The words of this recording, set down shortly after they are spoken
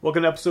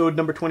Welcome to episode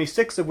number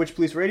 26 of Witch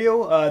Police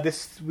Radio.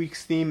 This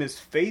week's theme is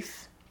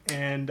Faith,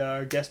 and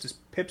our guest is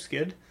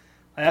Pipskid.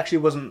 I actually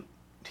wasn't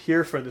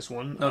here for this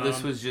one. No,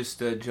 this was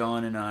just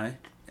John and I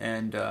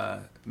and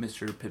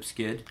Mr.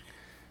 Pipskid.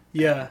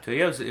 Yeah. So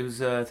yeah, it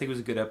was I think it was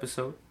a good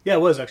episode. Yeah,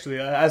 it was actually.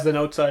 As an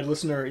outside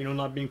listener,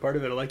 not being part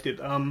of it, I liked it.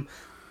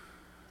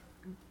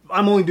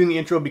 I'm only doing the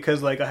intro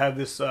because, I have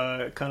this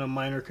kind of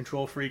minor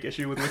control freak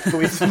issue with Witch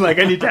Police. I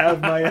need to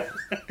have my...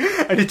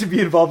 I need to be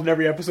involved in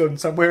every episode in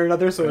some way or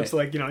another, so right. It's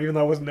even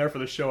though I wasn't there for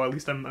the show, at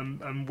least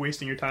I'm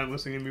wasting your time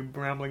listening to me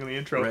rambling on the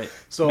intro. Right.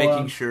 So,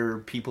 making sure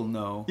people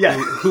know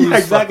whose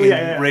exactly,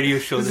 fucking radio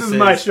show this is. This is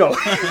my show.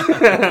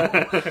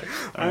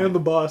 I am the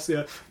boss,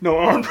 yeah. No,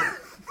 I'm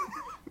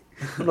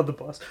not the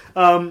boss.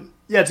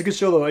 Yeah, it's a good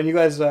show, though, and you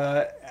guys,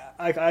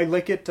 I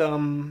like it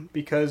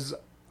because...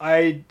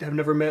 I have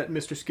never met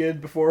Mr. Skid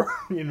before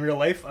in real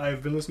life.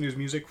 I've been listening to his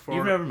music for...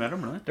 You've never met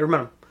him, really? Never met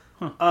him.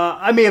 Huh.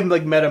 I may have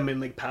met him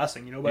in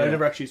passing, but yeah. I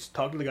never actually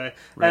talked to the guy.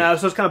 Right. And I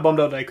was kind of bummed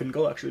out that I couldn't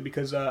go, actually,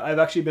 because I've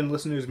actually been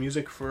listening to his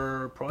music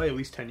for probably at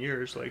least 10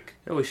 years. Yeah,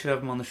 we should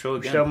have him on the show again.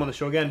 We should have him on the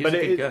show again. He's a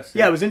good guest.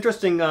 Yeah, it was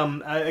interesting.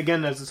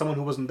 Again, as someone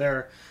who wasn't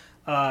there,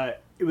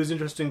 it was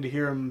interesting to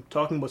hear him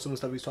talking about some of the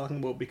stuff he's talking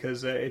about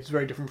because it's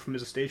very different from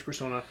his stage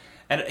persona.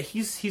 And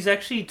he's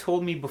actually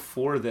told me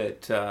before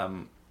that...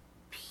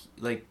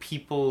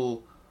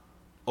 people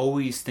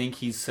always think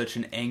he's such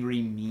an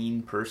angry,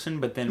 mean person,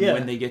 but then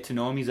when they get to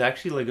know him, he's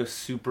actually a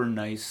super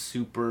nice,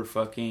 super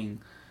fucking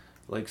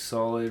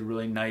solid,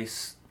 really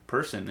nice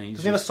person. And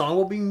does he have a song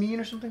about being mean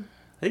or something?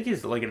 I think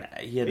he's he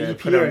had EP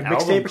put out or an mixtape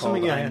album or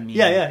something. called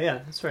Yeah,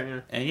 that's right.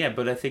 Yeah, and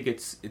but I think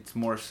it's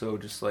more so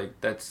just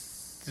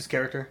that's his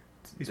character.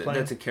 He's playing.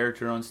 That's a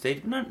character on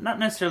stage, not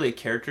necessarily a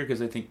character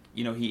because I think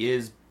he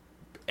is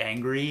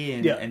angry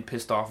and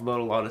pissed off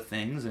about a lot of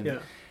things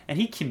and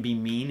he can be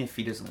mean if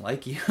he doesn't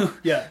like you.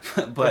 Yeah.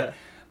 but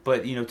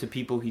to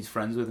people he's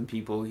friends with and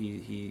people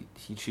he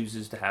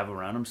chooses to have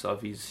around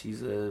himself,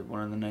 he's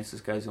one of the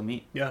nicest guys you'll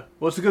meet. Yeah.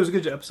 Well, it was a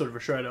good episode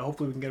for sure.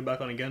 Hopefully we can get him back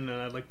on again,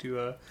 and I'd like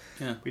to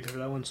be there for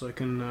that one so I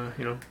can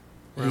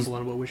ramble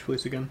on about Witch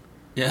Police again.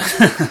 Yeah.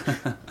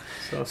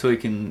 so he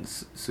can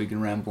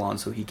ramble on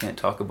so he can't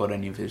talk about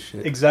any of his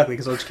shit. Exactly,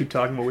 because I'll just keep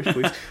talking about Witch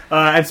Police.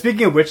 And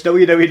speaking of which,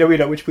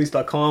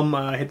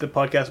 www.witchpolice.com, hit the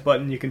podcast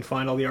button. You can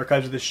find all the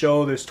archives of this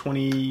show. There's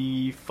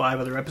 25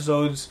 other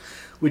episodes,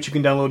 which you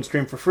can download and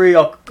stream for free.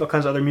 All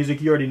kinds of other music.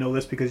 You already know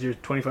this because you're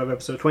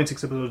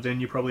 26 episodes in.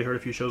 You probably heard a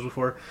few shows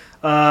before.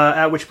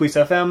 At Witch Police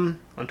FM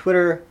on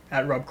Twitter.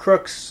 At Rob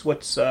Crooks.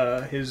 What's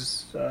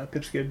his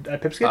Pipskid?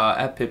 At Pipskid?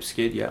 At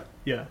Pipskid, yeah.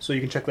 Yeah, so you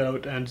can check that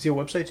out. And does he have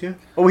a website too?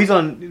 Oh, he's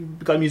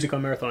got music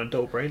on Marathon of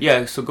Dope, right?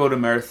 Yeah, so go to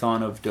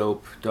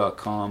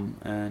marathonofdope.com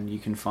and you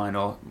can find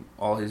all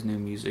his new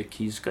music.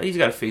 He's got a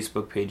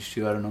Facebook page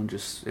too. I don't know,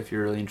 just if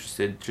you're really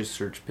interested, just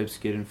search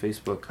Pipskid in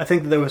Facebook. I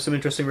think that there was some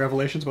interesting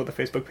revelations about the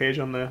Facebook page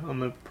on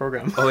the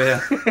program. Oh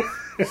yeah.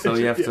 So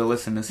you have to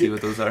listen to see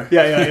what those are.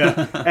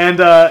 Yeah. And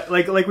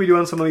like we do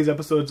on some of these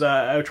episodes,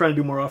 I try to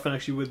do more often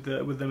actually with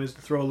them is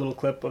to throw a little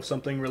clip of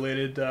something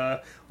related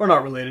or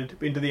not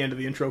related into the end of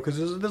the intro because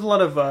there's a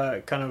lot of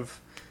kind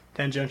of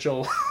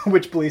tangential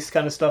Witch Police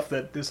kind of stuff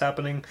that is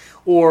happening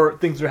or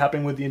things that are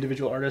happening with the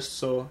individual artists.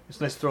 So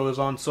it's nice to throw those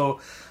on. So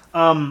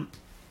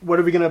what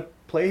are we gonna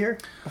play here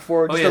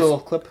before a little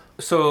clip?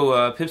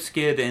 So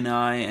Pipskid and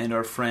I and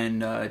our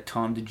friend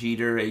Tom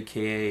DeJeter,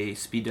 aka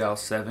Speed Dial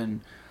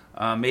 7.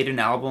 Made an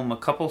album a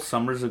couple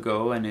summers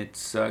ago, and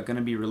it's going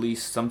to be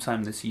released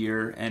sometime this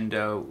year. And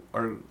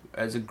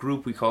as a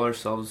group, we call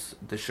ourselves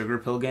the Sugar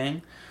Pill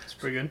Gang. It's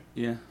pretty good.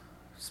 Yeah,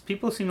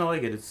 people seem to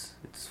like it. It's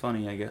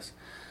funny, I guess.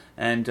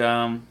 And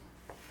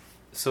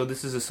so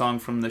this is a song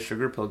from the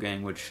Sugar Pill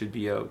Gang, which should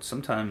be out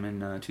sometime in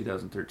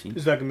 2013.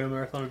 Is that going to be on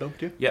Marathon of Dope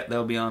too? Yeah,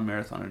 that'll be on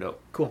Marathon of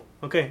Dope. Cool.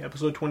 Okay,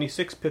 episode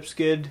 26,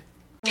 Pipskid.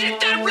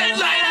 Get that red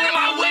light out of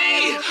my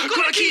way,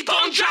 gonna keep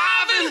on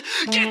driving.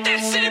 Get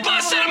that city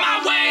bus out of my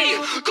way,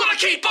 gonna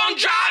keep on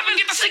driving.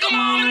 Get the single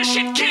mom and the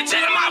shit kids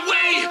out of my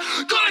way,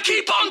 gonna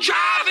keep on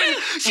driving.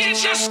 Get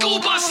your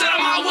school bus out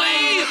of my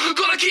way,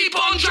 gonna keep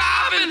on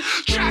driving.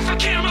 Traffic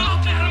camera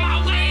up out of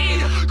my way,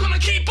 gonna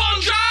keep on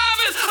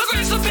driving.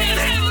 Aggressive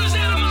panhandlers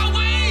out of my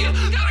way,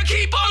 gotta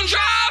keep on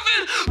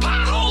driving.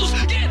 Potholes,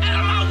 get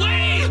out of my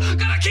way,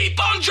 gotta keep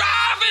on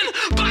driving.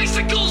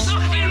 Bicycles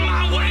up in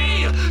my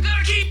way,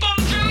 gotta keep on.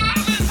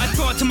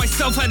 To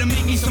myself, had to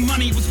make me some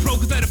money. Was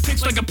broke without a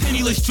fix like a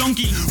penniless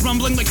junkie.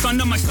 Rumbling like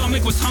thunder, my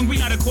stomach was hungry.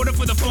 Not a quarter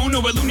for the phone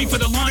or a loony for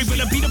the laundry. But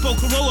I beat up old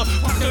Corolla,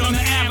 parked it on the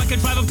Ave. I could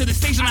drive up to the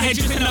station, I had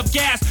just enough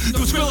gas. There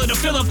was Skrilla to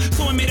fill up,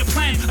 so I made a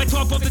plan. I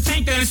top up the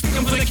tank, then I stick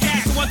him for the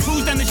cash. So I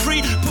cruised down the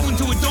street, pulling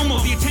to a domo.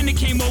 The attendant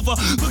came over,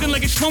 looking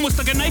like a schmomo,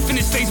 stuck a knife in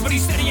his face. But he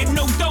said he had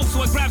no dough, so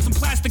I grabbed some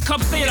plastic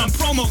cups, they had on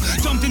promo.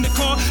 Jumped in the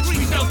car,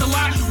 squeezed out the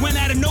lot. Went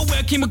out of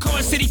nowhere, came a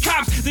car, city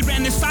cops. They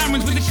ran their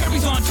sirens with the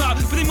cherries on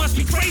top. But they must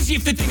be crazy. crazy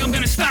if they think I'm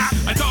gonna stop.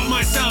 I thought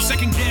myself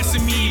second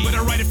guessing me, but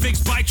I ride a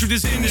fixed bike through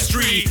this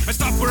industry. I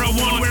stop where I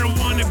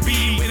wanna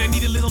be. When I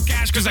need a little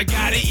cash, cause I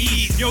gotta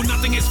eat. Yo,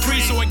 nothing is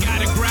free, so I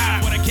gotta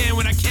grab what I can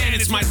when I can.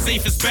 It's my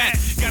safest bet.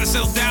 Gotta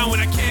settle down when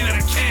I can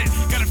and I can't.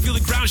 Gotta feel the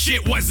ground,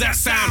 shit, what's that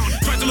sound?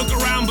 Try to look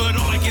around, but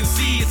all I can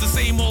see is the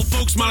same old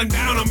folks smiling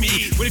down on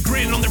me. With a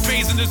grin on their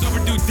face and there's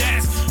overdue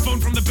debts. Phone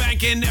from the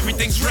bank and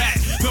everything's red.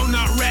 No,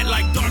 not red,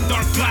 like dark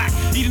black.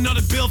 Need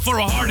another bill for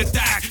a heart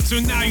attack. So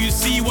now you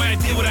see why I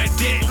did what I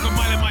did. Woke a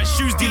mile in my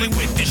shoes dealing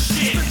with this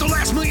shit. Spent the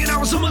last million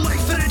hours of my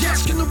life at a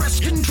desk, and the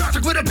rest in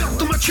traffic with a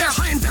belt on my chest.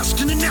 I invest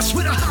in a nest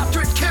with a hot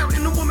thread count,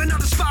 and a woman out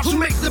of spots who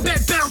make the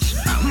bed bounce.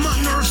 My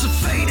nerves are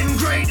fading,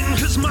 grading,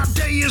 cause my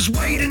day is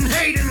waiting,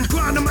 hating.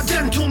 Grinding my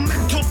dental,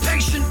 mental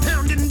patient,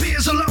 pounding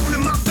beers alone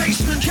in my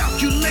basement.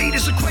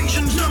 Calculators,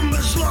 equations,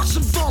 numbers, lots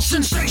of false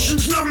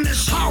sensations,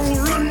 numbness. I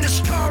will run this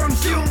car on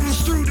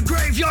fumes through the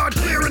graveyard,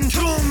 clearing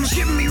tombs.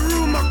 Give me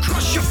room, I'll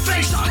crush your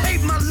face. I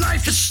hate my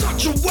life, it's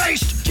such a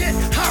waste. Get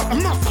out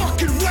of my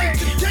fucking way.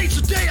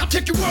 Today's the day I'll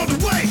take your world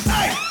away.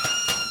 Hey!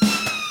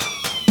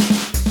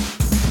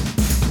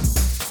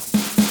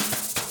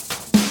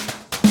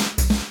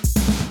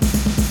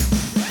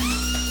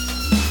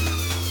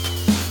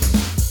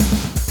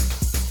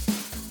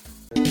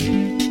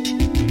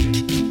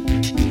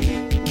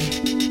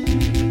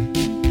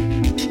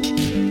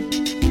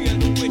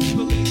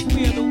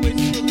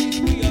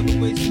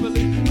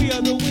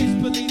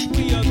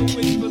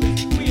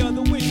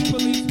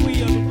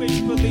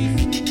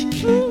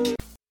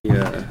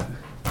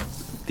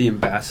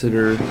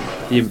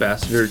 The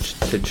ambassador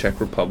to Czech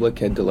Republic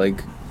had to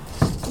like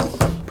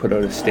put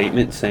out a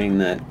statement saying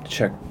that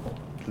Czech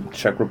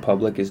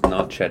Republic is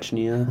not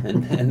Chechnya,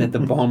 and that the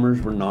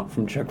bombers were not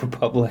from Czech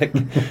Republic.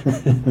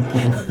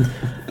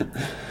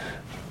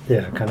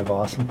 Yeah, kind of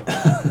awesome.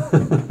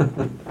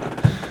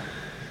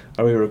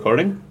 Are we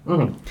recording?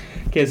 Mm-hmm.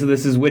 Okay, so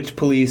this is Witch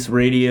Police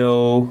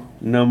Radio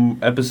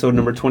episode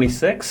number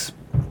 26.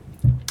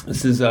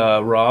 This is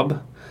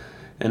Rob.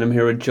 And I'm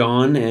here with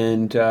John,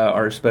 and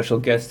our special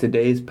guest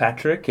today is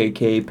Patrick,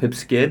 a.k.a.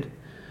 Pipskid.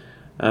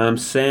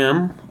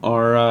 Sam,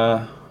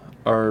 our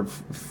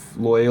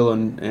loyal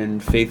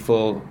and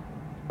faithful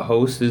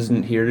host,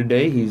 isn't here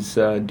today. He's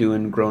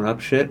doing grown-up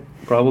shit,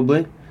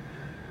 probably.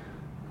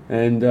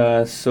 And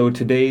so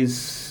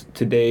today's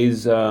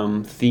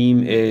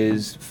theme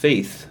is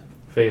faith.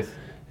 Faith.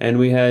 And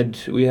we had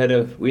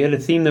a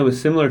theme that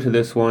was similar to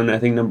this one. I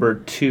think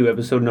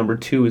episode number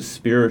 2 is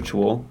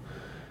spiritual.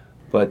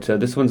 But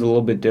this one's a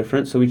little bit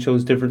different, so we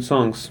chose different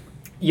songs.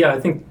 Yeah, I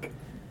think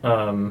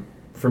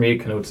for me it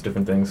connotes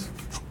different things.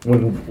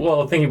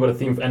 Thinking about a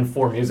theme and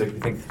for music, if you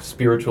think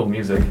spiritual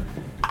music,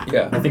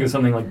 yeah, I think of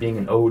something like being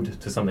an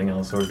ode to something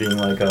else, or being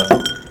like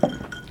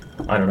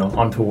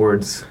on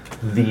towards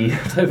the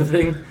type of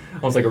thing,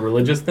 almost like a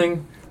religious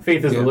thing.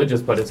 Faith is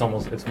religious, but it's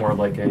more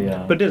like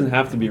a... But it doesn't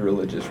have to be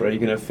religious, right? You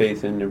can have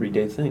faith in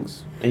everyday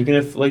things. And you can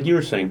have, like you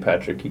were saying,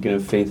 Patrick, you can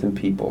have faith in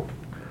people.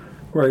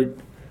 Right.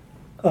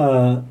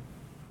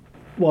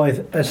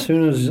 As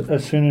soon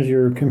as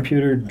your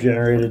computer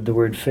generated the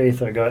word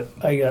faith, I got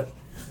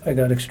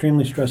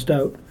extremely stressed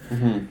out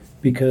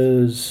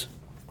because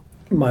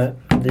my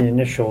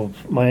initial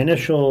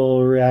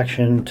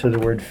reaction to the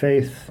word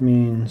faith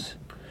means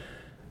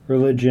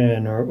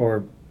religion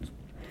or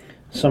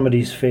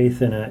somebody's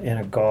faith in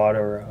a god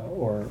or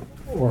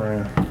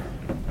a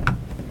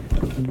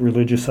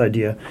religious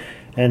idea,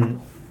 and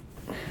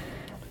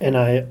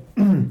I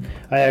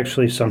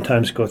actually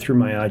sometimes go through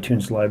my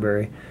iTunes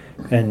library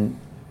and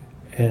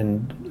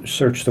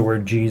search the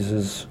word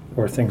Jesus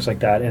or things like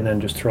that, and then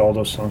just throw all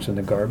those songs in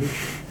the garbage.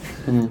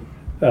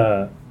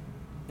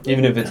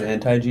 Even if it's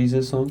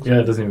anti-Jesus songs? Yeah,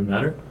 it doesn't even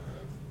matter.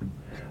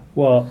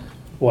 Well,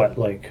 what,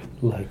 like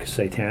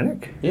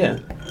satanic? Yeah.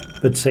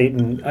 But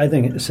I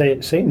think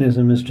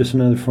Satanism is just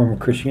another form of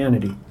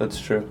Christianity.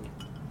 That's true.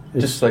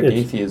 Just like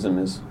atheism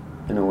is,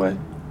 in a way.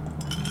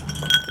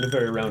 In a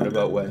very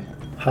roundabout way.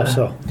 How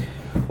so?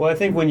 Well, I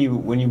think when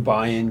you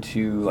buy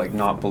into like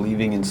not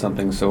believing in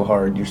something so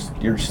hard,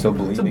 you're still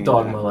believing. It's a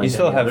dogma, in like you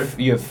still have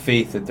you have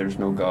faith that there's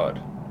no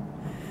God.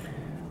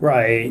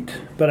 Right,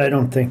 but I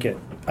don't think it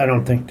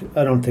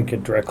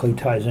directly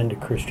ties into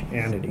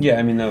Christianity. Yeah,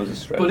 I mean that was a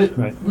stretch. But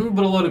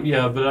a lot of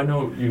but I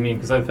know what you mean,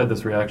 because I've had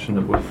this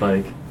reaction with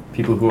like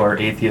people who are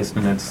atheists,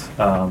 and it's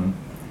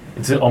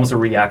almost a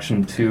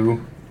reaction to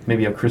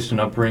maybe a Christian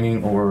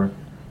upbringing or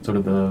sort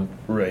of the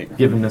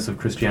givenness of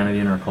Christianity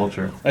in our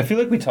culture. I feel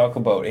like we talk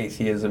about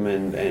atheism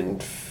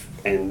and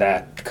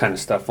that kind of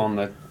stuff on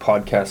the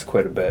podcast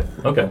quite a bit.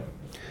 Okay.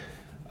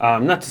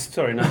 Not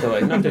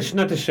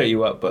to shut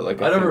you up, but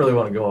like I don't really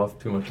want to go off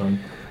too much on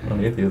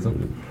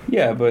atheism.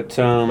 Yeah, but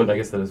I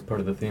guess that is part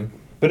of the theme.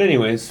 But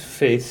anyways,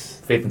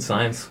 faith and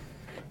science.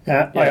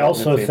 I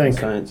also think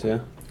science,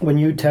 when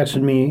you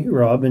texted me,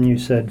 Rob, and you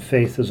said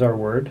faith is our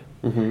word,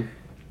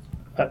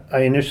 I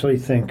initially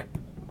think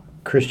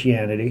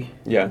Christianity.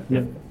 Yeah.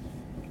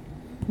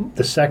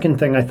 The second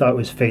thing I thought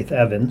was Faith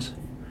Evans.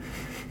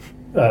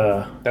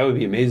 That would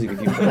be amazing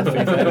if you played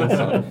Faith Evans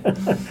song.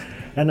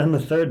 And then the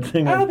third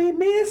thing, I'll be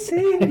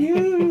missing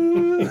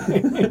you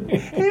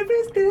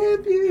every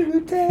step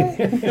you take.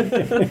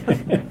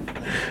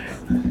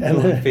 and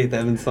then, Faith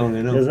Evans song,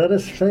 I know. is that a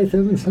Faith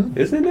Evans song?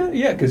 Isn't it?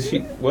 Yeah, because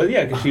she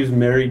was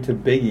married to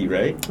Biggie,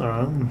 right?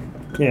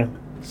 Yeah.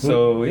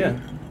 So yeah.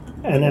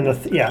 And then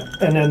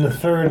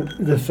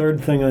the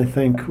third thing I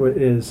think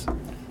is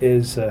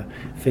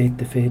faith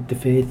to faith to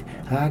faith.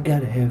 I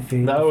gotta have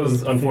faith. That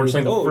was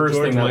unfortunately the first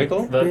George thing that,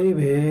 Michael?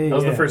 Baby, that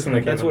was the first thing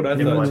that came. That's what I in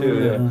thought mind. too.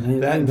 Yeah.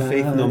 That and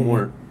Faith No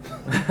More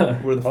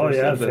were the first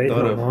things I Faith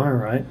thought No of. More,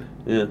 right?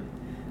 Yeah.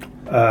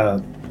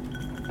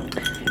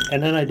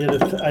 And then I did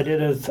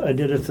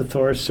a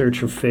thesaurus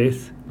search of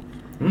faith,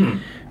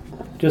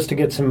 just to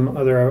get some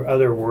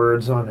other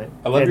words on it.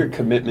 I love And your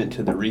commitment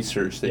to the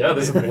research. That Yeah, you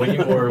this is did. way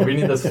more. We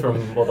need this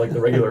from like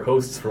the regular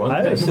hosts for one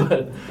I thing.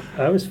 But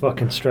I was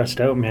fucking stressed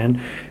out, man,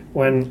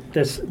 when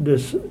this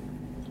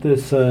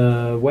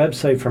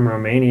website from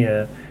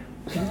Romania,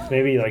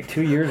 maybe like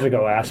 2 years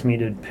ago, asked me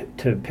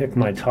to pick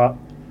my top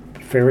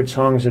favorite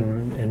songs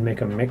and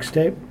make a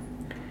mixtape,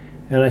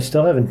 and I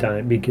still haven't done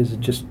it because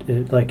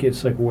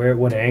it's like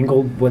what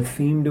angle, what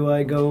theme do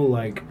I go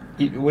like?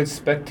 With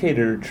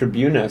Spectator,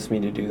 Tribune asked me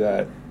to do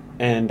that,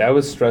 and that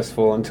was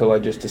stressful until I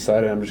just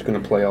decided I'm just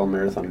going to play all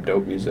Marathon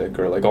Dope music,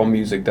 or like all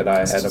music that I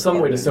had. some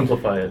way to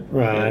simplify it.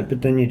 Right, Yeah.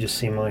 but then you just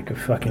seem like a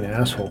fucking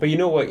asshole. But you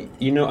know what?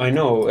 I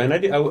know, and I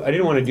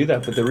didn't want to do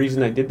that, but the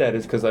reason I did that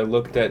is because I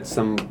looked at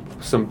some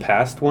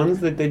past ones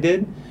that they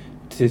did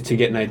to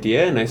get an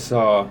idea, and I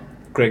saw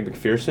Greg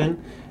McPherson,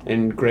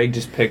 and Greg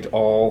just picked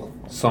all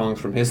songs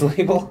from his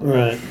label.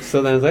 Right.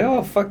 So then I was like,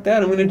 oh, fuck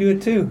that, I'm going to do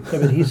it too. Yeah,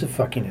 but he's a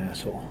fucking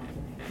asshole.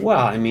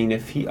 Well, I mean,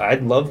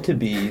 I'd love to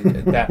be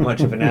that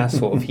much of an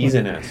asshole if he's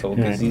an asshole,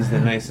 because he's the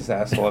nicest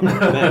asshole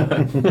I've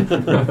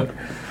ever met.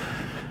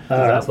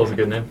 Asshole's a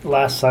good name.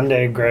 Last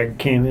Sunday, Greg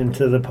came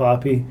into the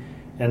Poppy,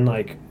 and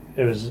like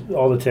it was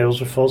all the tables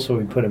were full, so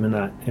we put him in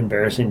that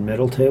embarrassing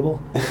middle table,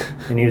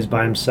 and he was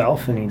by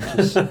himself, and he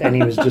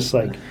was just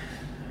like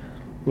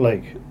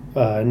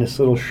in this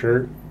little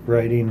shirt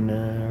writing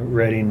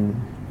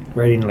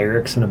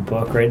lyrics in a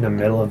book right in the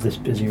middle of this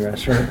busy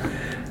restaurant.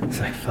 It's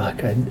like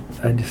fuck. I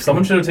just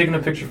Someone should have taken a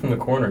picture from the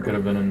corner. Could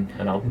have been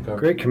an album cover.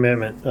 great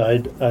commitment. I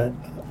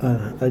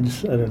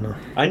don't know.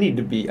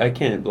 I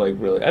can't, like,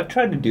 really. I've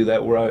tried to do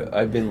that where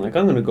I've been like,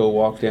 I'm going to go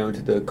walk down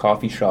to the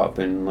coffee shop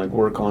and, like,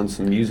 work on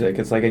some music.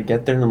 It's like I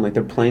get there and I'm like,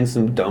 they're playing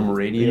some dumb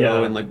radio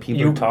Yeah. and, like,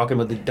 people are talking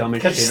about the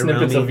dumbest Catch shit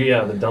around snippets me.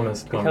 of the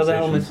dumbest Like, how the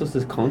hell am I conversations.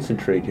 supposed to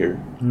concentrate here?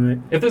 Right.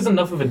 If there's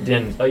enough of a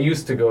din, I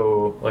used to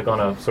go like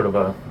on a sort of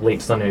a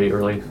late Sunday,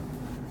 early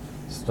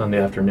Sunday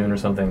afternoon or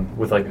something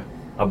with like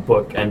a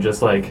book and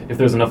just like if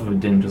there's enough of a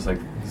din, just like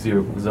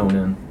zone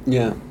in.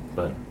 Yeah.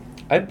 But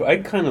I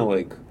kind of,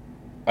 like,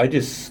 I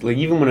just, like,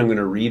 even when I'm going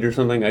to read or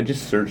something, I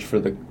just search for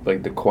the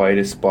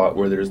quietest spot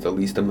where there's the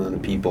least amount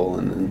of people,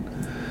 and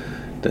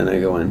then I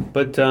go in.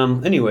 But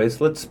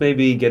anyways, let's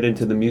maybe get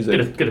into the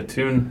music. get a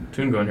tune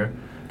going here.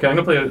 Okay, I'm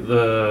gonna play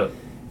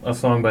a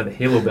song by the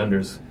Halo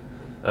Benders,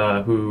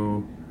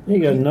 who. You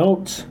got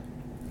notes.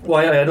 Well,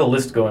 I had a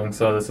list going,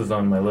 so this is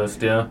on my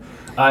list. Yeah,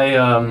 I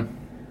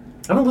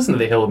don't listen to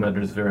the Halo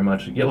Benders very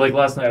much. Yeah, like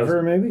last night.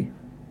 Ever maybe?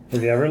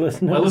 Have you ever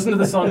listened to I it? listened to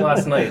the song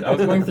last night. I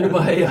was going through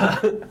my.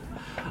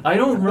 I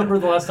don't remember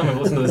the last time I've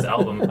listened to this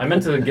album. I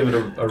meant to give it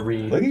a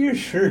read. Look at your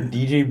shirt,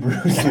 DJ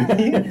Bruce.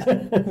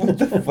 What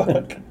the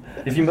fuck?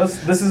 If you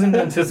must, this is in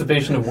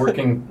anticipation of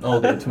working all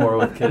day tomorrow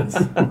with kids.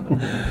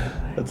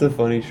 That's a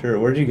funny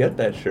shirt. Where'd you get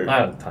that shirt?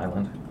 Out of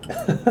Thailand.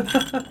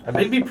 I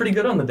may be pretty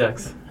good on the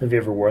decks. Have you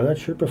ever wore that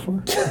shirt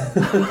before?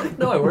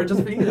 No, I wear it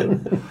just for you.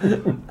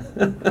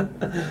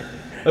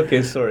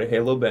 Okay, sorry,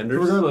 Halo Benders.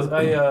 Regardless,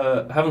 I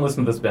haven't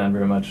listened to this band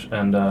very much,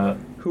 and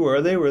Who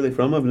are they? Where are they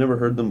from? I've never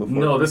heard them before.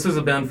 no, this is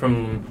a band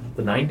from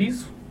the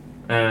 90s,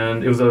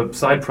 and it was a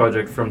side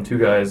project from two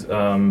guys,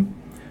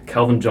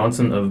 Calvin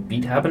Johnson of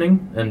Beat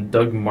Happening and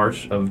Doug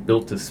Marsh of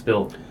Built to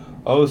Spill.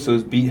 Oh, so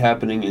it's Beat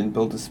Happening and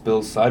Built to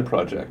Spill's side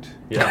project.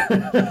 Yeah.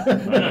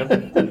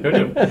 Who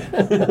knew?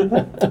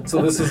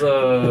 So this is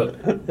a...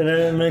 It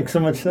didn't make so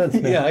much sense.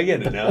 Now. Yeah, I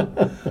get it now.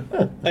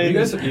 You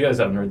guys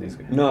haven't heard these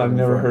guys? No, I've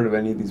never heard of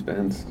any of these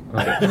bands.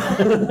 Okay.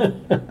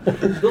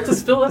 Built to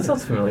Spill, that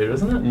sounds familiar,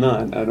 doesn't it? No,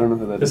 I don't know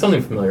who that There's is.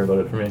 something familiar about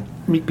it for me.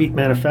 Meat Beat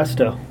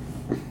Manifesto.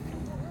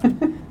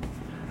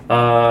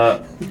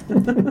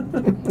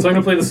 So I'm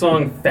gonna play the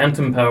song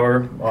 "Phantom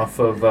Power" off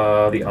of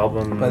the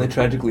album. By the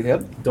Tragically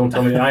Hip? Don't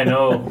tell me. I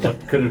know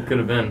what could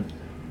have been.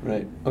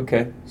 Right.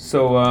 Okay.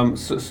 So,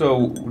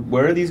 so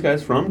where are these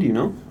guys from? Do you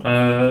know?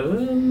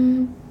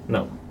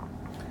 No.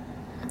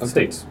 Okay.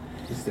 States.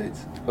 The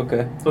States.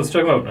 Okay. So let's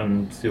check them out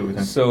and see what we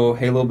think. So,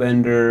 Halo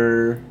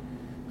Bender,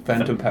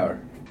 Phantom Power.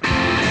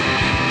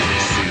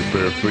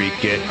 Super freak,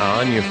 get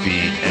on your feet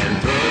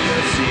and throw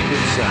your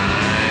secret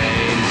signs.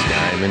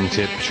 Diamond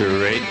tip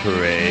charade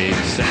parade,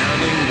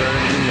 sounding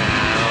burning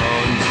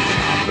nouns.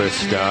 Upper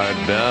star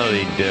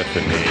belly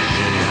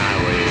definition,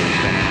 highway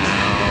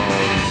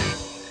bound.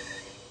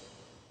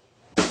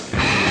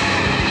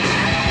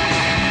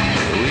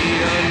 We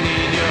don't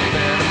need your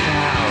phantom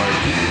power.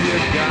 Keep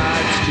your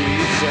guards to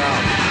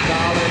yourself.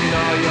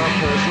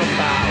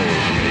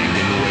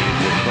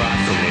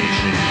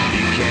 nation.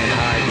 You can't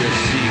hide your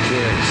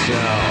secret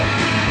self,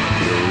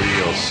 your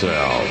real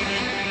self.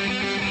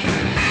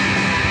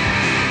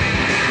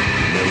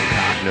 No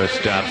cock, no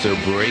stop, so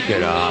break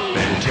it off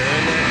and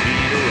turn that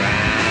beat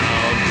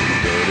around.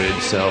 Goated,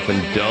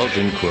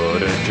 self-indulgent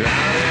quotas,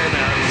 drowning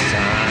out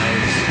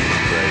signs.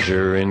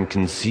 Pleasure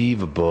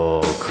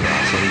inconceivable,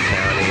 crossing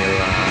county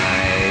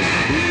lines.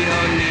 We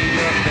don't need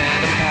your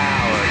phantom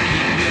power,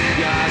 keep your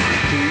God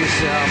to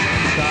yourself.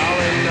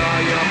 Calling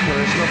all your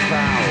personal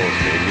fouls,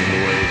 making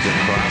waves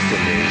across the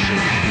nation.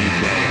 You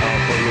can't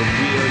help but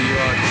reveal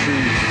your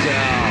true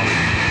self,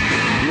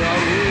 your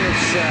real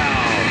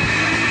self.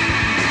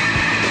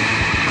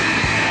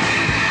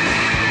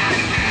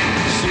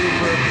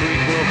 Super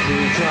prequel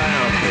crew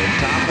triumphant,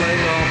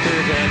 toppling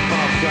altars and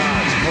false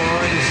gods,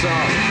 pouring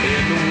salt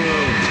in the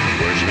wounds,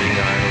 worshiping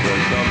idols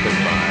and thumping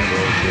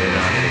Bibles. You're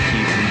not gonna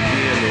keep from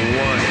being the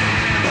one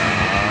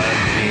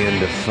being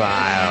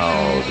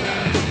defiled.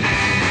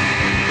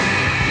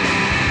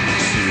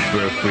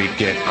 Super freak,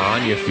 get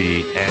on your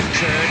feet and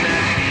turn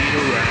that beat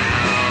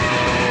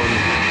around.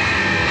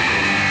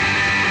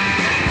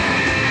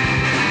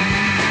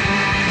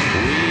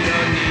 We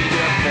don't need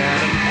your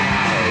phantom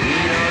power. We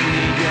don't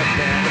need your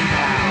phantom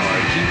power.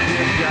 Keep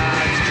your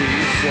gods to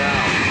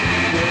yourself.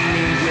 We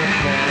need your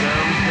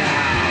phantom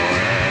power.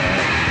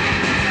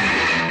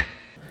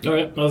 All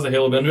right, that was the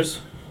Halo Benders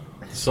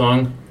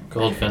song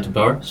called Phantom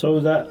Power. So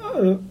that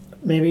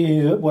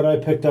maybe what I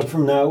picked up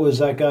from that was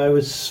that guy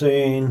was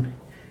saying,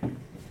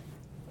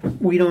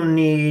 we don't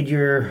need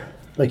your,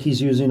 like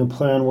he's using a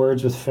play on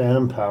words with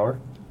phantom power,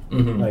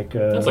 like,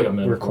 That's like a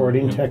metaphor,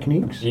 recording yeah.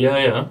 techniques,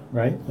 Yeah.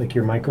 right? Like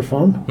your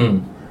microphone,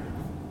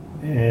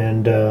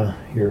 and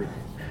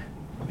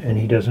and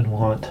he doesn't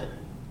want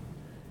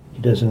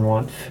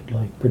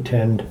like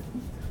pretend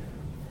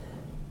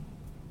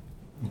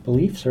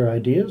beliefs or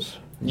ideas.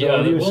 Is that Yeah,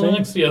 what he was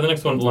saying? the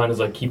next one line is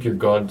like, keep your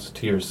gods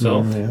to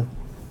yourself. Yeah.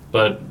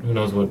 But who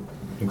knows what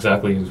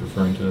exactly he's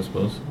referring to, I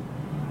suppose.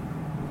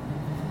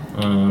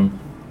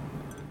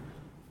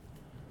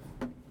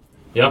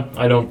 Yeah,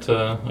 I don't.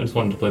 I just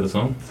wanted to play the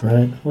song.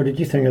 Right. What did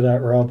you think of that,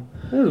 Rob?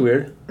 That was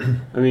weird.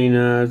 I mean,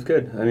 it's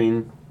good. I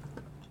mean,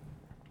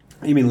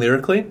 you mean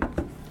lyrically?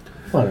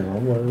 I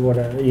don't know.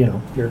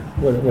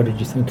 What did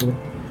you think of it?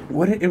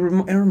 What it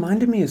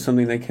reminded me of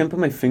something that I can't put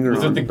my finger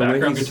Was on. it the way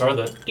background he's- guitar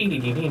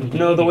that?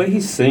 No, the way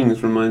he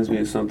sings reminds me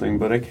of something,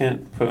 but I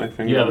can't put my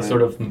finger Yeah, on the it.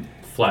 sort of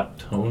flat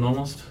tone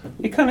almost.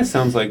 It kind of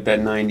sounds like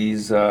that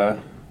 90s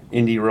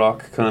indie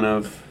rock kind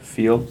of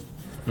feel.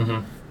 Mm-hmm.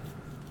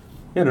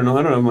 Yeah, I don't know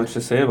have much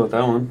to say about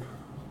that one.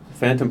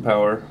 Phantom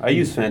Power. I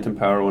use Phantom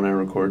Power when I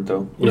record,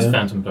 though. What is Yeah.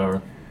 Phantom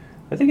Power?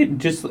 I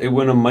think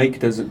when a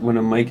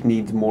mic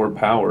needs more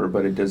power,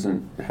 but it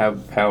doesn't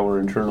have power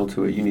internal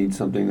to it, you need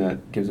something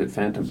that gives it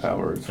phantom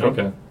power.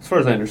 Okay. As far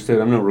as I understood,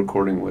 I'm no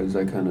recording whiz.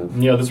 I kind of.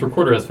 Yeah, this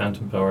recorder has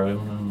phantom power. I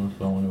don't know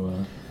if I want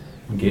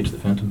to engage the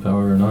phantom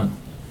power or not.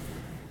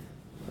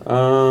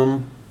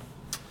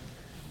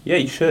 Yeah,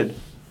 you should.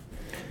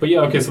 But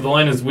yeah, okay, so the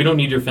line is, we don't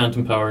need your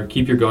phantom power,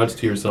 keep your gods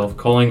to yourself,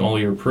 calling all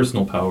your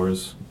personal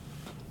powers,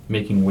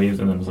 making waves,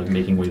 and then it's like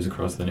making waves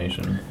across the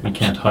nation. We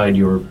can't hide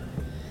your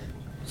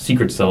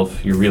secret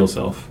self, your real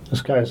self.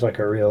 This guy's like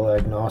a real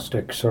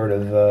agnostic sort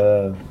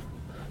of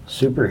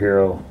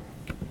superhero.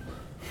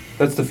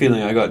 That's the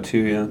feeling I got too.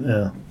 Yeah.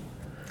 Yeah.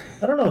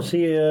 I don't know.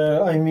 See,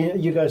 I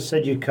mean, you guys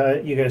said you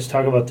guys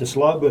talk about this a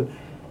lot, but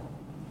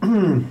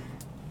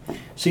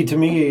see, to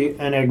me,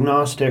 an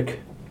agnostic.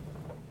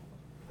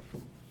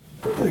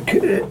 I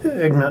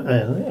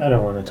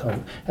don't want to talk.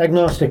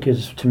 Agnostic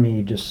is to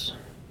me just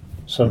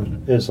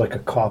is like a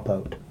cop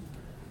out,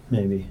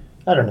 maybe.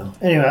 I don't know.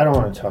 Anyway, I don't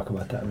want to talk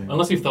about that. Maybe.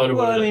 Unless you've thought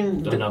about Well, I it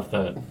mean, enough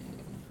that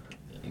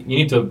you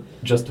need to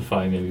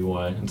justify maybe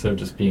why, instead of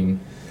just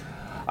being,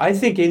 I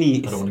think I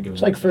don't want to give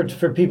It's like for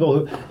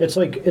people who it's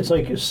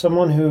like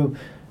someone who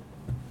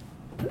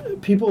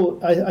people.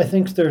 I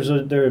think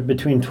there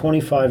between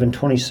 25 and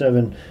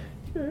 27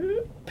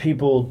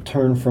 people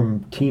turn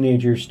from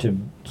teenagers to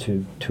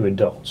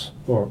adults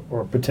or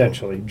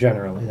potentially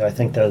generally. I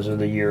think those are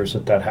the years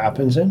that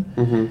happens in,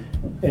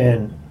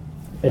 and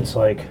it's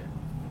like.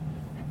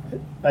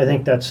 I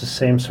think that's the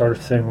same sort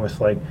of thing with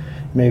like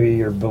maybe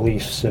your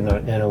beliefs in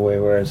a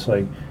way where it's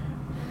like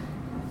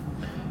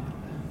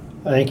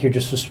I think you're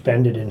just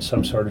suspended in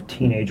some sort of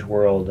teenage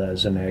world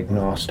as an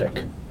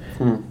agnostic,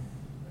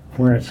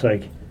 where it's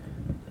like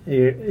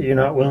you're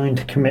not willing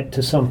to commit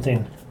to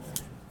something,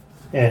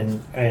 and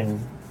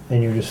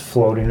you're just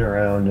floating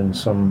around in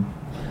some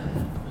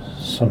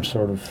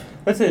sort of.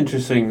 That's an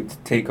interesting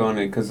take on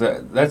it, because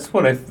that's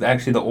what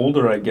actually, the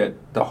older I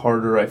get, the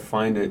harder I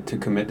find it to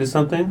commit to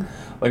something.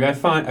 Like I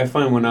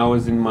find when I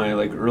was in my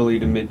like early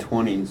to mid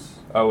 20s,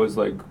 I was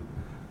like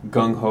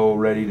gung ho,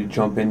 ready to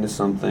jump into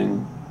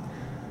something,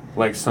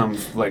 like some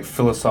like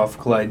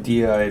philosophical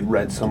idea I had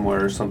read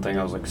somewhere or something.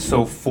 I was like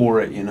so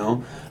for it, you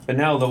know. But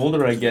now the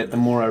older I get, the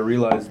more I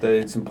realize that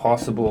it's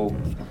impossible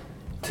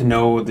to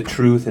know the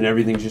truth, and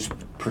everything's just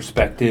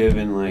perspective,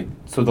 and like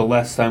so the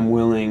less I'm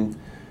willing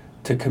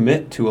to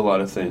commit to a lot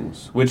of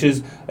things, which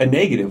is a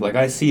negative. Like,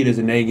 I see it as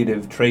a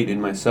negative trait in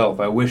myself.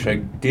 I wish I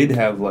did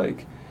have,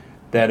 like,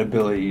 that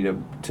ability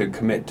to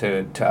commit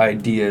to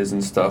ideas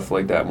and stuff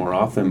like that more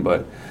often,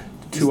 but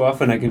too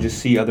often I can just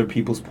see other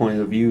people's point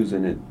of views,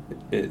 and it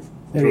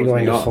Maybe throws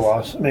going me to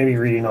off. maybe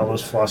reading all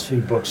those philosophy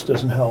books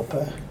doesn't help.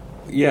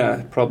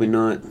 Yeah, probably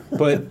not.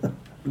 But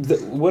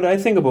what I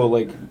think about,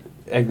 like,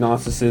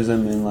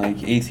 agnosticism and,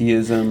 like,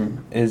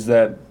 atheism is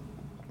that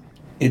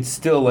it's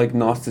still like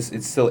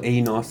it's still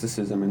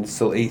agnosticism and it's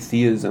still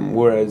atheism,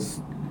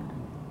 whereas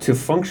to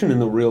function in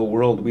the real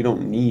world we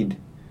don't need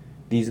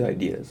these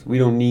ideas. We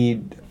don't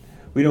need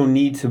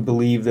to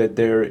believe that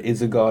there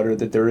is a God or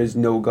that there is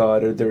no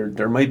God, or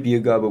there might be a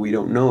God but we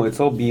don't know. It's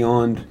all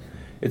beyond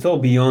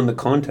the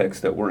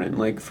context that we're in.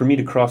 Like, for me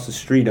to cross the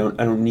street, I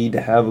don't need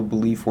to have a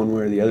belief one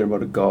way or the other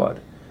about a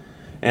God.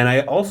 And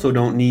I also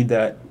don't need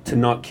that to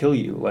not kill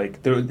you. Like,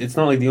 it's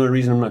not like the only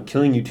reason I'm not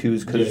killing you too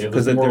is because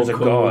that there's a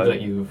God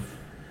that you've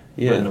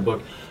read in a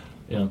book.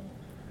 Yeah,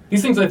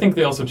 these things I think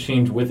they also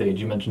change with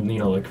age. You mentioned,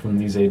 like, from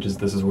these ages,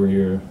 this is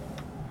where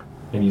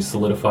maybe you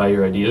solidify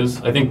your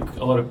ideas. I think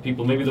a lot of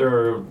people, maybe there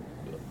are,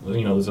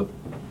 there's a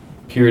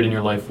period in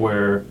your life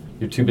where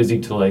you're too busy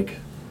to, like,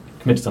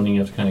 commit to something.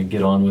 You have to kind of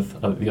get on with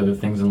the other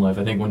things in life.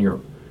 I think when you're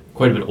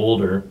quite a bit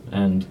older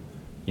and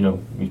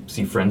you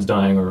see friends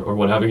dying or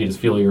whatever, you just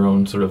feel your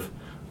own sort of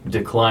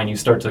decline, you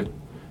start to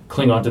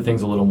cling on to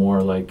things a little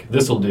more, like,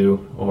 this'll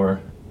do,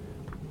 or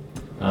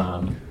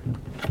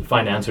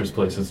find answers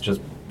places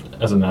just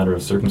as a matter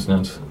of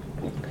circumstance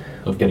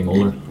of getting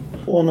older.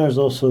 Well, and there's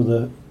also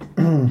the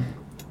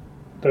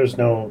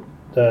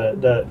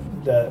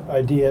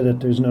idea that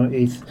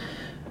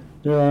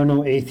there are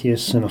no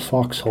atheists in a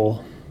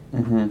foxhole,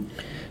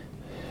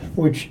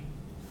 which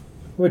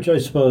I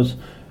suppose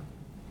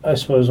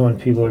when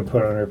people are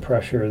put under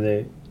pressure,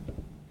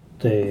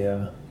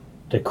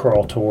 they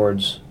crawl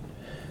towards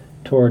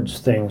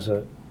things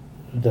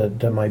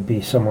that might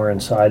be somewhere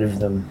inside of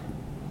them,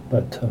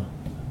 but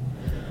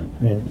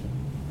I mean,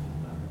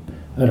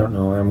 I don't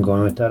know where I'm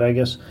going with that. I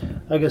guess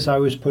I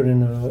was put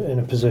in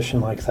a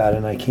position like that,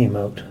 and I came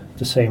out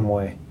the same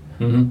way.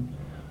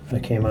 I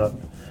came out.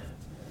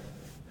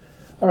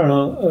 I don't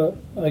know.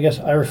 I guess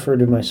I refer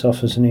to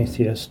myself as an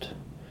atheist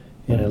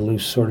in a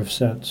loose sort of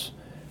sense,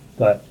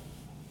 but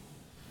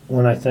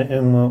when I think,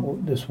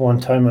 this one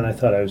time when I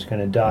thought I was going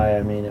to die,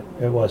 I mean,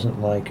 it wasn't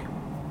like,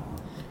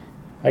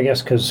 I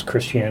guess because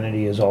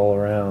Christianity is all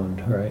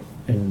around, right?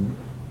 And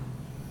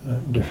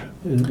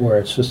where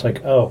it's just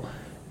like, oh,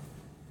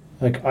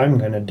 like, I'm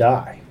going to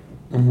die.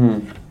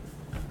 And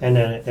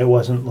then it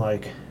wasn't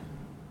like,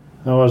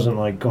 I wasn't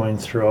like going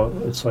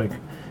through, it's like,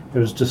 it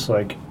was just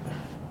like,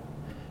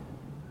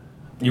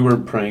 you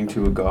weren't praying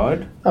to a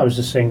God? I was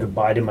just saying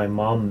goodbye to my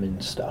mom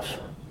and stuff.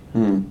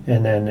 And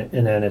then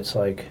it's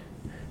like,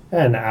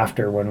 and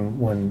after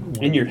when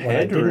in your when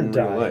head or in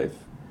real life?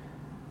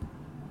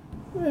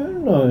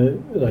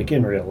 No, like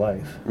in real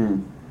life.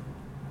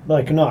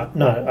 Like not.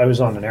 I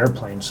was on an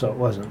airplane, so it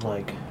wasn't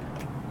like.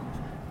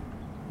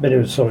 But it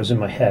was in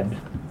my head,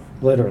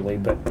 literally.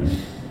 But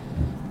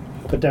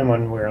then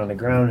when we were on the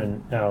ground,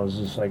 and I was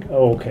just like,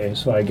 oh, okay.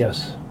 So I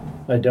guess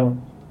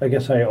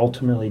I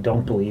ultimately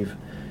don't believe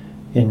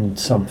in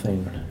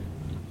something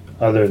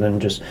other than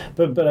just,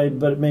 but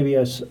maybe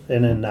and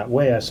in that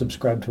way I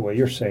subscribe to what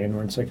you're saying,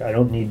 where it's like, I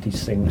don't need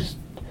these things,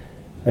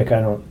 like I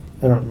don't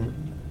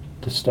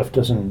this stuff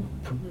doesn't,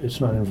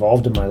 it's not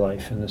involved in my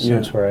life in the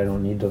sense where I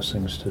don't need those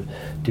things to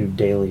do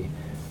daily.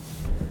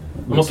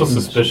 I'm also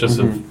suspicious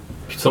of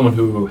someone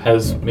who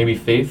has maybe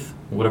faith,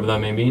 whatever that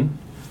may mean,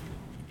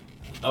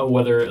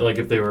 whether, like,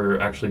 if they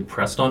were actually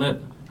pressed on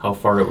it, how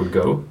far it would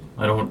go.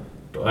 I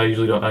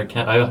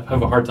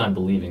have a hard time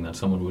believing that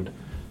someone would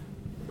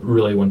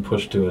really, when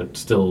pushed to it,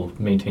 still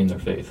maintain their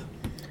faith.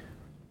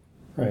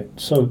 Right.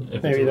 So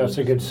maybe that's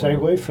a good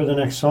segue for the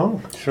next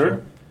song.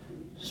 Sure.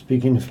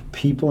 Speaking of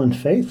people and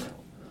faith.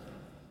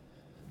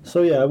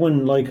 So yeah,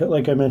 when like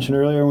I mentioned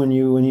earlier, when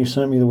you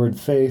sent me the word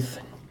faith,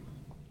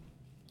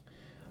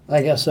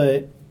 I guess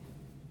I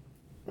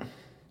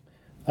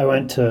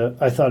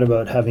thought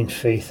about having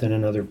faith in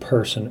another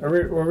person.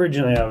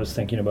 Originally, I was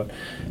thinking about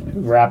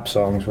rap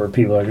songs where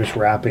people are just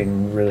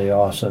rapping really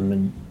awesome,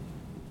 and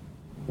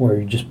where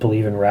you just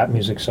believe in rap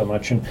music so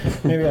much. And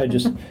maybe I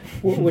just,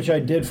 which I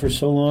did for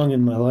so long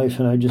in my life,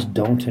 and I just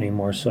don't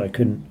anymore, so it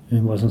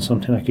wasn't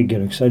something I could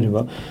get excited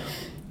about.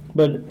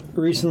 But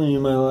recently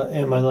in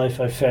my life,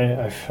 I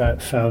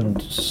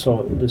found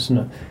this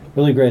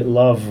really great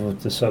love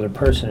with this other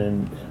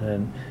person,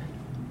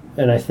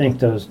 and I think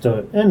those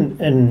and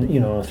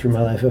through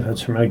my life I've had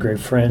some really great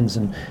friends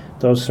and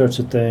those sorts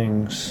of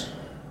things.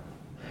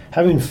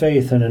 Having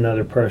faith in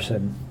another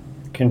person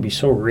can be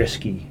so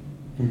risky,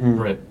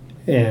 right?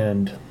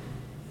 And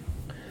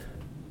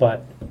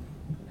but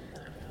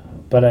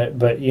I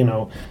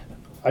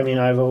mean,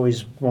 I've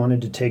always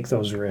wanted to take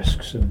those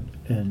risks,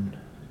 and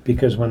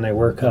because when they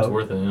work out, it's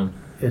worth it. Yeah.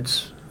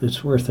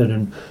 It's worth it,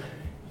 and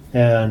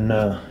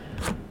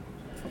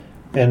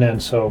then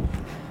so.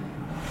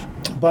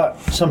 But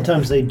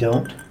sometimes they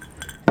don't,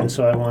 and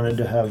so I wanted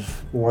to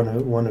have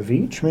one of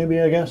each, maybe,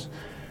 I guess.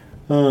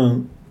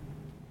 Those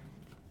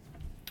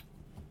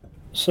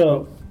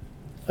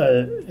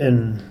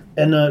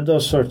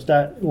sorts,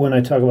 that when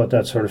I talk about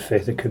that sort of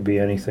faith, it could be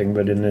anything,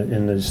 but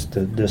in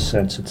this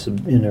sense, it's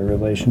in a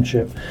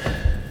relationship.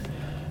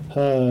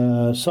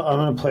 So I'm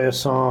going to play a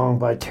song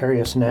by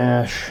Terius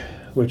Nash,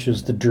 which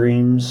is the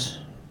Dreams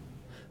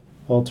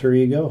alter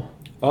ego.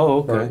 Oh,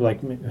 okay. Or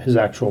like his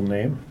actual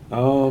name.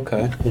 Oh,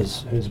 okay.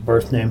 His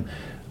birth name.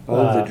 I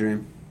love the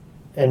Dream.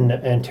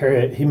 And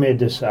Terry, he made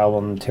this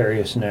album,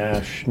 Terius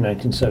Nash,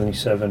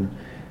 1977,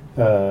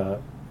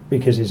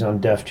 because he's on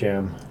Def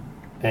Jam,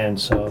 and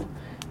so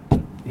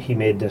he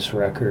made this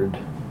record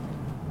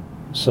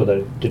so that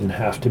it didn't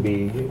have to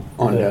be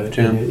on Def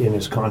Jam in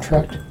his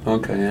contract.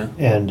 Okay, yeah.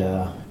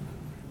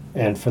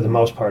 And for the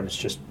most part, it's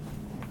just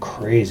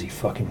crazy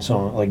fucking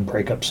song, like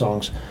breakup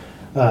songs.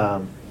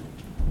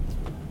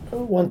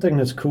 One thing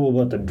that's cool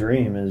about the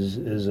Dream is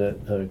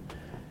that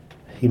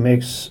he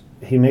makes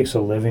a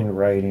living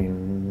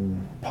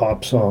writing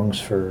pop songs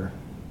for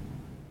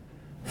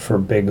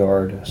big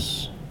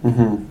artists,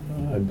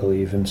 I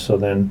believe, and so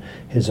then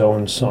his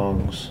own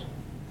songs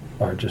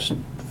are just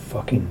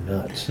fucking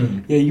nuts.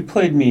 Yeah, you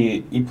played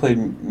me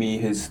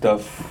his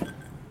stuff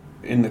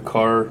in the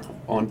car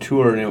on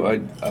tour,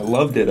 and I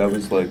loved it. I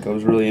was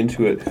really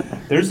into it.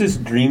 There's this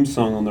Dream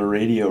song on the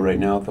radio right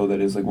now, though,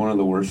 that is like one of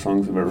the worst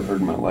songs I've ever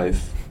heard in my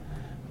life.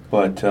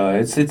 But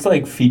it's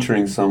like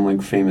featuring some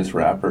like famous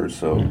rappers,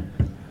 so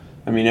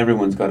I mean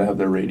everyone's got to have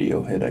their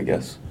radio hit, I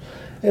guess.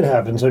 It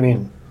happens. I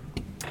mean,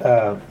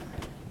 but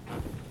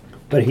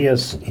he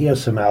has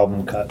some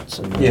album cuts,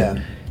 and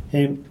yeah.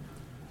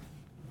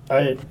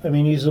 I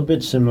mean he's a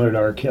bit similar to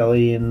R.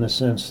 Kelly in the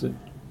sense that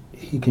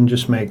he can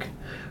just make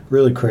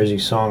really crazy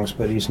songs,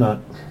 but he's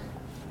not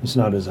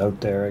as out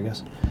there, I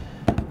guess.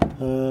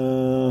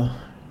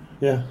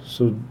 Yeah.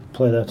 So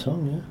play that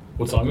song. Yeah.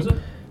 What song is it?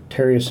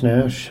 Terius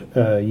Nash,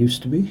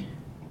 Used to Be.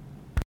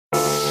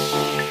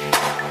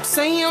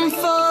 Say I'm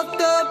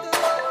fucked up.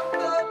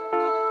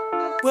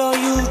 Well,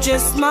 you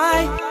just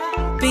might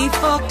be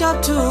fucked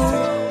up too.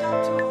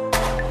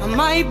 I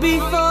might be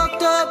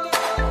fucked up.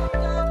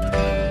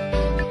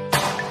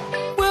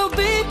 Well,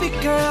 baby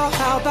girl,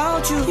 how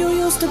about you? You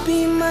used to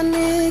be my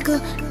nigga.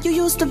 You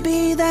used to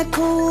be that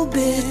cool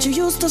bitch. You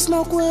used to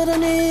smoke with a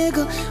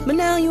nigga, but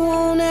now you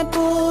on that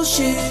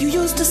bullshit. You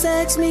used to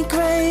sex me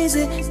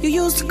crazy. You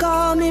used to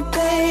call me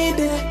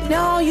baby.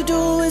 Now all you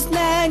do is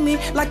nag me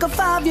like a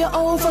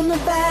 5-year-old from the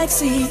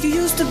backseat. You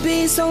used to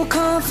be so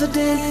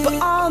confident, but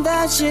all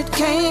that shit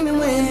came and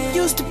went.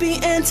 Used to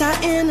be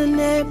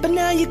anti-internet, but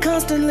now you're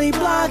constantly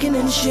blogging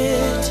and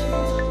shit.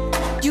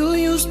 You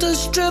used to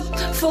strip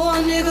for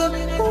a nigga.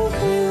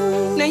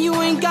 Ooh. Now you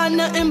ain't got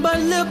nothing but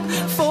lip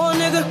for a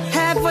nigga.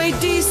 Halfway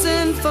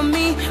decent for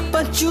me,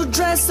 but you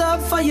dress up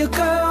for your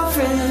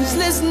girlfriends.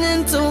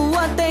 Listening to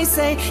what they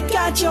say,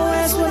 got your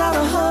ass without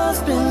a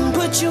husband.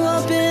 Put you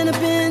up in a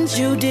bench,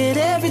 you did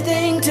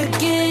everything to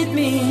get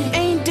me.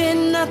 Ain't did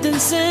nothing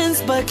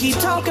since, but keep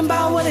talking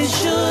about what it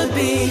should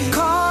be.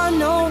 Car,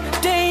 no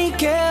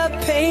daycare,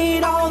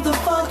 paid all the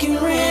fucking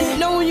rent.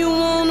 Know you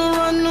wanna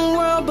run the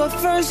world, but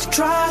first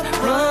try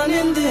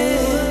running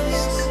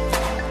this.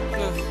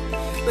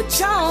 But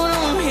y'all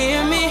don't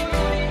hear me.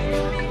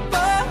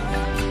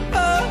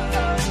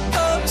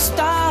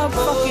 Stop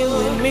fucking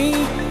with me,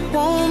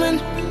 woman.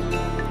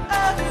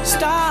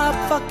 Stop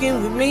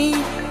fucking with me,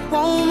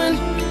 woman.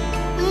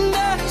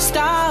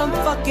 Stop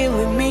fucking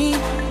with me,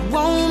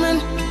 woman.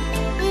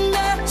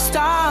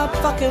 Stop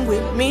fucking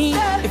with me.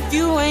 If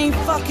you ain't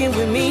fucking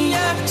with me,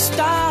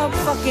 stop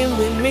fucking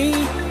with me,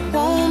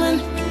 woman.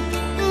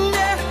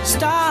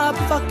 Stop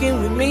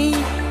fucking with me,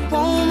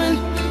 woman.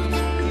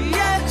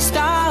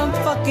 Stop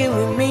fucking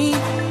with me,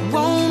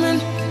 woman.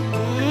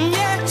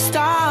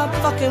 Stop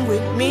fucking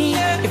with me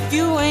if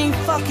you ain't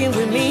fucking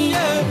with me.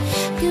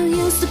 You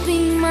used to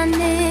be my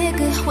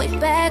nigga way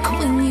back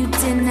when you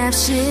didn't have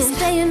shit.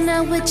 Staying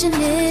out with your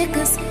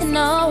niggas and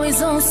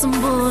always on some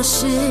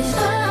bullshit.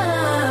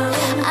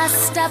 I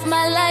stopped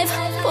my life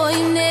for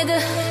you, nigga.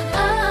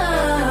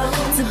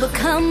 To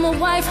become a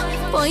wife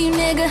for you,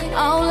 nigga.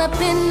 All up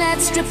in that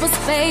stripper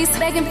space,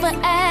 begging for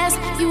ass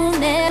you will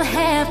never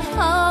have.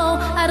 Oh,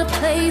 out of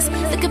place,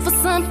 looking for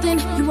something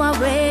you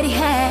already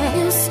had.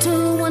 Used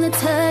to wanna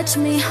touch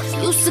me,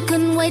 used to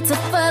couldn't wait to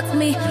fuck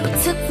me,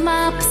 but took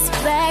my piss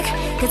back,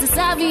 cause it's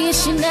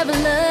obvious you never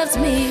loved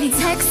me.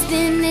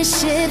 Texting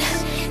this shit,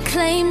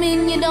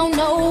 claiming you don't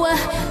know her.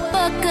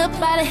 Fuck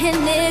up out of here,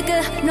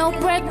 nigga. No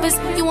breakfast,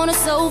 you on a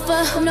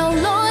sofa. No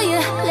lawyer,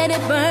 let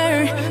it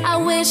burn. I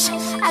wish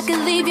I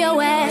could leave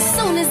your ass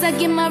soon as I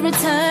get my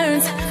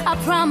returns. I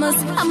promise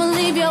I'ma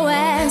leave your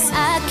ass.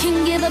 I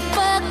can give a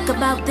fuck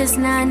about this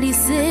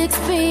 96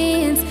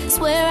 Benz.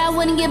 Swear I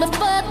wouldn't give a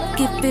fuck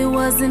if it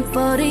wasn't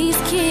for these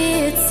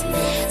kids.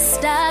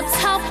 stop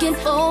talking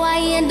before I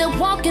end up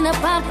walking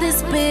about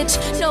this bitch.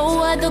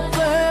 No other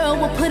girl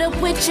will put up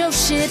with your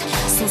shit.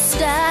 So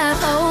stop,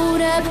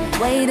 hold up,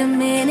 wait a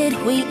minute.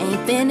 We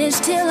ain't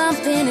finished till I'm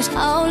finished.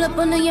 All up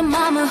under your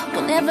mama,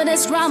 whenever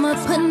there's drama,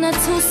 putting her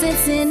 2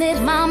 cents in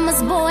it.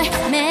 Mama's boy,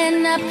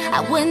 man up.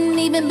 I wouldn't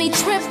even be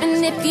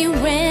tripping if you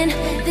ran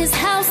this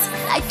house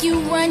like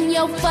you run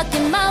your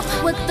fucking mouth.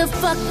 What the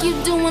fuck you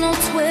doing on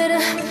Twitter?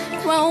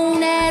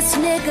 Grown ass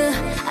nigga,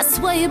 I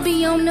swear you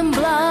be on them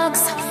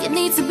blogs. You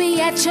need to be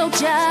at your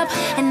job.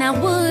 And I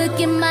would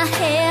get my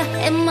hair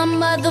and my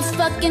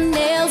motherfucking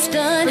nails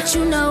done. But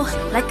you know,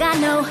 like I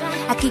know,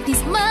 I keep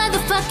these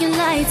motherfucking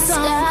lights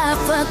on. Stop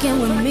fucking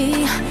with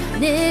me,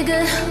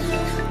 nigga.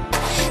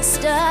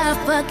 Stop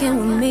fucking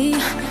with me,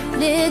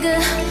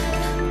 nigga.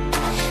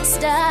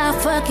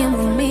 Stop fucking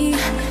with me,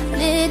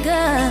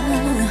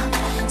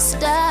 nigga.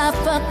 Stop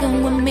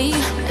fucking with me.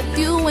 If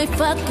you ain't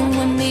fucking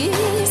with me,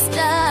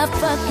 stop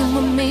fucking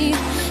with me,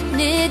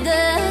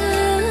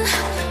 nigga.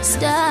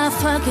 Stop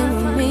fucking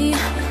with me,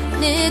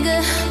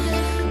 nigga.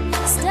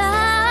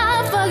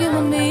 Stop fucking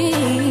with me,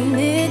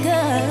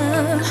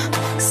 nigga.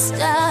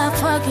 Stop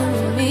fucking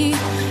with me.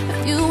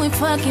 If you ain't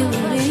fucking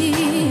with me.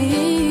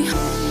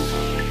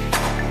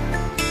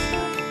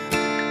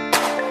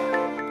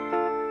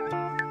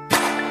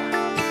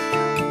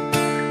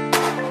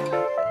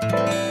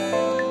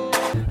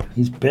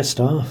 He's pissed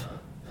off.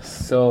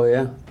 So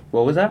yeah,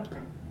 what was that?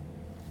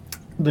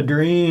 The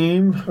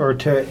Dream, or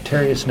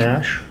Terrius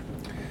Nash.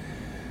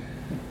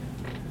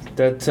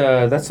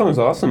 That song's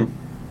awesome.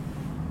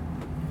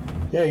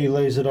 Yeah, he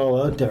lays it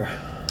all out there.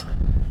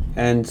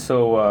 And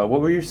so,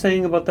 what were you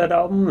saying about that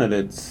album? That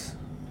it's...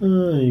 I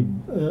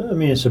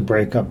mean, it's a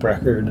breakup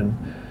record, and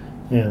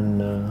you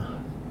know,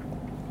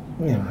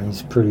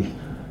 he's pretty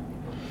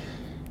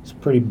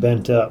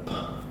bent out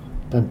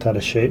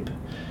of shape.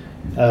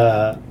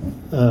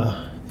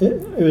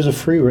 It was a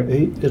free.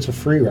 It's a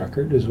free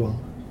record as well.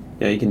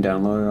 Yeah, you can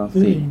download it off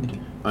the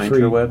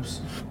interwebs.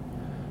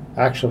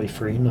 Actually,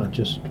 free, not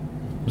just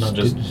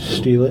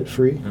steal it.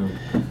 Free.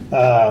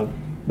 Oh.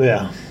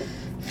 Yeah,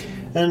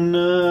 and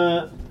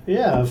I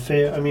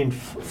mean,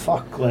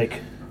 fuck,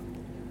 like.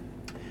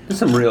 There's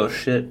some real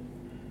shit.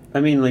 I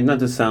mean, like, not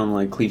to sound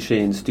like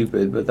cliche and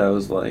stupid, but that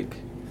was like,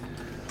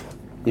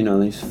 you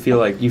know, you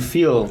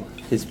feel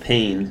his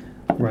pain.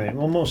 Right.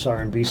 Well, most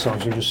R&B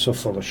songs are just so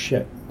full of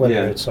shit.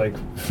 Whether it's like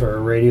for a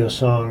radio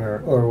song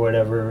or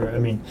whatever. I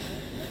mean,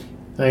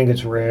 I think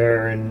it's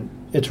rare in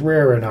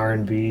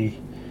R&B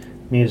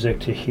music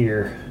to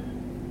hear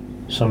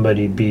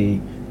somebody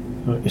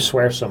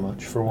swear so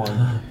much, for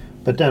one,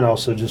 but then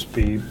also just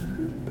be,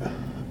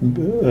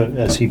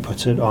 as he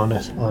puts it,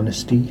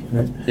 honesty.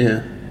 Right?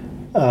 Yeah.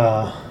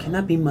 Can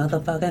I be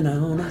motherfucking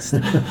honest?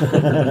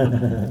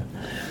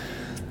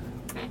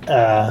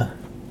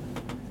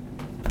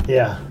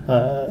 Yeah,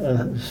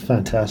 it's a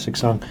fantastic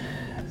song.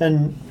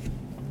 And,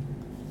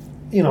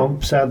 you know,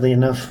 sadly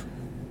enough,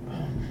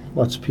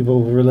 lots of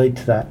people relate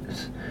to that.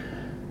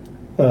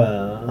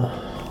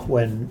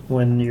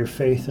 When your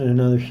faith in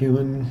another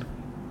human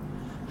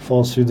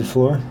falls through the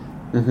floor.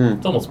 Mm-hmm.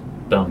 It's almost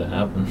bound to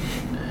happen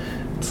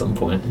at some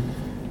point.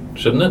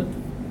 Shouldn't it?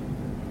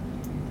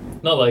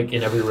 Not like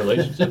in every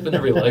relationship, in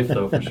every life,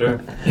 though, for sure.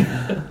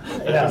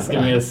 That's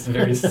giving me a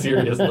very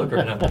serious look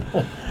right now.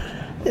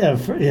 Yeah,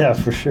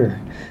 for sure.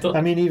 I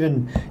mean,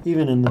 even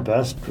in the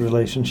best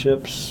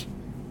relationships,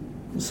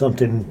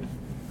 something,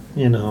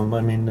 you know,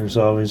 I mean, there's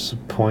always a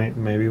point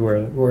maybe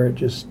where it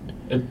just...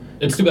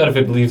 It's too bad if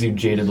it leaves you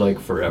jaded, like,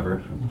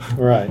 forever.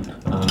 Right.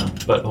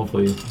 But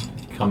hopefully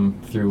come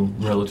through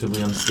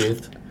relatively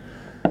unscathed.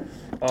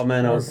 Oh,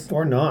 man,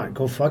 Or not.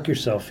 Go fuck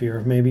yourself here.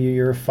 Maybe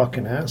you're a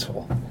fucking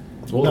asshole.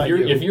 Well,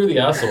 if you're the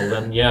asshole,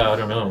 then yeah, I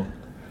don't know.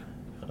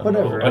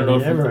 Whatever. I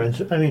don't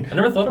know. I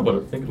never thought about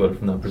it. Think about it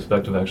from that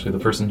perspective. Actually, the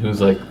person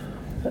who's like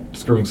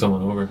screwing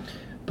someone over.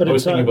 But I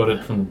was thinking about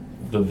it from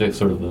the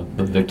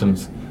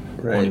victim's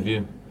point of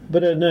view.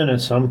 But then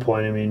at some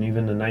point, I mean,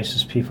 even the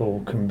nicest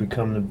people can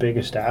become the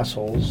biggest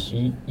assholes.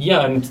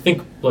 Yeah, and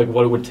think like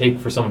what it would take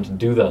for someone to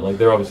do that. Like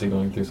they're obviously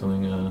going through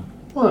something.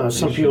 Well,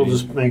 some people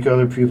just make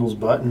other people's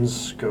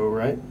buttons go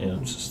right. Yeah,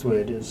 it's just the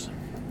way it is.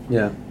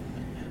 Yeah.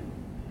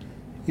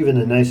 Even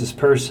the nicest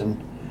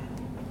person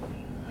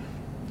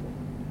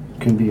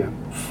can be a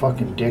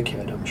fucking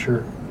dickhead, I'm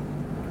sure.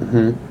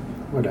 Mm-hmm.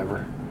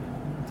 Whatever.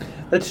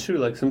 That's true.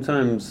 Like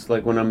sometimes,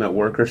 like when I'm at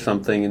work or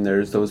something, and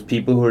there's those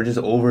people who are just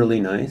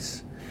overly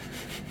nice,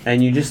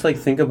 and you just like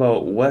think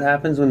about what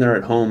happens when they're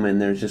at home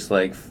and there's just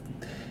like,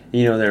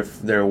 you know,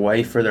 their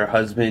wife or their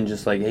husband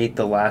just like ate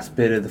the last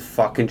bit of the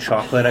fucking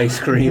chocolate ice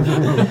cream.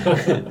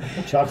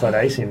 Chocolate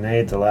icing. They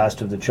ate the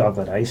last of the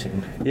chocolate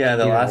icing. Yeah,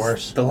 the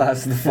worse.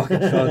 last of the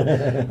fucking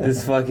chocolate.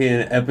 This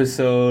fucking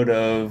episode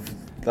of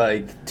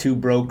like Two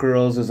Broke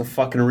Girls is a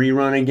fucking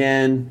rerun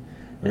again,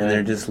 and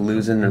they're just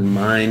losing their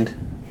mind.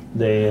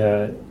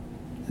 They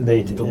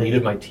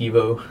deleted my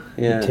TiVo.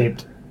 Yeah.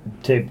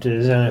 Taped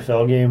his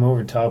NFL game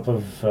over top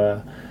of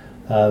the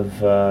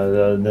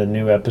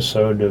new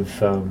episode of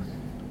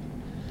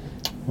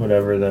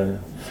whatever the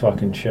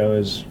fucking show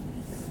is.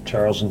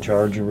 Charles in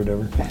Charge or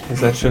whatever.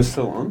 Is that show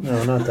still on?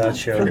 No, not that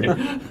show.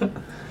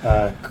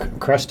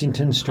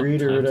 Crustington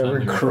Street or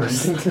whatever.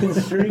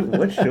 Crustington Street?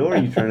 What show are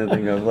you trying to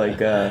think of? Like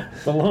the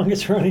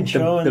longest running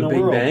show in the Big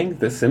world. Bang?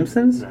 The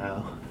Simpsons?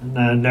 No,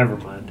 never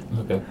mind.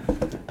 Okay.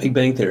 Big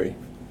Bang Theory.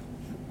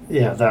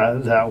 Yeah,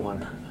 that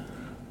one.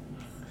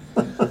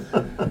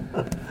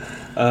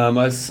 I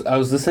was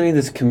listening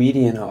to this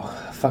comedian. Oh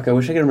fuck! I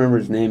wish I could remember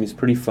his name. He's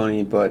pretty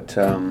funny, but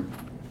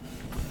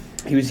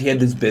he had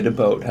this bit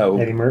about how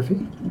Eddie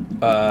Murphy.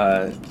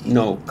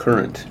 No,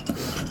 Current.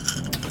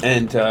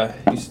 And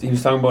he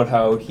was talking about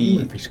how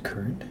Murphy's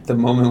Current. The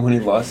moment when he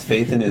lost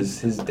faith in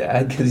his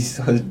dad because he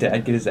saw his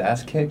dad get his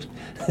ass kicked.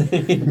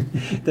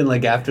 Then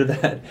like after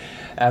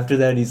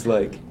that he's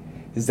like,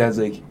 his dad's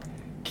like,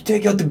 "You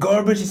take out the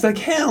garbage?" He's like,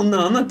 "Hell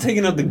no, I'm not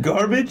taking out the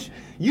garbage.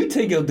 You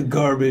take out the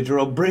garbage or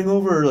I'll bring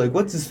over, like,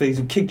 what's his face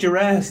who kicked your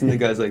ass." And the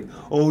guy's like,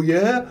 oh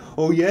yeah?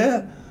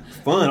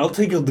 Fine, I'll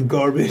take out the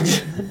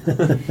garbage.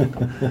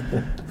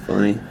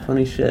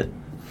 Funny shit.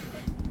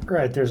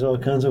 Right, there's all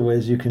kinds of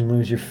ways you can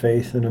lose your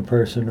faith in a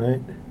person,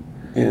 right?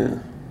 Yeah.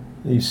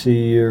 You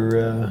see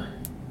your,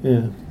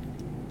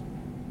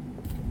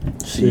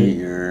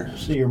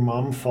 See your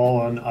mom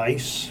fall on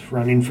ice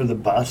running for the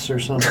bus or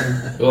something.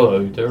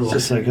 Oh, terrible. It's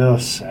just like, oh,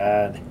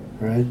 sad,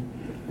 right?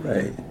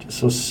 Right. Just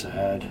so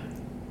sad.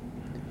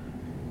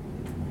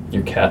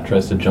 Your cat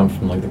tries to jump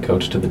from like the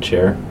couch to the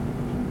chair,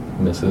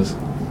 misses.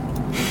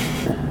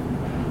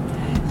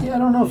 Yeah, I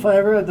don't know if I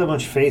ever had that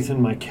much faith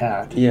in my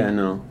cat. Yeah,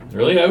 no.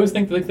 Really, I always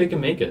think like they can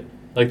make it.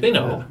 Like they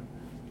know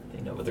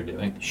what they're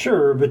doing.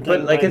 Sure, but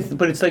then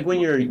it's like when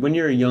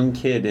you're a young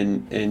kid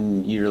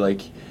and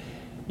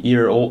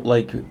you're old,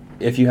 like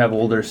if you have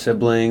older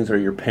siblings or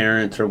your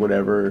parents or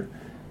whatever,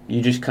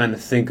 you just kind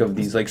of think of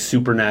these like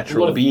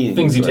supernatural beings,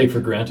 things you like, take for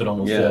granted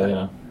almost.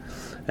 Yeah.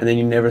 And then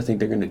you never think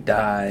they're gonna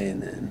die,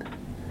 and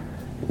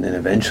then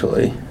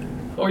eventually.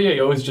 Oh yeah,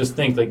 you always just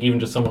think like even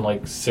just someone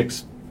like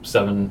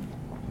 6-7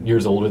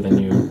 years older than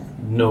you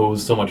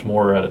knows so much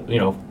more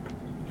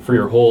for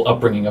your whole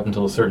upbringing up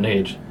until a certain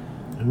age.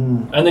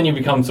 And then you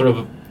become sort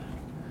of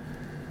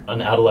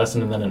an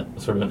adolescent and then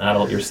sort of an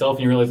adult yourself,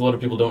 and you realize a lot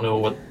of people don't know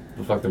what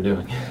the fuck they're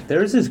doing. There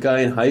was this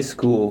guy in high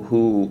school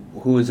who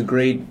was a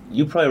great,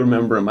 you probably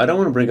remember him. I don't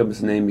want to bring up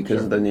his name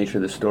because of the nature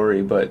of the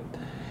story, but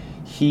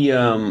he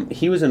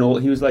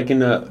was like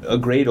in a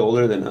grade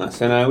older than us,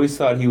 and I always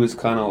thought he was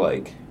kind of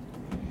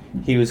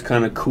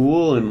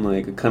cool and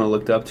like I kind of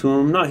looked up to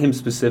him. Not him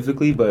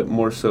specifically, but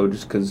more so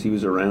just because he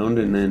was around.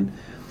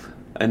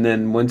 And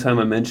then one time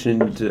I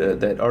mentioned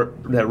that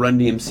Run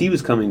DMC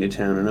was coming to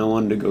town, and I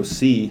wanted to go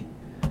see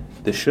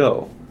the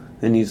show.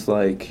 And he's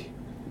like,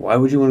 "Why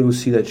would you want to go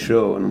see that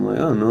show?" And I'm like,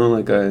 "Oh no,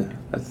 like I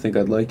think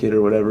I'd like it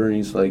or whatever." And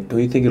he's like, "Don't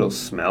you think it'll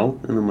smell?"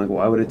 And I'm like,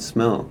 "Why would it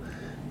smell?"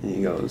 And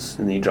he goes,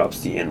 and then he drops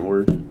the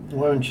N-word.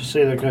 Why don't you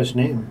say that guy's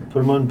name?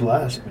 Put him on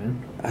blast,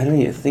 man. I don't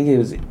even think it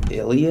was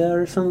Ilya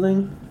or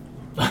something.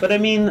 But I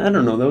mean, I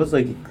don't know. That was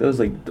like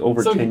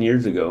over 10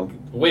 years ago.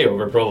 Way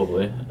over,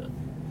 probably.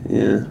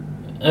 Yeah.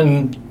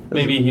 And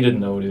maybe he didn't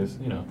know what he was,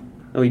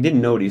 No, he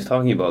didn't know what he was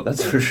talking about,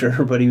 that's for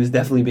sure, but he was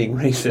definitely being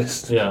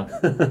racist. Yeah.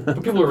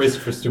 But people are racist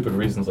for stupid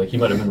reasons. Like, he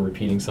might have been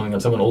repeating something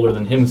that someone older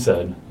than him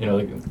said.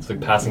 Like, it's like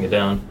passing it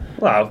down.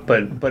 Well,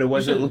 but it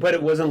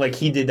wasn't like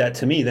he did that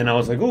to me. Then I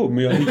was like, oh,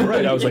 he's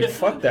right. I was like,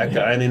 fuck that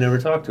guy, and I never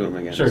talked to him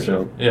again.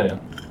 Sure. Yeah.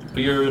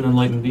 But you're an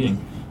enlightened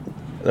being.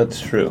 That's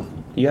true.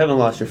 You haven't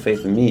lost your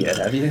faith in me yet,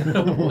 have you?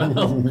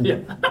 Well, yeah.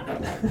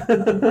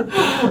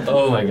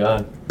 Oh, my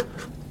God.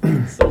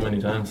 So many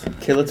times.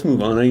 Okay, let's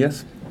move on, I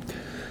guess.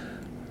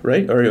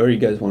 Right? Or you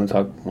guys want to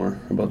talk more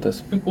about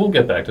this? We'll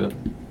get back to it.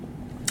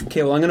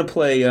 Okay, well, I'm going to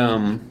play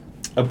a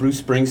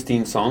Bruce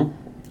Springsteen song,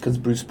 because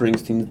Bruce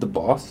Springsteen's the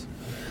boss.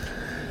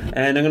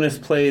 And I'm going to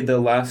play the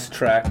last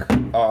track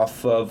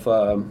off of...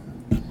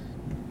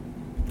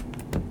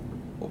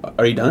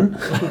 Are you done?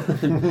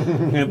 I'm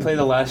going to play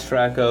the last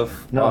track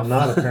of... No, I'm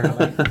not,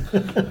 apparently.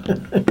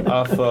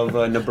 off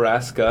of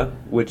Nebraska,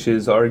 which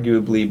is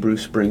arguably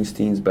Bruce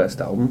Springsteen's best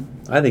album.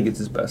 I think it's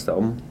his best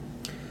album.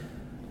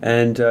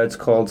 And it's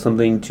called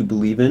Something to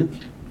Believe In.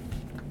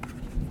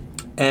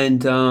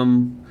 And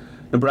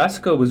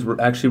Nebraska was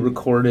actually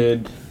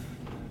recorded...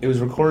 It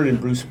was recorded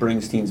in Bruce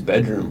Springsteen's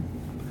bedroom.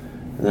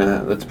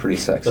 That's pretty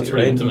sexy, That's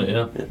pretty right? intimate,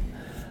 yeah.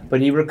 But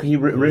he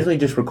originally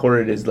just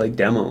recorded his like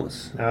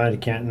demos. Now I'm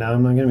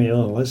not going to be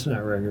able to listen to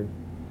that record.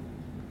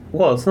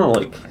 Well, it's not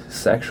like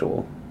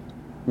sexual.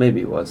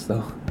 Maybe it was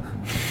though.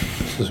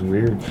 This is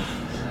weird.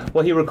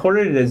 Well, he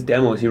recorded it as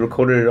demos. He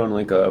recorded it on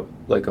like a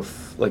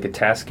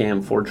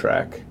Tascam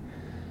 4-track,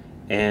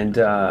 and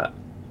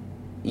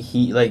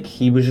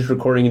he was just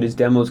recording it as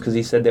demos because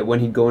he said that when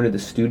he'd go into the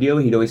studio,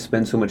 he'd always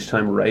spend so much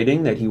time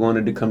writing that he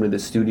wanted to come to the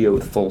studio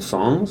with full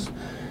songs.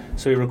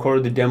 So he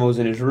recorded the demos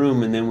in his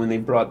room, and then when they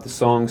brought the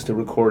songs to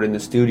record in the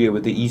studio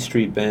with the E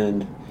Street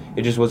Band,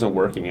 it just wasn't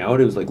working out.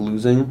 It was like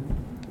losing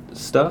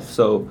stuff.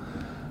 So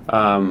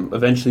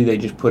Eventually, they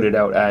just put it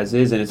out as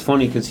is, and it's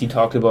funny because he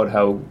talked about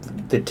how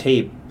the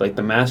tape, like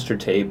the master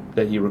tape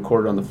that he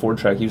recorded on the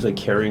 4-track, he was like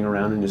carrying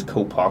around in his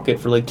coat pocket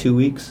for like 2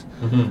 weeks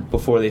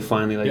before they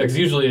finally like. Yeah, because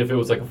usually if it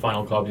was like a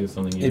final copy of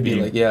something, it'd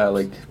be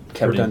like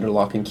kept under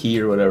lock and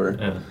key or whatever.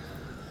 Yeah.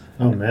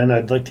 Oh man,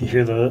 I'd like to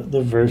hear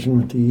the version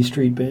with the E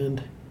Street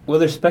Band. Well,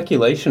 there's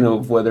speculation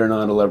of whether or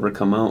not it'll ever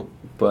come out,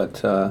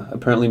 but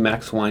apparently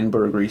Max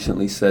Weinberg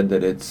recently said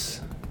that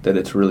it's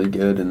really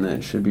good and that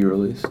it should be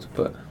released,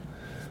 but.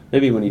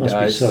 Maybe when he dies.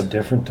 Must be so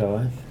different, though.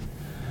 Eh?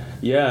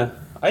 Yeah,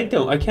 I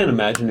can't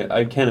imagine it.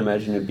 I can't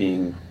imagine it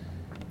being.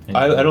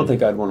 I don't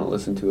think I'd want to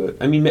listen to it.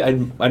 I mean,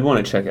 I'd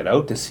want to check it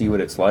out to see what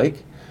it's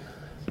like.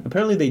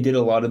 Apparently, they did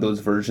a lot of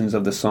those versions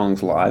of the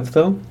songs live,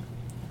 though.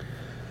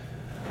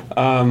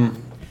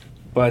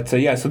 But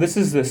yeah, so this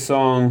is the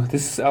song.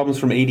 This album's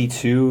from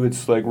 '82.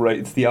 It's like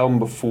it's the album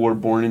before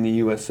Born in the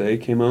USA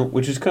came out,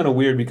 which is kind of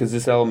weird because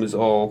this album is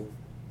all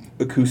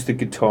acoustic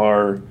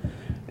guitar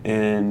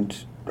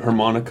and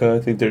harmonica. I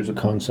think there's a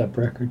concept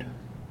record.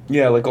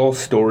 Yeah, like all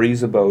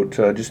stories about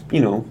just,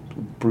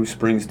 Bruce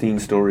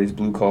Springsteen stories,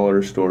 blue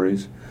collar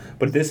stories.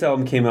 But this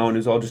album came out and it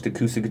was all just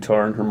acoustic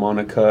guitar and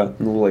harmonica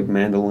and a little like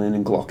mandolin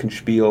and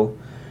glockenspiel.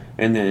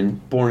 And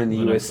then Born in the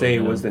USA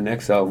was the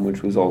next album,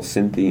 which was all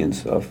synthy and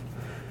stuff.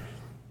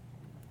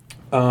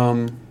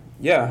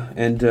 Yeah,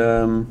 and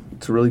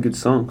it's a really good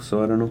song,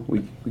 so I don't know.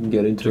 We can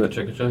get into it.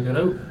 Check it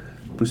out.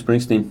 Bruce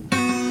Springsteen.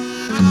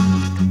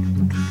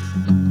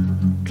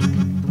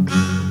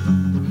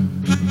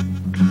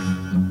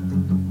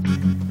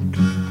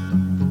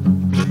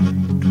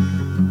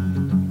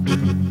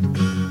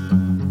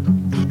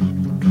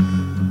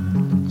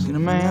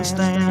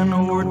 Stand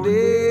over a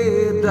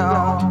dead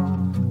dog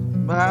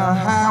by a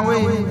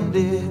highway in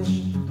the ditch.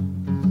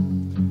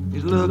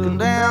 He's looking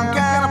down,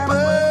 kind of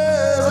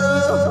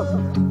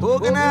puzzled,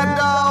 poking that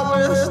dog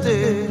with a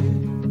stick.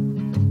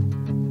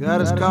 Got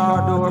his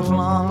car door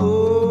flung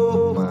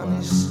open,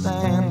 he's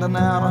standing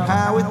out on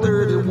Highway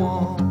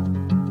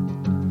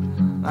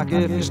 31. Like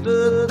if he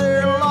stood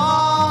there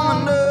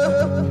long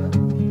enough,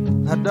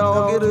 that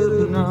dog get up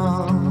and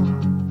run.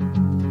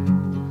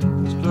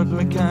 Struck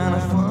me kind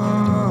of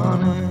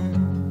funny,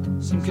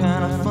 some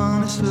kind of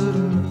funny sort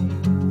of me.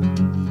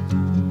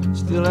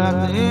 Still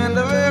at the end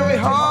of every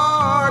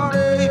hard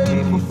day,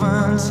 people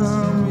find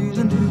some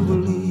reason to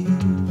believe.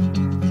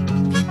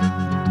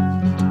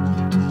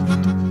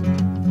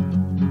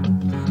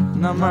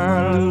 Now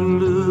my little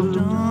love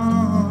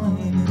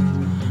Johnny,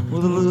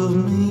 with a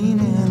love mean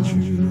and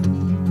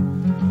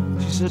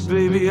true. She said,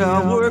 baby,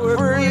 I'll work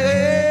for you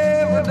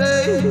every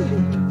day,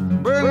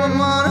 bring my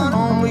money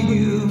home to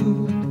you.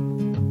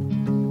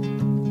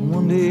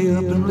 One day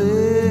up and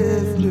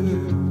left her,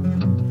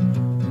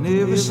 and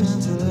ever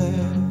since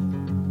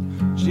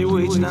that, she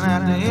waits down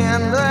at the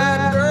end of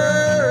that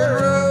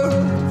dirt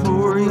road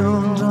for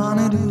young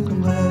Johnny to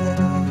come back.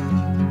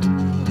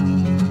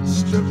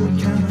 Struck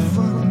me kind of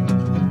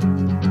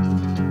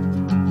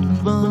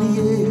funny,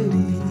 yeah.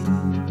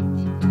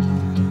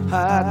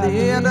 At the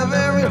end of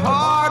every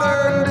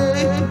hard-earned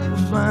day, we'll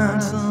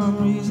find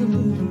some reason to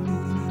believe.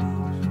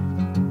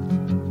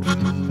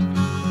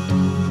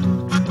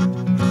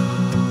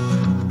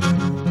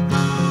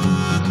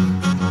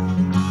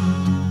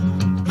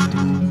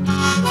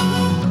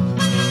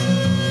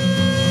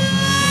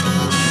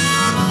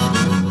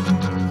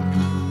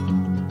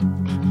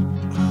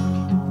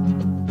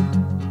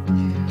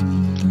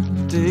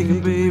 Take a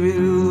baby to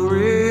the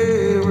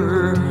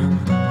river,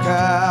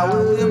 Kyle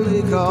William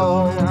they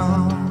call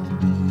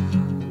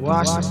him.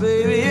 Wash the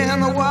baby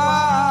in the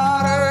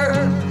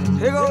water,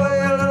 take away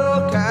a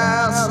little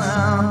cow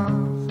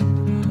sound.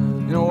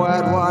 In a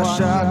whitewash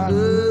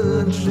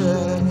shotgun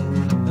shack,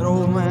 that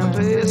old man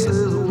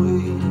passes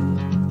away.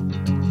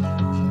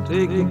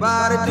 Take the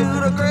body to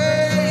the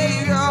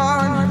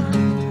graveyard,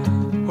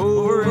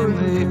 over him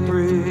they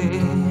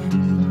pray.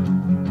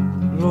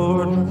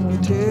 Lord, won't you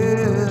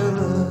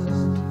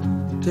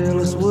tell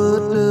us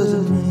what does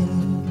it mean?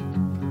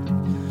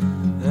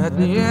 At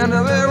the end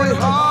of every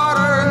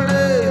hard-earned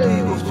day,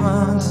 people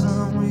find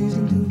some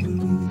reason to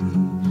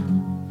believe.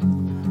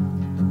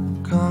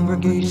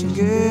 Congregation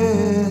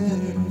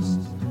gathers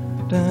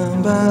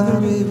down by the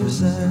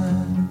riverside.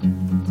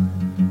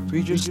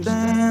 Preacher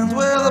stands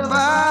where the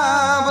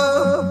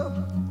Bible,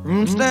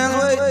 room stands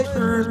waiting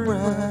for his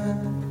bride.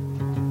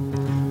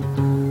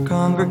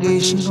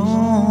 Congregations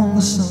on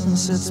the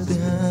sunsets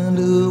behind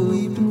a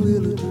weeping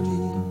willow tree.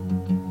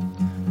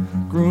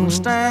 Groom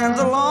stands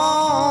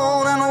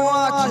alone and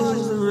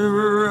watches the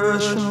river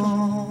rush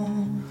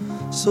on,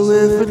 so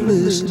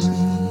effortlessly.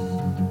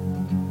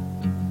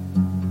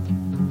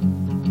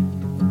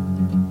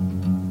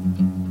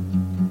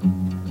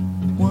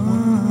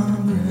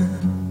 Wondering,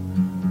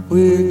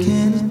 where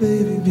can his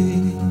baby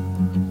be?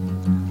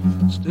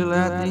 Still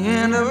at the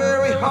end of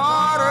every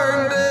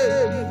hard-earned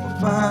day, people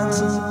find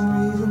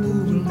some reason to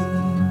believe.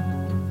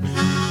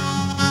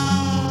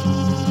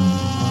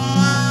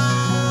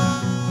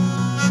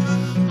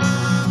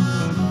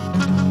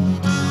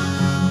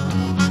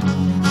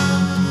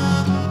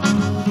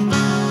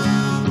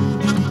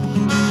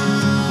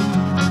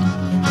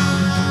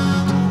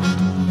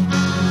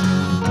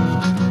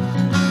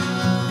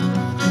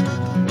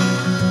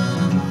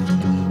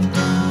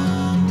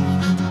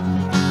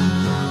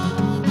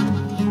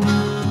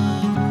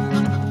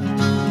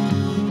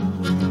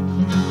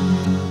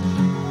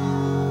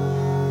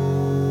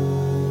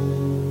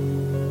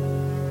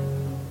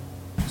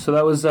 So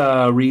that was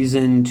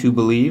Reason to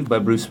Believe by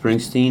Bruce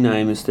Springsteen.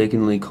 I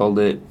mistakenly called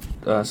it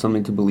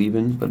Something to Believe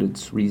in, but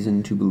it's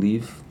Reason to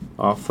Believe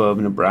off of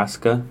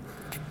Nebraska.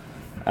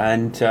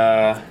 And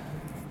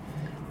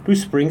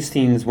Bruce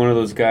Springsteen is one of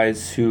those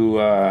guys who,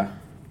 I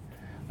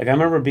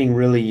remember being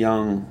really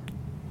young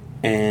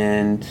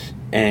and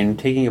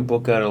taking a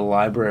book out of the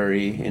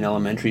library in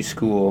elementary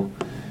school,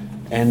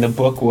 and the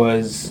book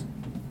was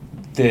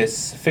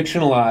this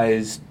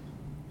fictionalized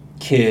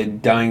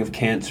kid dying of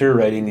cancer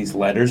writing these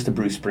letters to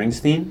Bruce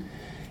Springsteen,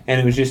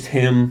 and it was just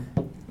him.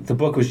 The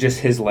book was just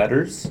his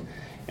letters,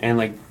 and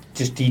like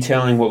just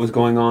detailing what was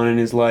going on in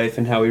his life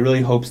and how he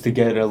really hopes to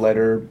get a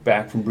letter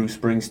back from Bruce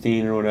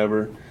Springsteen or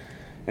whatever.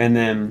 And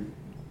then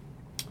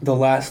the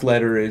last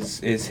letter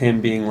is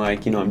him being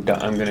like, I'm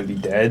gonna be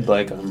dead,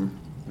 like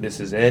this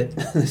is it.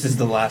 This is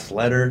the last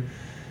letter.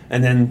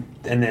 And then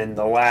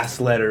the last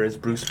letter is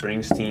Bruce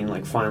Springsteen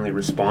like finally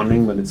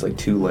responding, but it's like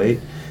too late.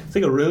 It's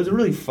like it was a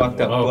really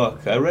fucked up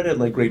book. I read it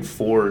like grade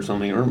 4 or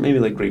something, or maybe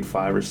like grade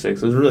 5 or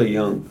 6. I was really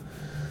young,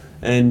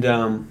 and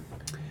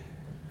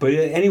but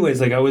anyways,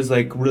 like I was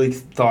like really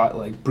thought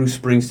like Bruce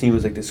Springsteen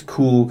was like this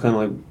cool kind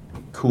of like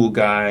cool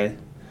guy.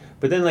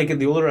 But then like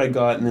the older I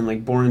got, and then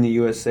like Born in the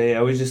USA, I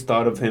always just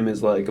thought of him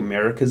as like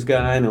America's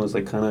guy, and I was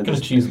like kind of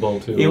just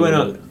cheeseball too. He went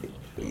up.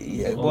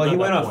 Yeah, well, he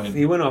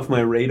went off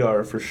my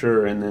radar for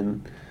sure, and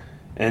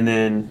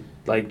then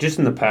like just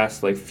in the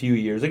past like few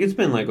years, like it's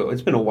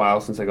been a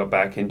while since I got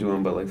back into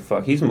him, but like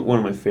fuck, he's one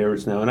of my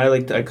favorites now, and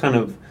I kind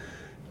of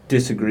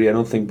disagree. I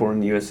don't think Born in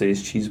the USA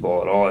is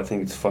cheeseball at all. I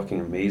think it's fucking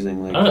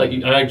amazing. Like I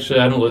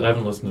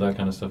haven't listened to that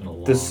kind of stuff in a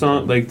long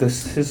time. Like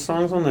his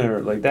songs on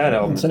there, like that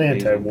album. It's an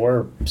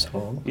anti-war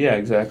song. Yeah,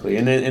 exactly,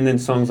 and then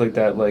songs like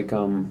that, like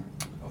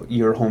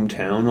Your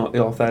Hometown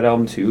off that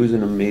album too, is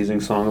an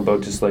amazing song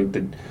about just like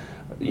the.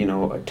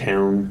 A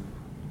town,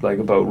 like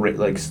about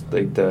like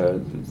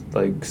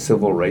the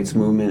civil rights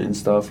movement and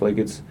stuff. Like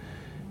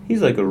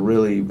he's like a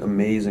really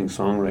amazing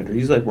songwriter.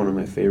 He's like one of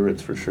my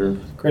favorites for sure.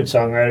 Great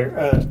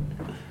songwriter.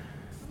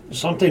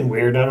 Something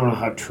weird. I don't know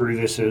how true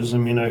this is. I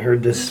mean, I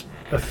heard this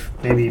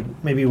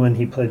maybe when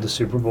he played the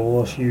Super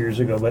Bowl a few years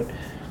ago. But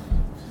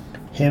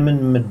him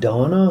and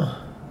Madonna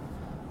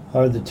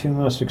are the two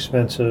most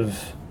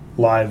expensive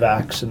live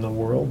acts in the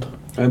world.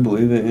 I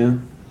believe it. Yeah.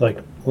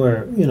 Like.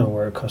 Where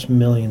it costs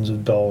millions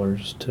of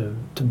dollars to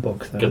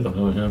book them. Get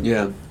them,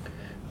 yeah.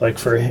 Like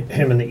for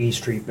him and the E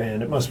Street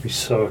Band, it must be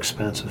so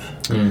expensive.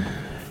 Mm.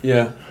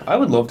 Yeah, I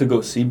would love to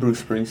go see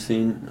Bruce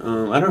Springsteen.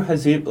 I don't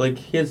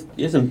he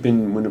hasn't been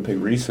in Winnipeg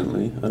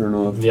recently. I don't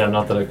know if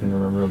not that I can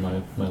remember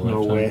my lifetime.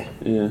 No way.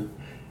 Yeah,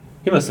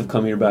 he must have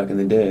come here back in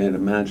the day, I'd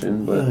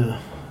imagine, but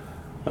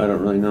I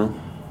don't really know.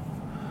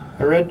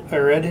 I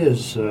read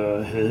his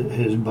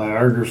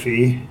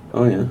biography.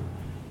 Oh yeah.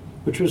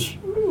 Which was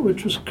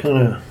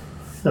kind of,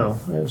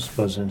 I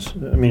suppose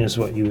it's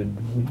what you would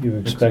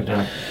expect.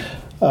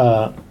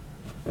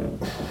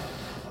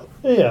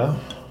 Yeah.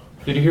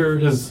 Did you hear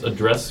his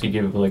address he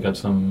gave like at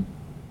some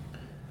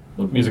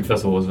what music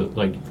festival was it?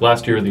 Like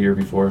last year or the year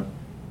before?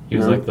 He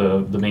was like the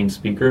main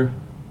speaker.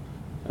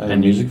 At a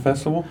music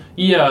festival?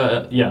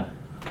 Yeah.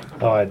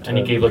 Oh, and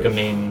he gave like a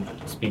main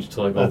speech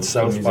to like all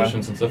the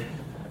musicians and stuff.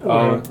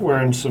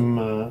 Wearing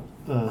some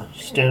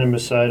standing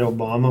beside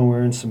Obama,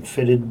 wearing some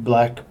fitted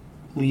black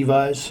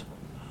Levi's.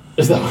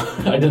 Is that?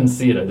 I didn't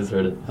see it. I just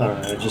heard it. All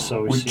right, I just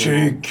always. We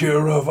take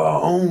care of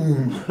our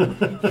own.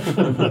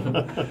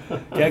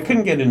 Yeah, I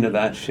couldn't get into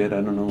that shit.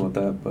 I don't know about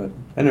that, but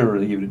I never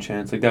really gave it a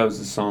chance. Like that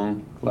was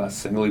the last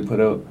single he put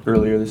out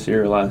earlier this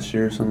year or last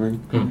year or something.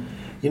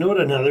 You know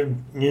what? Another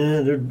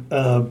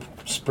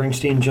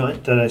Springsteen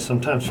joint that I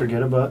sometimes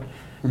forget about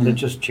that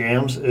just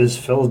jams is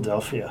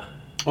Philadelphia.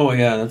 Oh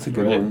yeah, that's a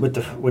good one. With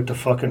the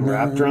fucking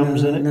rap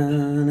drums in it.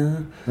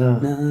 That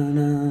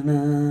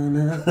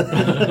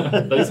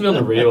used to be on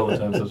the radio all the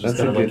time, so it's just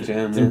kind of like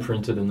jam, it's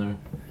imprinted in there.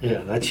 Yeah,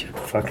 that shit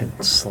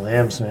fucking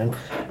slams, man.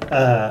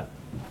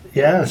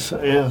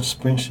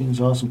 Springsteen's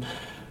awesome.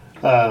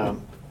 I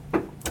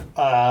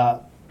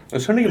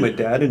was trying to get my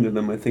dad into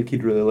them. I think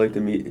he'd really like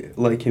him.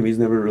 He's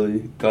never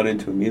really got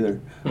into him either.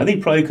 I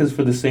think probably because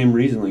for the same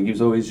reason. Like he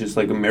was always just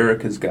like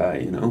America's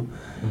guy,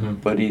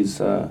 But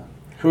he's.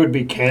 Who would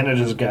be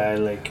Canada's guy?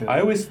 Like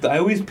I always pit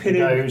him. The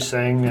guy who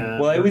sang.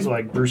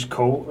 Like Bruce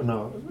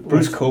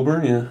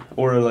Coburn, yeah,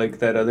 or like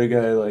that other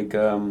guy, like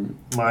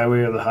My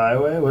Way or the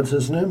Highway. What's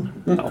his name?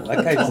 No,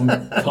 that guy's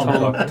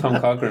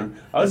Tom Cochran.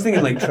 I was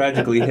thinking like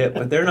Tragically Hip,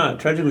 but they're not.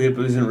 Tragically Hip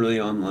isn't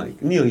really on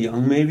like Neil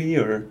Young maybe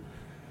or.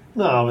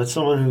 No, it's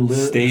someone who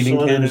stayed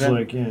in Canada.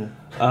 Like, yeah.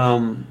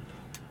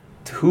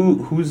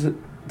 Who's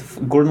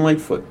Gordon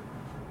Lightfoot?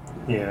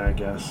 Yeah, I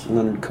guess.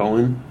 Leonard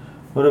Cohen.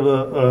 What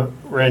about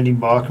Randy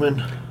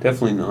Bachman?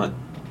 Definitely not.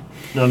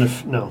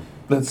 No.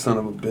 That son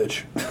of a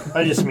bitch.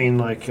 I just mean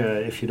like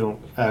if you don't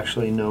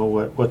actually know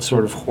what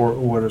sort of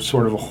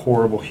a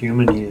horrible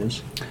human he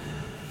is.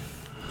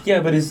 Yeah,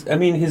 but his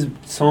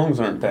songs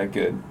aren't that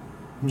good.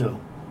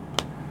 No.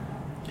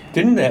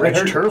 Didn't that Rich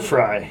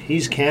Turfry?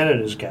 He's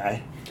Canada's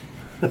guy.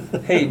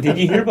 Hey, did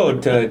you hear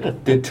about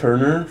the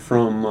Turner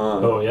from?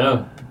 Oh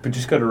yeah, but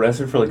just got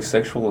arrested for like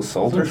sexual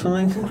assault or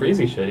something.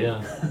 Crazy shit,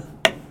 yeah.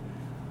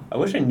 I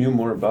wish I knew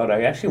more about it.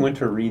 I actually went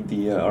to read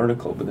the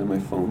article, but then my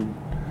phone,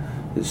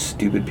 this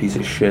stupid piece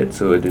of shit,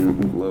 so it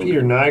didn't load.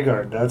 Peter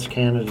Nygard, that's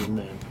Canada's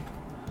name.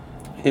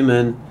 Hey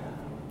man,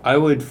 I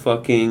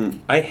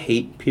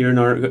hate Peter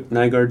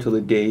Nygard till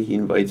the day he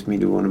invites me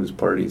to one of his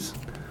parties.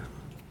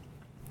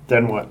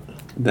 Then what?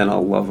 Then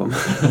I'll love him.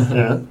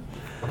 Yeah.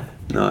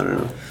 No, I don't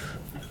know.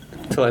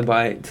 Till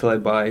I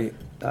buy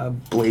a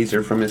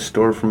blazer from his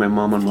store for my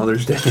mom on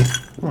Mother's Day.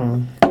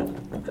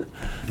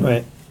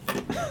 Right.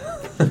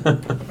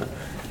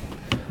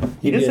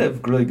 He does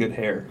have really good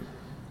hair.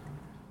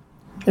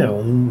 Yeah,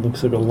 well, he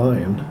looks like a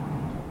lion.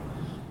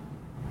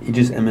 He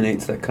just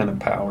emanates that kind of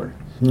power.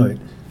 Right.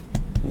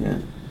 Yeah.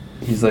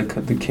 He's like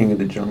the king of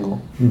the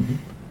jungle.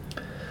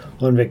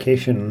 Mm-hmm. On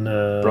vacation...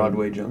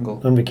 Broadway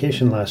jungle. On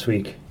vacation last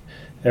week,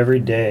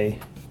 every day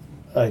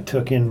I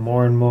took in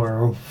more and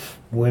more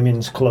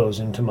women's clothes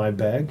into my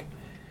bag,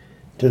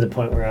 to the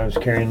point where I was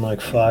carrying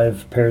like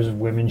 5 pairs of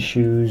women's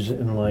shoes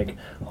and like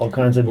all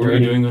kinds of What were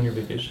you doing on your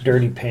vacation?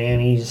 dirty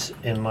panties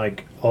and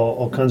like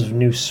all kinds of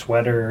new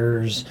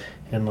sweaters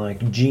and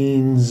like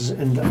jeans,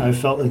 and I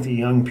felt like the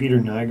young Peter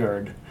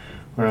Nygard,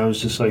 where I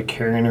was just like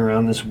carrying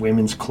around this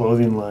women's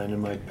clothing line in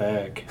my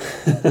bag.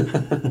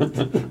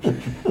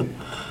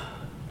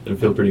 Did it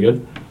feel pretty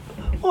good?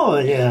 Oh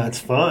yeah, it's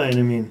fine.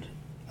 I mean,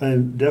 I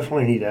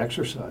definitely need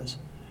exercise.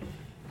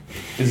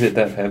 Is it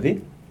that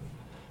heavy?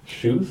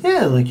 Shoes?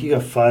 Yeah, like you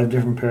got 5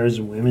 different pairs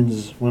of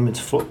women's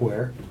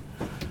footwear.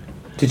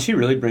 Did she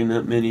really bring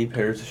that many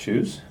pairs of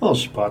shoes? Well,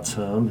 she bought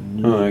some,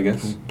 and I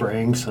guess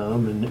bring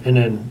some, and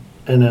then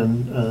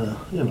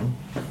you know,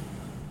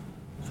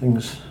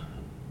 things.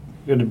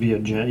 You got to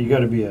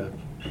be a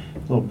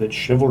little bit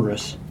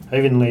chivalrous. I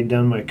even laid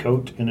down my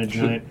coat in a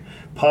giant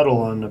puddle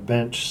on the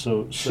bench,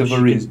 so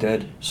chivalry is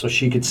dead. So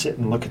she could sit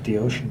and look at the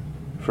ocean.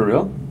 For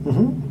real?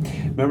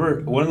 Mm-hmm.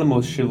 Remember, one of the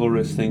most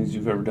chivalrous things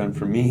you've ever done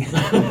for me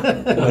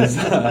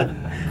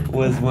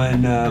was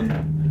when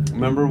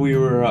remember we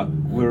were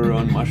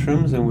on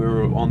mushrooms and we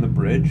were on the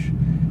bridge,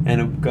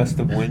 and a gust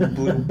of wind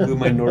blew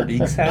my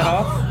Nordiques hat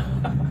off.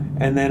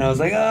 And then I was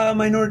like,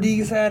 my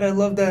Nordiques hat, I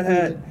love that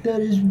hat.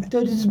 That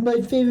is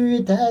my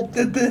favorite hat.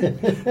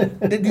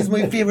 That is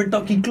my favorite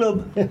hockey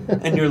club.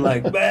 And you're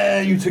like,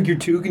 you took your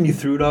toque and you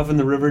threw it off in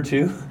the river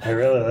too. I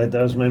really like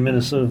that. Was my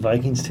Minnesota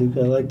Vikings toque.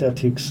 I like that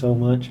toque so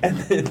much. And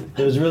then,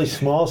 it was really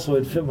small, so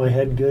it fit my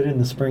head good in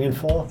the spring and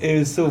fall. It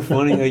was so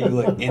funny how you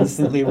like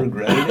instantly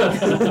regretted it.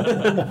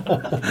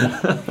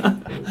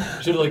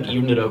 Should have like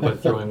evened it out by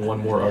throwing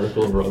one more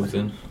article of Rob's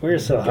in. We were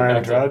so high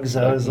on drugs.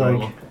 I was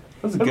like,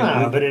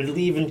 but it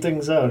evened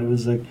things out. It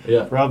was like,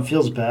 Rob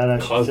feels bad. I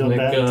should feel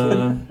bad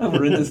too.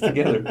 We're in this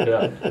together.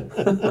 Yeah.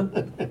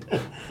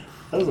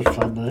 That was a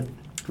fun night.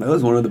 That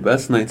was one of the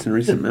best nights in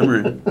recent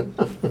memory.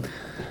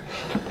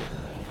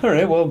 All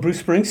right, well,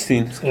 Bruce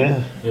Springsteen.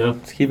 Yeah.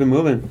 Let's keep it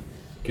moving.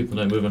 Keep the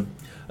night moving.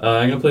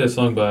 I'm going to play a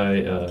song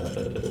by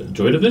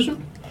Joy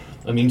Division,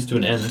 A Means to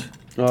an End.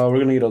 Oh, we're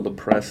going to get all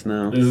depressed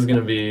now. This is going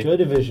to be... Joy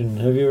Division.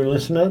 Have you ever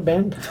listened to that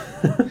band?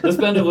 This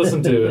band I've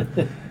listened to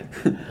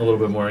a little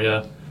bit more,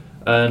 yeah.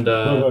 And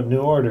what about New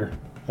Order?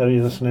 Have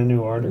you listened to New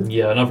Order?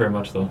 Yeah, not very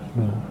much though.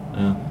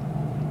 Yeah.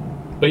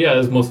 But yeah,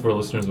 as most of our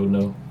listeners would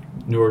know,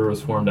 New Order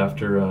was formed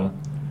after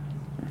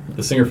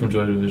the singer from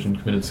Joy Division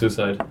committed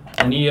suicide,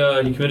 and he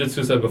committed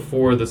suicide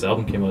before this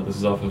album came out. This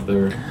is off of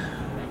their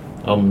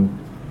album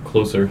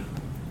Closer,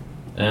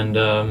 and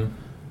when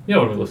we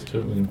listen to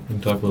it, we can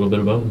talk a little bit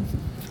about it.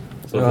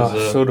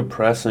 So, so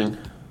depressing.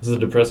 This is a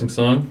depressing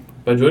song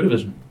by Joy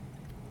Division.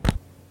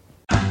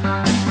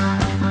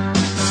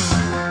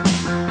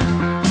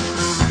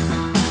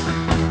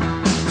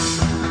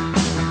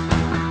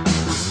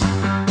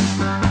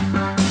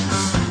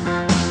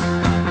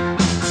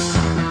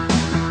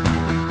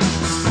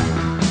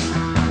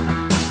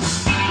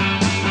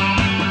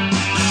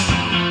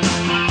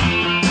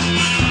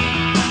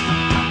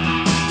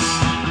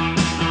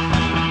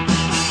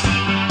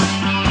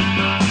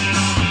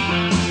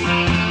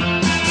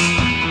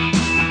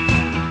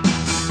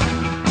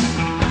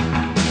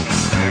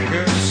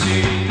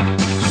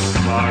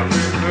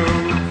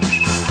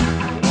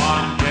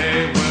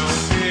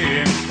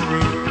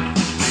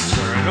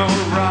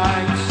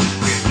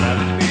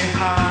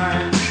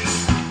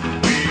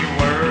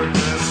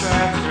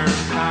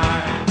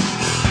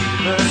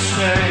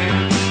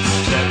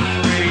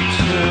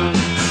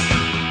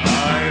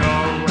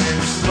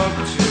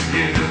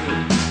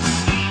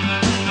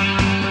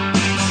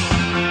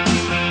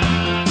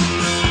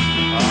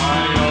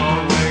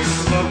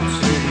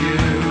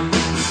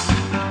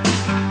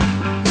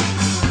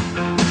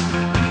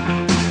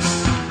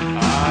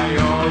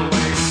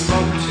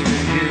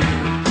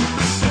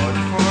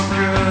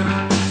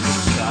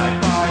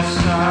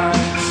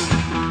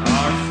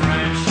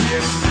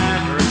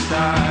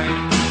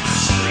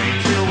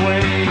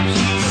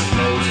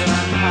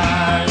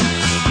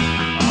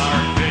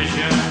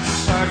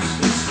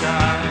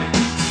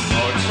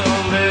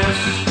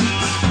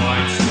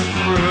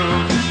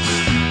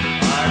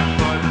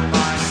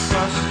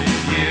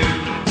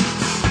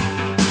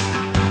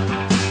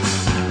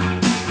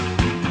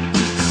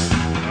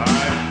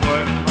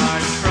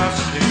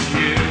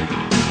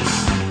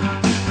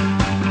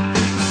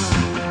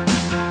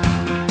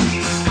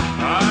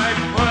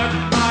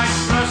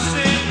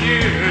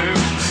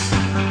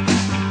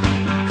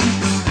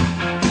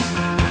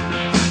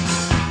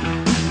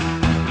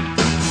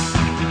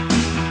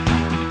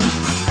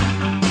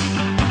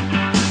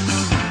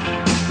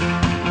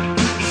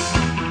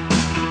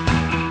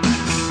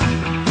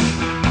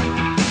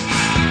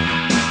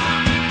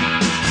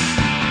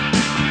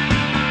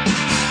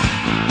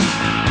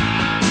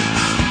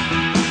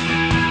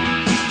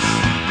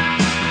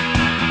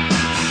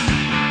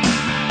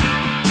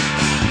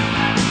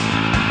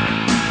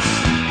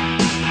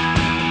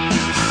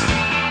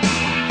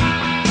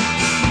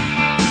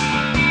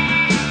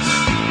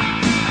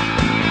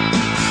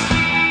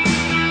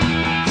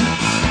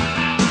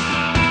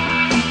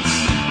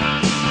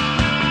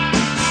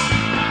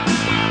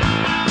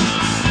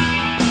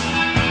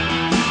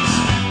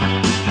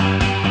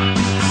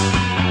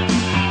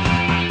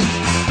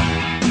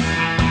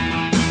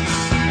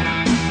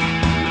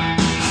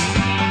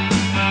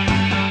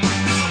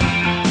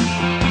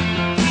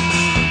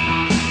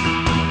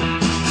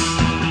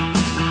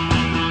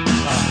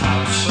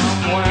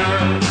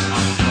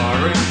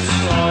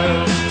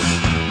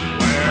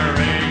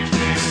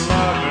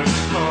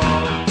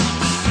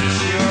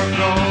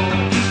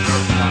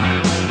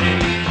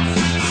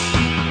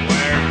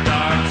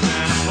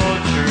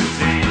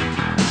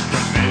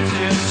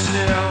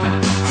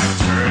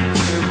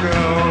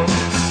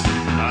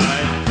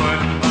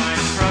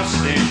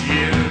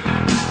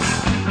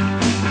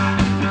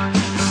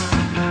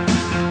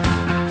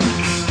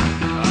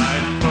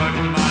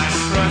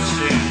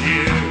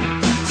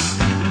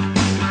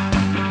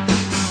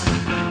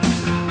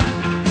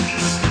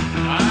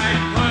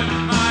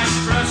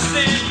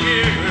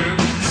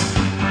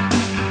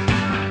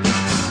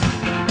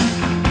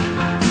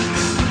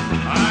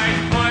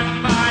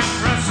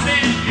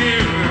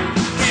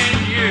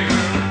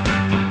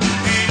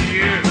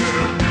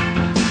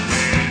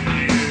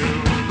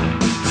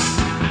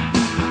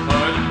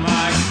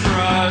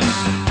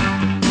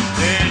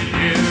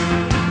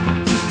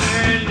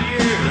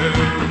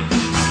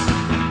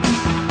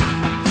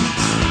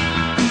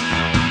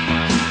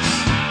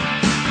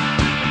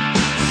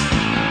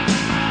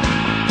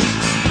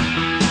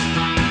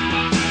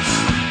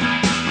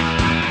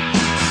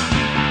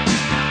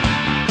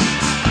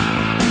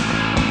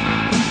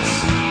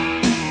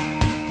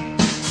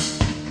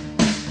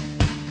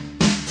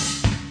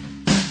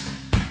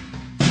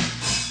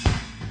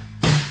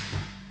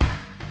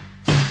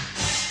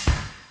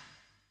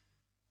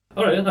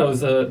 Yeah, that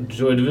was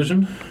Joy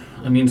Division.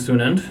 A Means to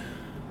an End.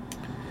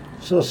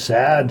 So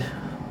sad.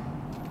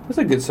 That's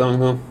a good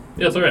song, though.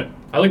 Yeah, it's alright.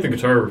 I like the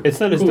guitar.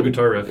 It's not cool as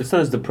guitar riff. It's not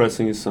as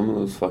depressing as some of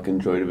those fucking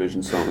Joy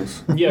Division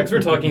songs. Yeah, because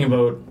we're talking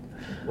about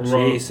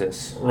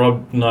Jesus.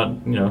 Rob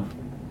not, kind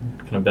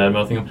of bad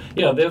mouthing him.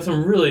 Yeah, they have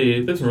some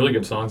really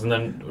good songs, and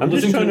then I'm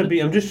just trying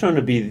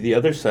to be the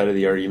other side of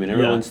the argument.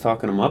 Everyone's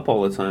talking them up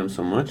all the time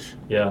so much.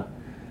 Yeah.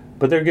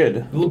 But they're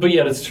good. But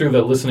yeah, it's true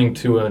that listening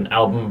to an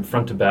album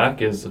front to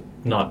back is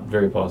not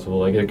very possible.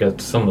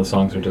 Like, some of the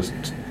songs are just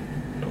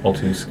all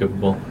too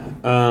skippable.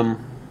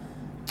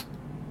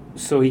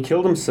 So he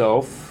killed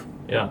himself.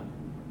 Yeah.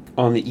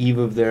 On the eve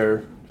of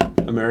their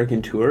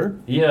American tour.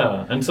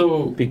 Yeah, and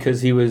so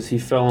because he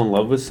fell in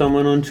love with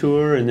someone on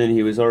tour, and then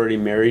he was already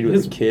married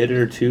with a kid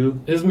or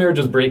two. His marriage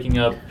was breaking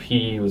up.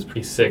 He was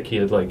pretty sick. He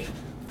was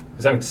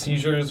having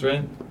seizures,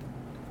 right?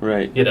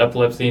 Right. He had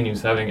epilepsy, and he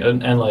was having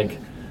and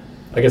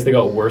I guess they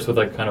got worse with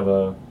kind of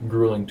a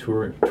grueling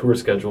tour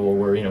schedule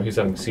where he was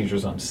having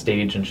seizures on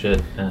stage and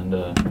shit, and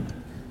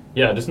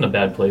yeah, just in a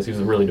bad place. He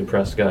was a really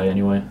depressed guy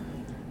anyway.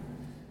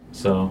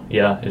 So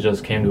yeah, it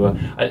just came to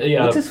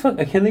yeah. What's his fuck?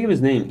 I can't think of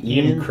his name.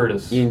 Ian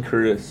Curtis. Ian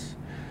Curtis.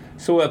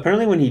 So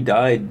apparently, when he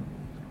died,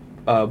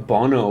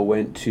 Bono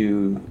went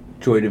to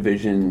Joy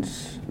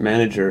Division's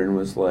manager and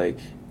was like,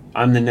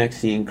 "I'm the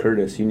next Ian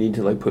Curtis. You need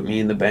to put me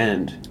in the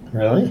band."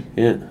 Really?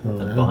 Yeah. Oh,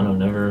 wow. Bono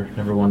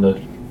never wanted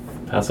to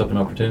pass up an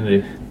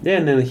opportunity. Yeah,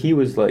 and then his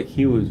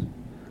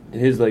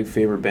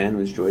favorite band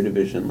was Joy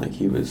Division.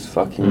 He was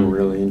fucking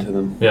really into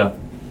them. Yeah.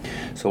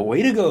 So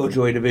way to go,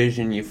 Joy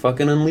Division! You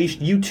fucking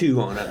unleashed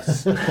U2 on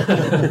us.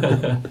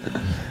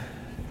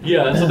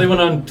 Yeah, and so they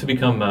went on to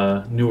become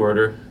New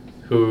Order,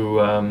 who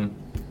I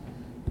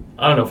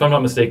don't know if I'm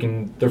not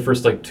mistaken. Their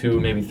first 2,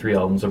 maybe 3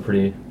 albums are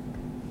pretty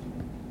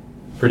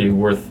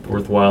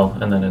worthwhile,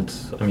 and then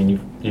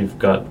you've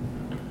got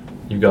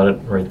it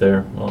right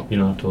there. Well, you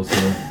don't have to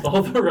listen to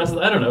all the rest of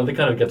it. I don't know. It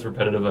kind of gets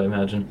repetitive, I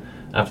imagine.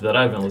 After that,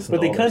 I haven't listened.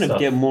 But to all they kind of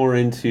get more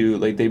into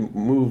they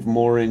move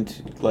more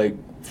into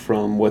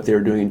from what they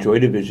were doing in Joy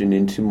Division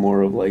into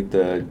more of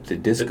the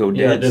disco dance.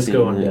 Yeah,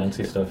 disco and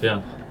dancey stuff.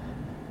 Yeah.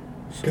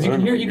 Because you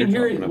can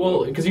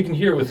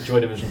hear it with Joy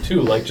Division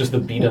too, just the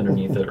beat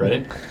underneath it,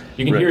 right?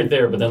 You can hear it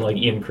there, but then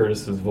Ian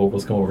Curtis's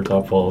vocals come over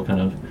top, all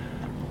kind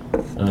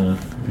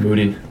of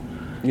moody.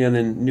 Yeah, and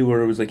then New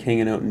Order was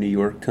hanging out in New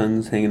York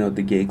tons, hanging out at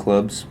the gay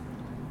clubs.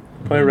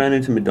 Probably ran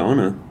into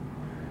Madonna.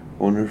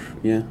 Wonder if,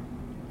 yeah.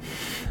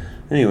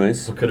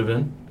 Anyways. What could have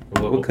been?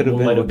 What could have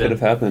been? What could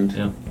have happened?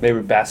 Yeah. Maybe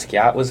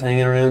Basquiat was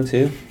hanging around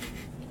too.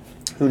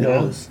 Who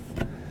knows?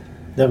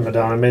 Then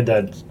Madonna made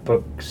that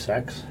book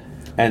Sex.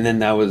 And then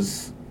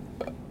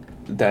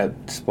that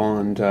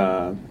spawned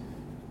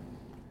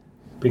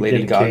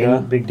Lady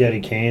Gaga. Big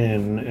Daddy Kane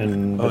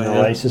and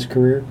Vanilla Ice's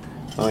career.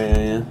 Oh,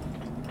 yeah.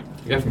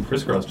 The guy from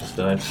Criss Cross just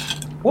died.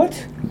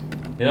 What?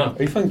 Yeah.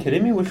 Are you fucking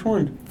kidding me? Which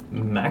one?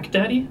 Mac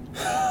Daddy?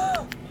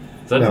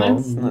 Is that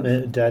his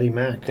name? Daddy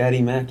Mac.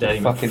 Daddy Mac.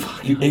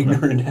 You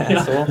ignorant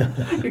asshole.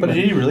 But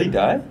did he really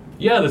die?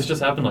 Yeah, this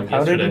just happened yesterday.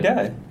 How did he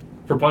die?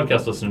 For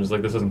podcast listeners,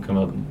 this hasn't come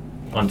out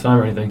on time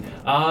or anything.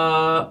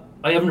 I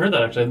haven't heard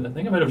that actually. I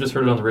think I might have just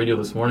heard it on the radio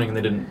this morning,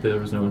 and there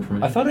was no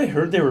information. I thought I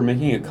heard they were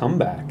making a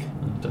comeback.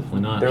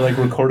 Definitely not. They're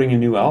recording a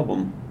new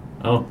album.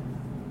 Oh.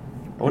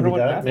 I wonder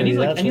what happened. And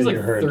he's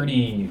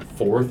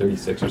 34,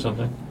 36 or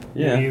something.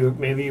 Yeah.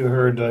 Maybe you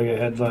heard a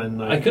headline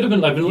I could have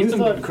been. I've been listening.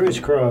 You thought Criss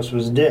Cross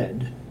was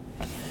dead.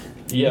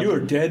 Yeah. You are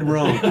dead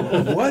wrong.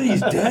 What?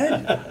 He's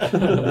dead?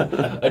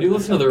 I do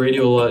listen to the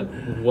radio a lot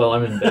while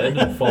I'm in bed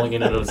and falling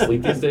in and out of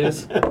sleep these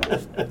days.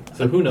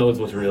 So who knows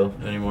what's real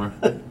anymore?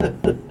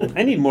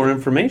 I need more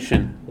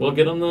information. Well,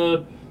 get on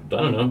the,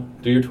 I don't know,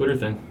 do your Twitter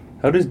thing.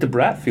 How does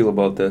DeBrat feel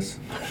about this?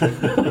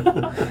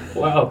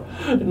 Wow.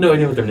 No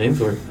idea what their names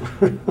were.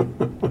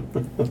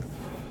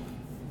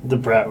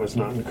 DeBrat was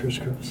not in Criss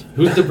Cross.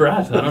 Who's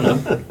DeBrat? I don't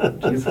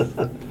know. Jesus.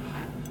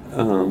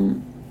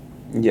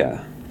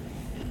 Yeah.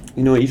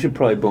 You know what? You should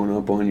probably bone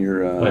up on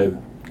your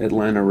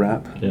Atlanta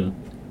rap. Yeah.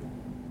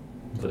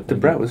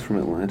 DeBrat was from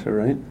Atlanta,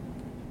 right?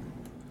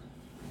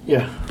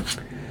 Yeah.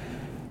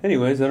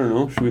 Anyways, I don't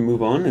know. Should we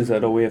move on? Is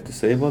that all we have to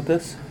say about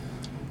this?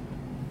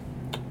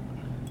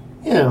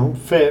 Yeah,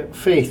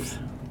 faith.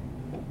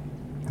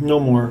 No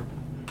more.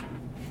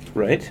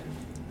 Right?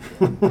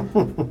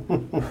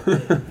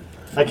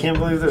 I can't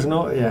believe there's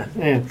no... Yeah.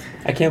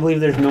 I can't believe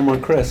there's no more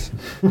Chris.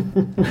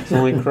 It's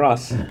only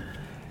Cross.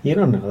 You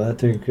don't know that.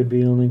 There could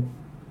be only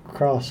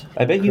Cross.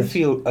 I bet you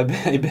feel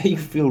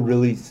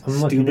really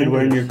stupid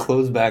wearing your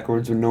clothes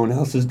backwards when no one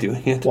else is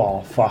doing it.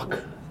 Well, fuck.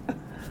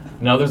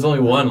 No, there's only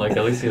one.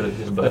 At least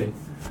he's a buddy.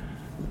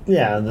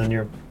 Yeah, and then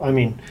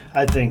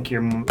I think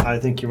you're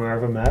more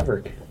of a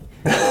maverick.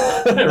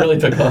 It really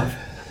took off.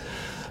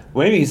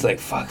 Maybe he's like,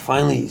 fuck,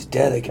 finally he's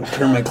dead. I can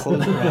turn my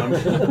clothes around.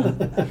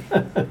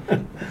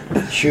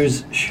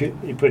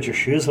 You put your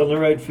shoes on the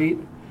right feet.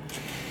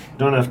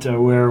 Don't have to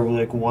wear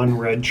one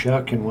red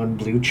chuck and one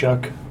blue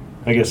chuck.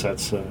 I guess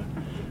that's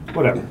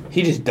whatever.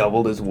 He just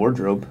doubled his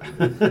wardrobe.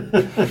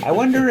 I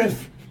wonder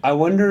if I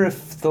wonder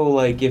if though,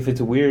 like, if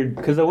it's weird,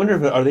 because I wonder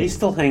if are they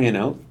still hanging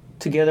out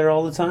together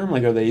all the time?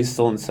 Like, are they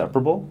still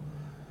inseparable?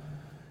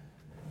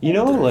 You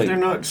know, like they're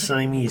not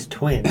Siamese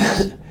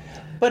twins.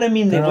 But I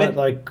mean, they They're went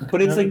not like.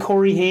 But it's like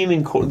Corey Haim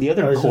and the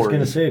other I was Corey. just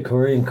gonna say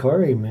Corey and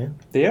Corey, man.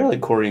 They are like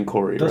Corey and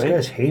Corey, Those right?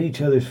 guys hate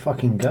each other's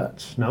fucking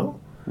guts. No.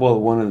 Well,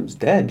 one of them's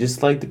dead,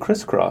 just like the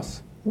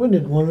crisscross. When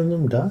did one of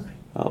them die?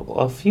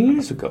 A few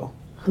years ago.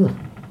 Huh.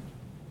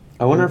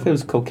 I wonder if it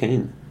was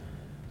cocaine.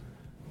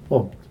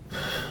 Well,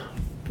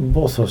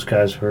 both those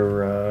guys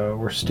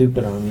were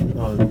stupid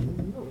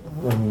on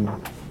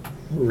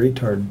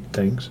retard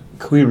things.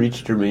 Could we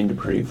reach Jermaine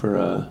Dupri for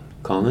a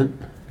comment?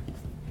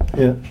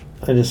 Yeah,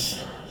 let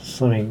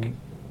me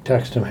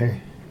text him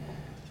here.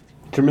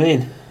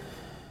 Jermaine,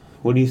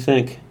 what do you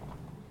think?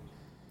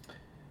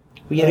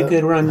 We had a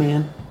good run,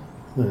 man.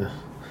 Yeah.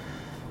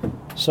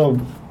 So,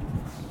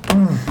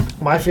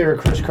 my favorite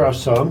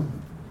Crisscross song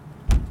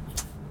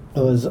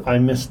was I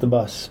Miss the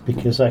Bus,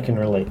 because I can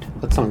relate.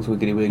 That song's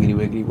wiggity wiggity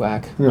wiggity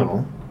whack.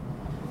 No.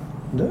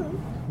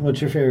 What's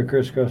your favorite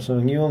Crisscross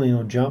song? You only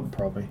know Jump,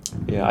 probably.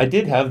 Yeah, I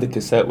did have the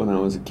cassette when I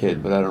was a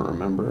kid, but I don't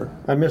remember.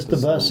 I Miss the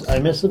Bus. I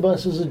Miss the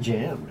Bus is a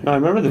jam. No, I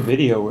remember the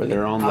video where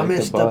they're on like, I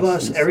miss the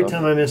bus. the bus. Every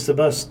time I miss the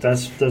bus,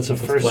 that's the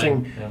first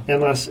playing, thing. yeah.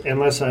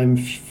 Unless I'm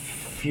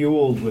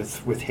fueled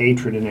with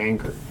hatred and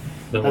anger.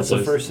 Then That's what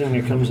the plays? first thing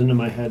that comes into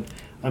my head.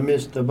 I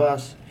miss the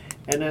bus,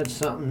 and that's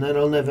something that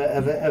I'll never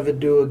ever ever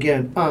do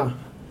again. I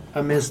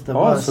miss the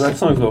bus. So that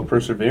song's about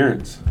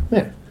perseverance.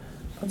 Yeah.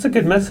 That's a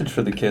good message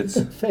for the kids.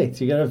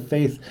 Faith. You gotta have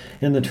faith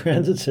in the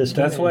transit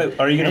system. That's why.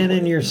 Are you gonna? And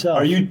in yourself.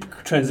 Are you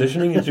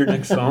transitioning into your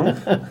next song?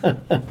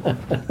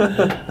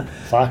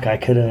 Fuck! I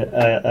could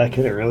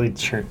have really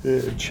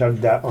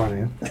chugged that one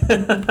in.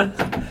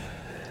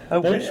 I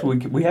wish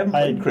we haven't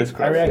played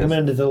Crisscross. I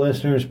recommend that the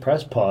listeners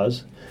press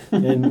pause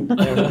and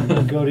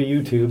go to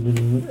YouTube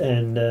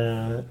and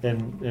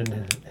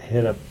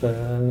hit up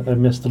 "I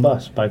Missed the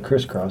Bus" by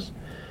Crisscross.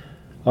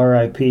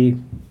 R.I.P.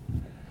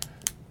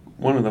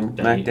 One of them,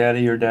 Mac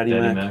Daddy or Daddy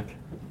Mac.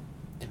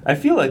 I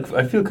feel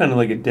kind of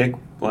like a dick,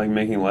 like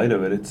making light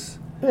of it. It's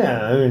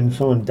Yeah, I mean,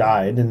 someone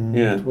died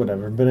and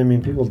whatever. But I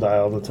mean, people die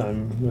all the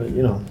time. But,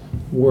 you know,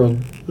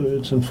 world,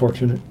 it's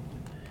unfortunate.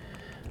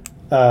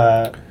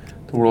 The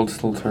world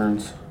still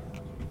turns.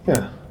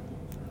 Yeah.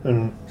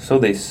 And so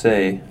they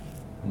say.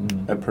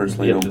 I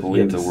personally You have don't to- believe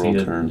you have the to world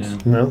see it, turns. yeah.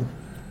 No?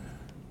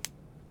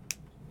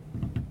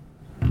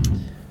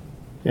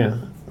 Yeah.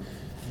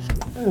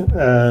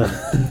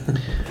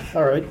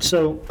 All right,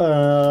 so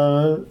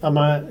I'm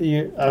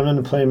going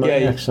to play my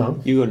next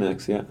song. You go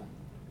next, yeah.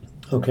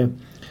 Okay.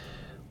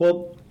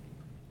 Well,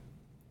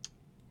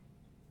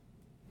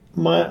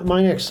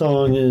 my next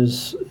song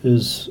is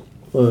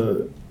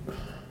I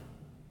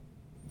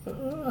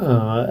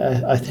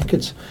think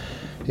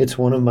it's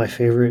one of my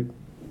favorite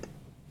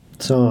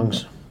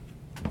songs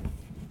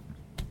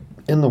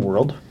in the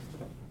world.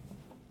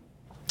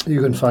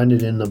 You can find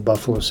it in the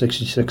Buffalo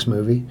 66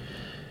 movie.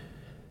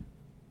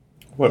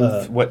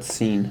 What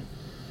scene?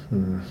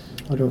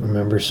 I don't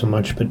remember so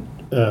much, but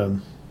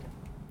and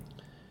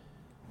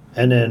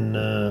then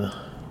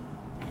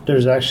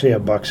there's actually a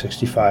Buck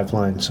 65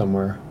 line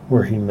somewhere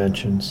where he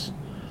mentions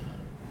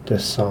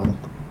this song.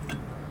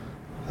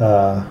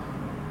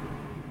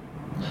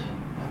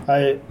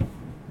 I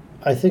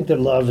think that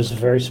love is a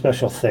very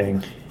special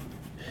thing.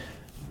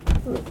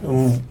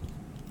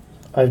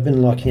 I've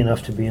been lucky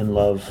enough to be in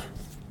love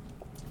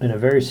in a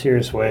very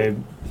serious way,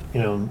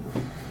 you know,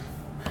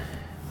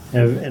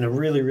 in a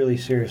really, really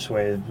serious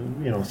way,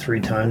 you know, 3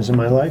 times in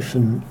my life,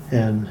 and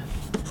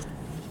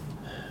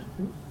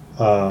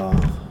I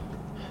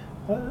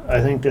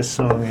think this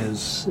song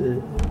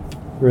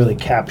really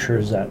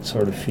captures that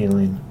sort of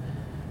feeling.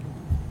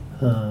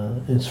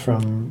 It's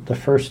from the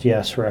first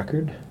Yes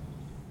record,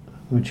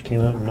 which came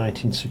out in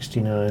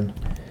 1969,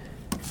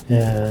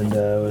 and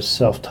was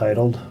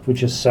self-titled,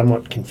 which is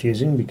somewhat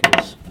confusing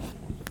because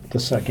the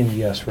second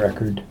Yes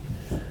record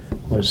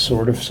was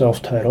sort of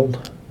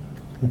self-titled,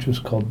 which was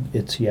called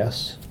It's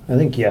Yes. I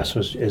think Yes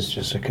is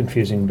just a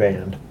confusing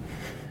band,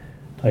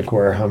 like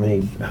where how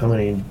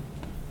many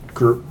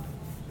group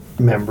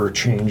member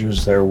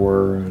changes there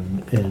were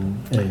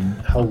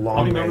and how long.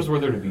 How many members were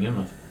there to begin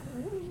with?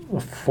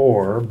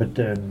 4, but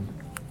then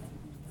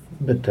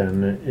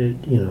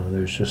it, you know,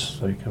 there's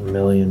just like a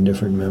million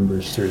different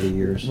members through the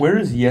years. Where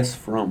is Yes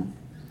from?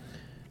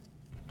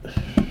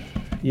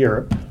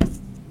 Europe,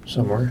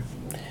 somewhere.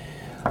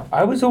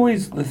 I was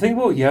always the thing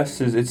about Yes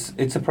is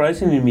it's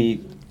surprising to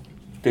me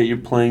that you're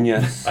playing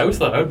Yes. I always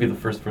thought I would be the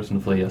first person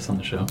to play Yes on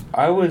the show.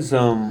 I was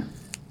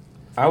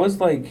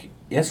like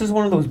Yes is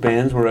one of those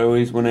bands where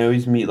when I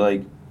always meet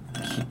like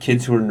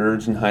kids who are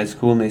nerds in high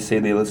school and they say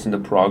they listen to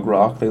prog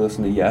rock, they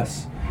listen to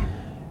Yes,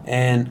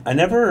 and I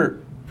never.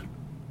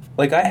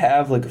 Like, I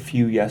have, like, a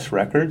few Yes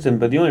records,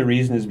 but the only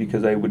reason is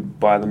because I would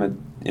buy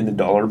them in the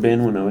dollar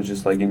bin when I was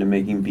just, like, into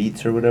making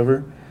beats or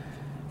whatever.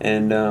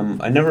 And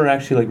I never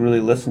actually, like, really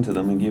listened to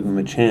them and gave them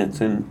a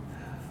chance. And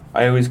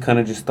I always kind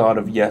of just thought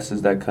of Yes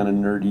as that kind of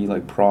nerdy,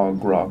 like,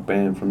 prog rock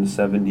band from the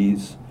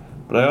 70s.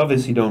 but I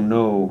obviously don't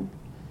know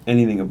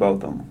anything about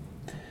them.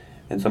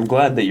 And so I'm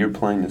glad that you're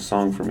playing this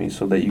song for me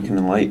so that you can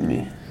enlighten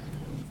me.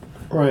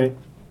 Right.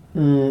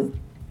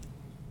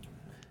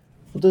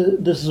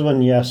 This is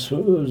when Yes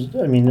was,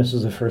 I mean, this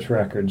is the first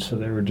record, so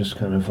they were just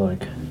kind of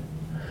like,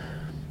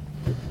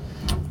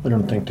 I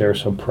don't think they were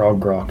so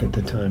prog rock at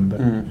the time, but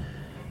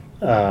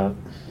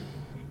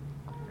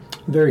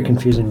very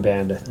confusing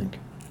band, I think,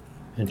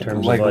 in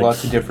terms like of like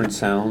lots of different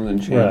sounds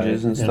and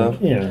changes and stuff.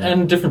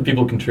 And different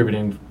people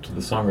contributing to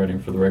the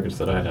songwriting for the records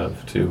that I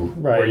have too.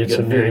 Right, Where you it's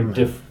get a very name.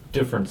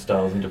 different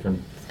styles and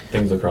different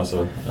things across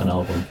an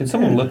album. Can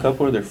someone look up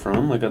where they're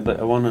from? Like,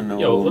 I want to know.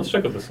 Yo, let's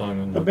check out the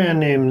song. A band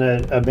name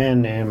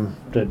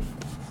that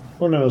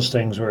one of those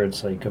things where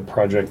it's like a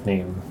project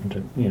name,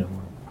 you know.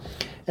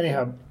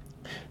 Anyhow,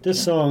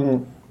 this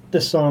song,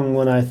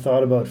 when I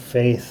thought about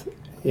faith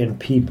in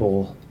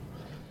people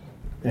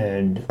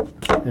and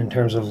in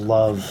terms of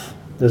love,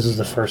 this is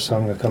the first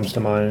song that comes to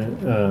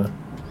mind.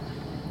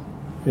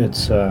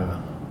 It's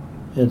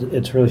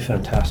really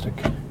fantastic,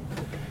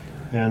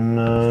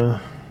 and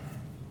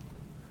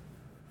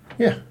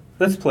yeah.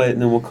 Let's play it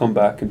and then we'll come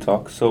back and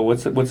talk. So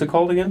what's it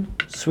called again?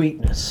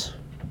 Sweetness.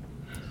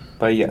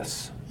 By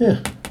Yes. Yeah.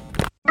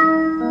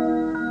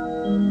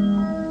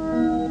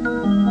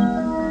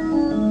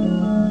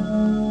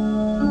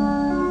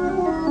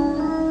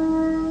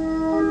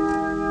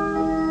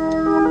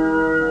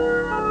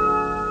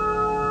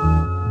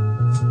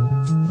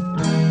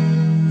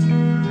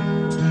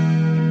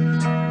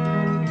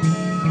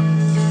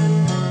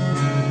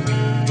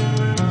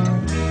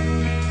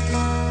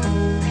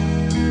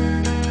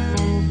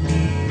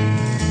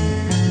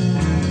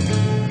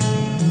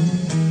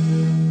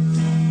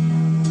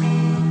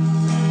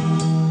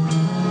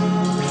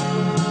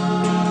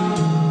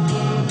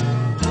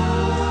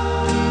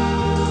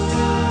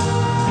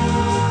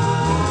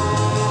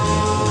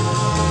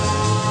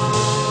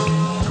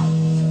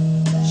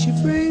 She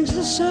brings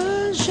the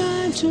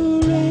sunshine to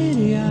a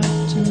rainy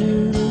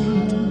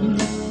afternoon.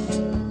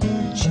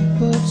 She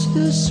puts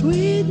the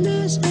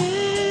sweetness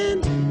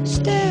in,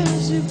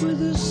 stirs it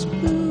with a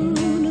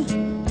spoon.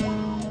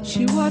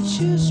 She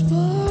watches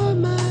for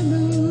my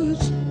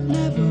moods,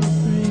 never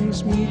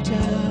brings me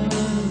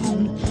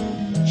down.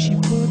 She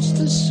puts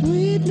the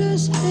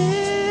sweetness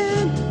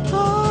in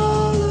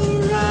all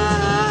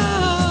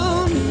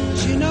around.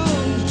 She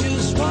knows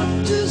just what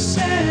to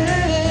say.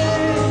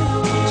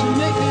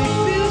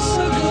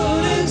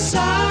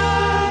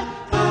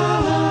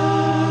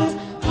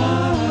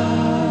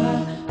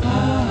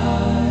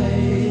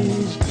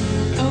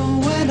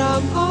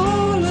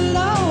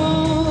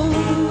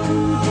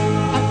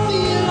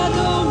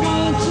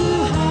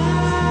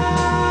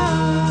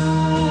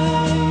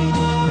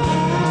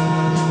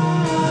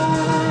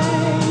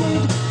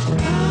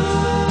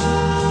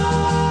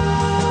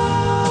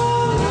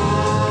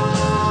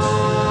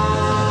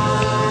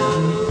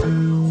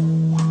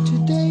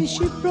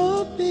 She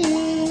brought me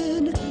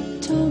in,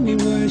 told me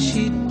where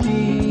she'd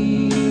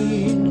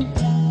been.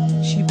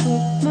 She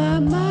put my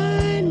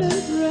mind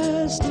at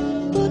rest,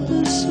 put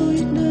the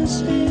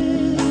sweetness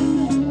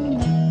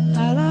in.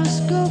 I'll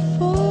ask her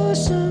for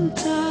some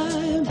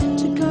time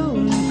to go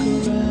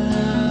look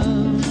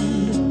around.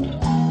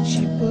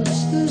 She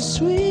puts the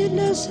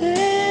sweetness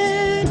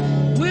in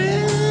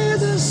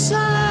with a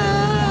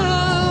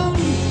sound.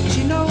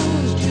 She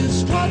knows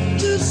just what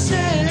to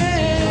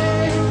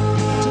say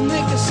to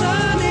make a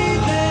sunny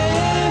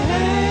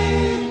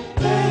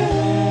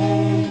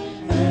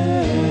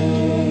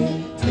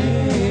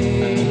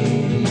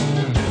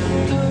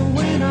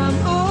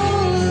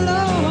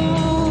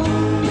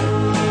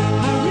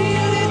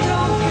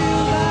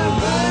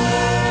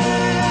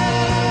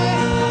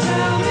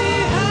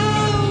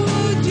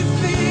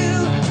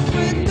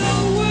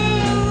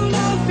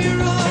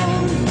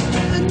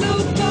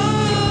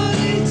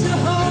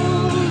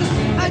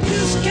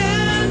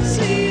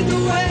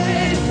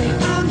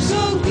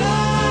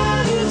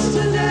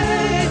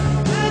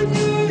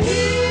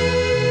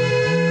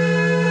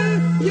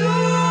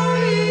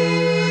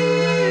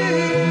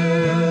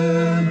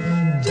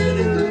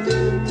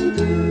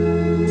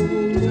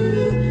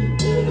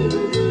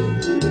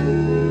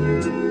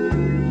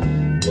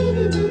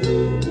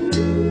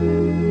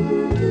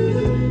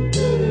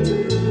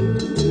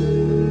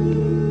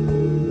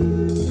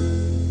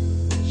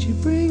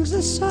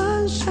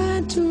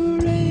sunshine to a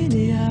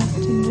rainy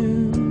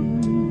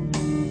afternoon.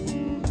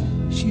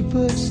 She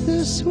puts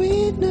the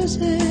sweetness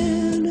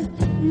in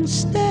and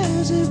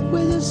stirs it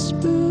with a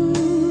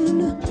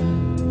spoon.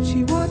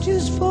 She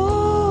watches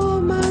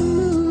for my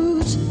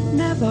moods,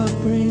 never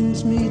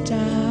brings me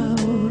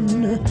down.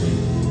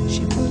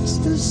 She puts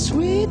the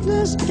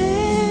sweetness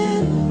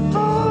in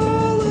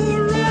all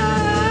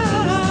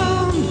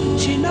around.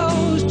 She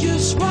knows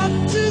just what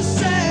to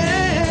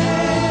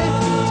say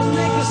to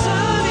make a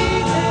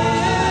sunny day.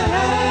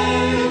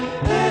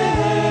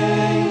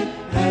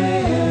 Hey,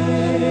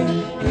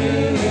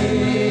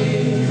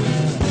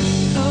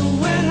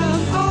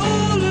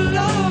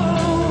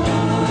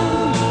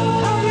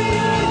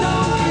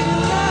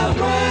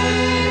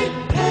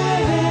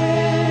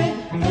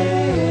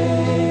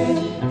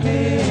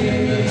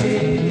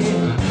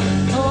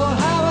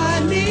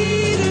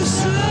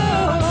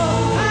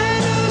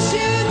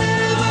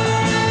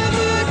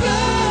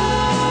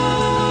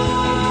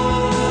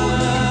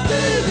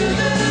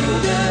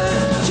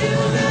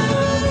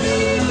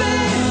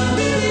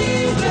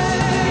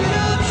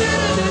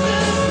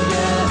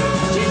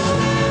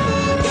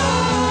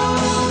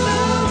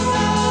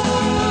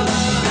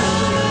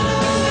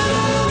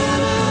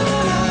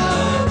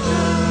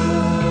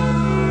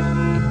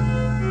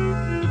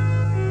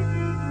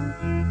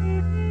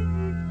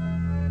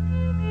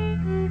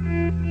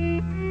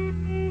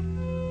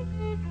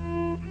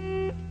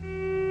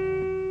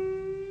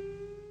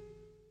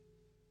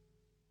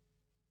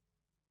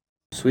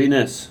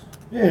 Sweetness.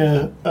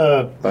 Yeah.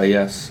 By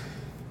Yes.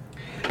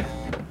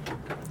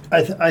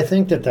 I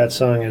think that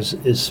song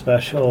is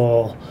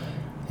special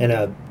in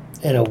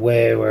a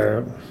way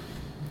where,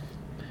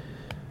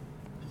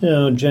 you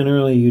know,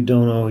 generally you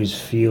don't always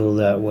feel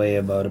that way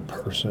about a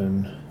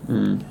person.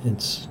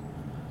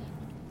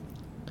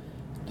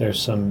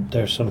 There's some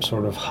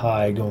sort of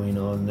high going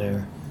on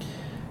there,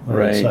 where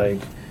Right. it's like,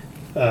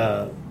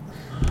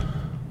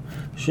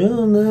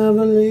 she'll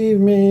never leave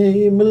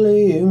me,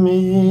 believe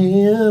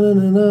me,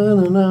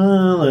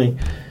 like,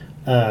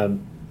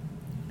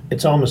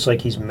 it's almost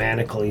like he's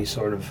manically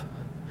sort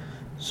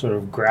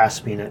of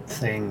grasping at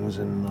things,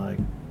 and like,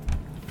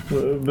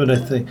 but I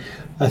think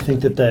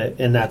that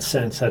in that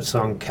sense, that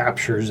song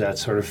captures that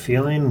sort of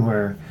feeling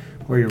where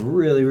you're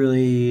really,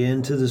 really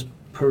into this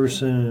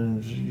person,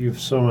 and you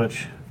have so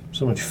much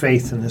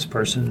faith in this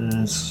person,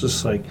 and it's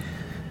just like,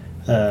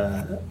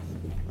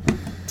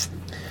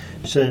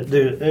 so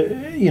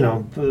there, you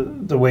know,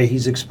 the way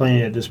he's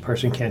explaining it, this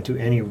person can't do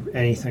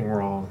anything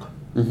wrong,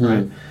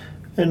 right?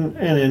 And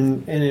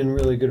in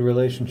really good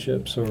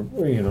relationships, or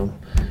you know,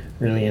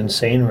 really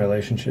insane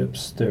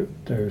relationships,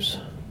 there's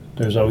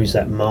always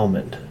that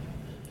moment,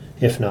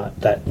 if not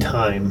that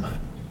time,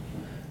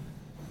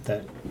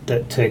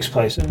 that takes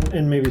place,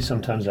 and maybe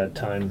sometimes that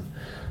time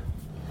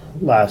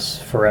lasts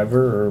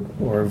forever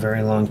or a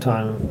very long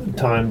time,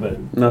 but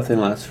nothing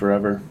lasts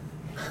forever.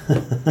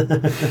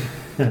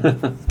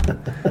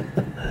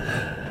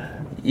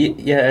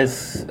 Yeah,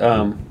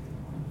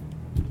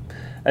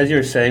 as you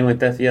were saying, like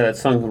that, yeah, that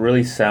song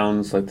really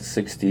sounds like the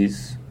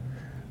 '60s.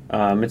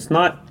 It's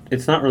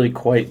not really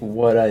quite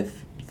what I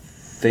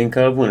think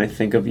of when I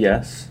think of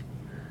Yes.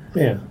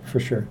 Yeah, for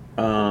sure.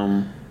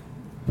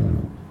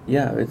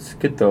 Yeah, it's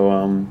good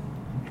though.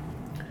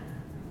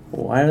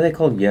 Why are they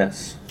called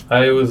Yes?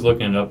 I was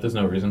looking it up. There's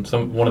no reason.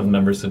 One of the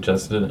members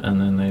suggested it, and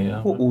then they.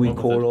 What will we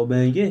call our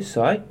band? Yes,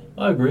 I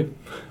agree.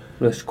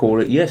 Let's call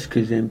it Yes,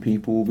 because then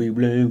people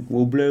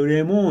will blow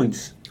their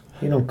minds.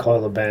 You don't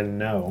call the band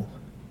No.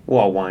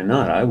 Well, why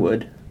not? I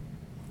would.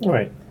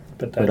 Right,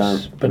 but I'm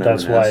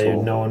that's an why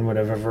asshole. no one would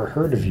have ever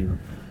heard of you.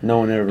 No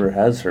one ever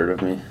has heard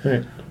of me.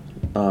 Right.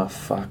 Oh,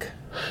 fuck.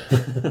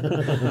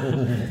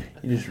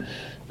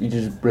 You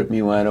just ripped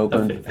me wide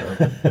open.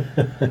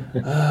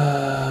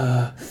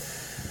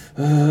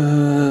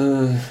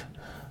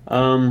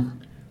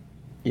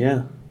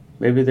 Yeah.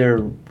 Maybe they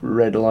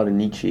read a lot of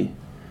Nietzsche,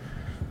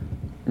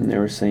 and they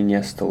were saying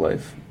yes to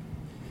life.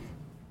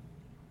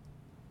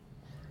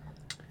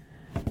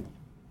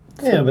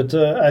 Yeah, but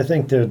I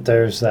think that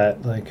there's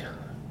that, like,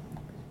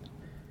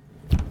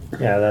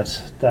 yeah,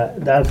 that's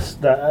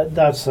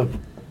a,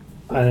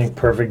 I think,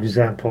 perfect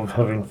example of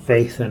having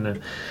faith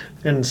in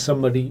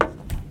somebody,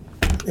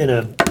 in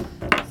a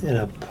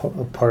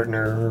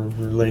partner or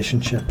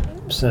relationship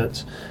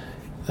sense.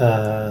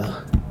 And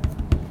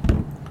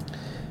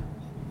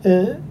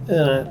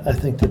I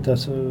think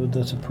that's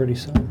a pretty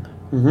song.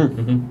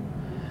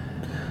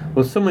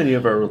 Well, so many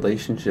of our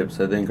relationships,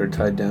 I think, are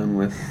tied down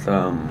with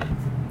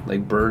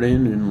like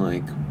burden and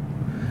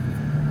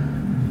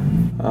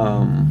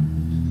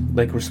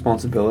like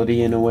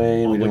responsibility in a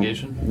way.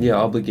 Obligation? Yeah,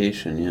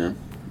 obligation. Yeah,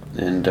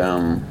 and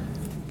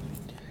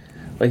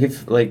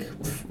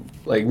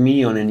like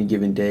me on any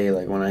given day,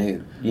 like when I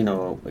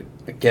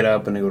get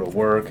up and I go to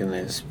work, and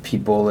there's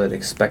people that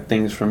expect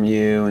things from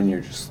you, and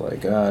you're just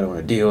like, oh, I don't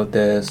want to deal with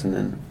this, and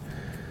then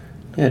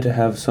to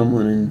have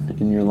someone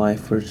in your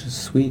life where it's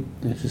just sweet,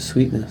 it's just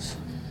sweetness.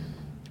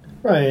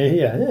 Right.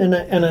 Yeah,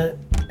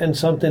 and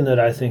something that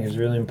I think is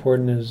really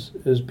important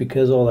is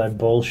because all that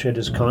bullshit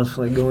is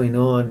constantly going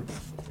on.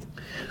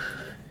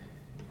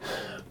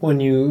 When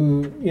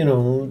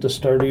the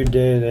start of your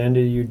day, the end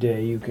of your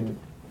day, you can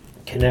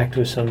connect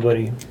with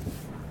somebody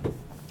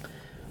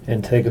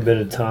and take a bit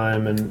of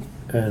time and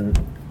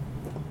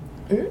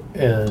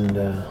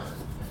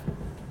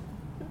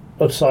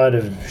outside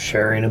of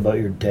sharing about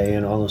your day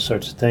and all those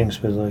sorts of things,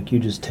 but like you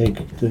just take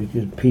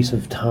a piece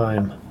of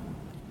time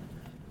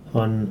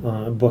on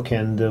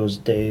bookend those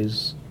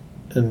days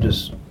and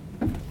just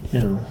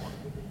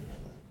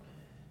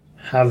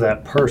have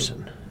that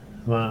person.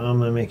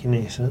 Am I making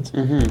any sense?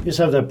 Mm-hmm. Just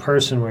have that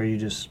person where you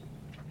just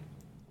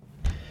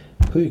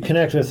who you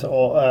connect with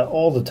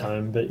all the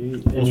time, but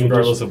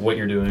regardless of what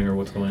you're doing or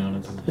what's going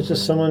on. It's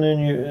just someone in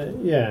you,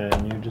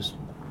 and you just.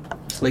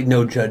 It's like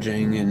no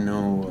judging and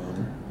no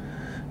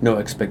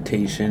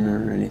expectation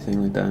or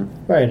anything like that.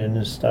 Right, and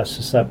that's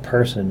just that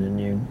person, and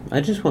you.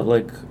 I just want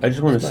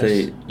to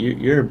say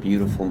you're a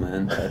beautiful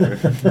man, Patrick.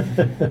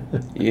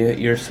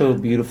 You're so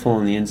beautiful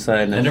on the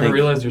inside, and I never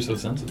realized you're so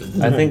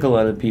sensitive. I think a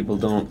lot of people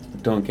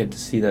don't get to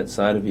see that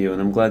side of you,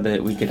 and I'm glad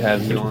that we could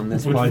have you on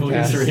this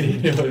podcast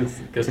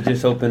to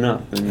just open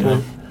up.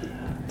 And,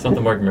 It's not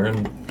the Mark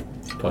Maron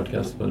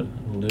podcast, but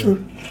it'll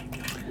do.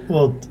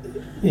 Well,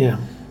 yeah.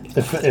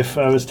 If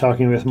I was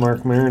talking with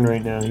Mark Maron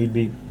right now, he'd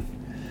be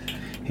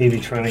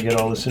trying to get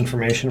all this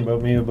information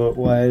about me, about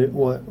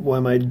why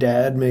my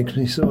dad makes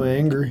me so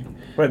angry.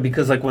 Right,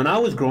 because like when I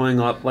was growing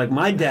up, like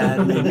my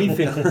dad made me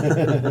feel.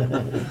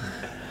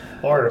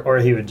 Or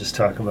he would just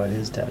talk about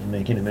his dad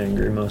making him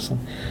angry mostly.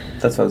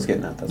 That's what I was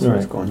getting at. That's where I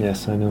was going.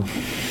 Yes, I know.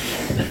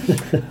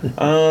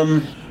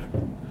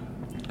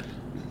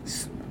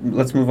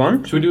 Let's move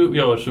on. Should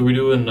we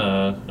do an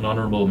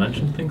honorable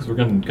mention thing? 'Cause we're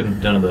getting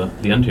down to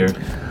the end here.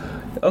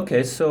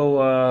 Okay, so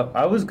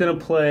I was gonna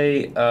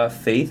play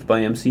 "Faith"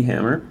 by MC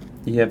Hammer.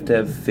 You have to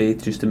have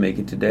faith just to make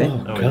it today.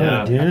 Oh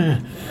God, yeah.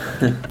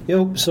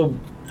 Yo, so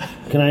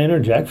can I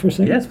interject for a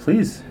second? Yes,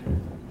 please.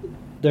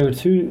 There were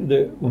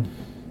two.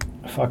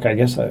 Fuck, I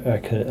guess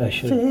I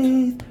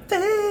should.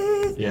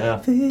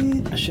 Yeah.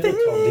 I should have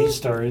told these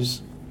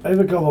stories. I have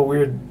a couple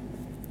weird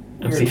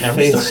MC Hammer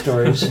faith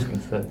stories.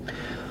 stories.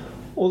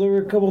 Well, there were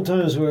a couple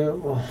times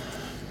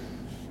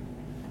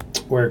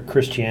where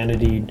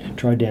Christianity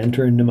tried to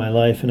enter into my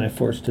life and I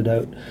forced it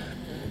out.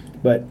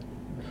 But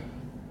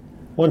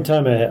one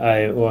time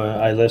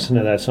I listened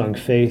to that song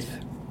 "Faith"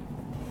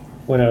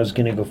 when I was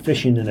going to go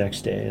fishing the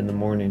next day in the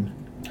morning.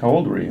 How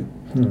old were you?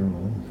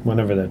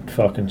 Whenever that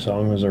fucking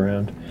song was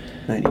around.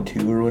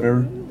 92 or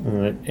whatever.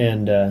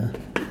 And I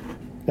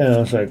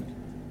was like,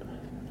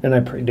 and I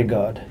prayed to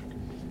God.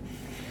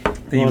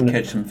 Then you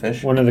catch some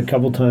fish. One of the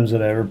couple times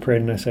that I ever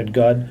prayed, and I said,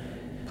 God,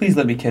 please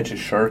let me catch a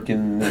shark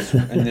in this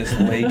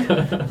lake.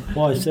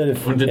 Well, I said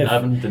if I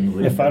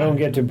don't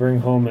get to bring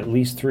home at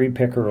least 3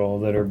 pickerel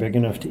that are big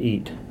enough to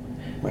eat,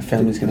 my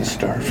family's gonna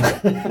starve.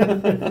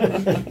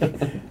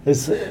 It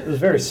was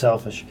very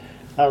selfish.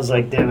 I was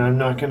like, Dan, I'm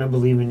not gonna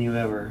believe in you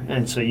ever,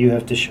 and so you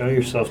have to show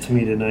yourself to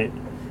me tonight,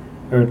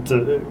 or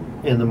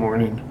in the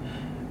morning,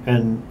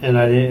 and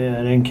I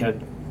didn't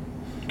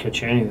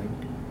catch anything.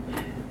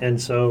 And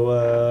so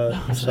I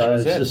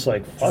was just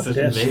like, fuck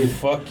this.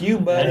 Fuck you,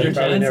 buddy. I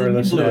probably never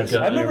listened to it.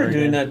 I remember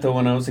doing that, though,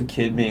 when I was a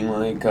kid, being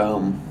like,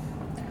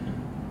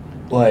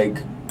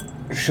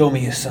 show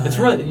me a sign. It's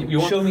right. You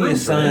want show me a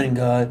sign, right?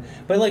 God.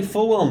 But, like,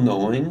 full well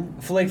knowing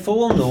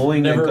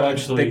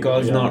that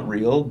God's not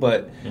real,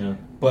 but,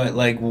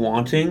 like,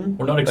 wanting.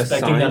 We're not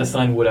expecting that a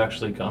sign would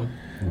actually come.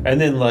 And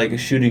then, like, a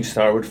shooting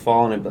star would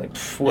fall, and I'd be like,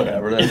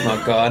 whatever, that's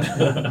not God.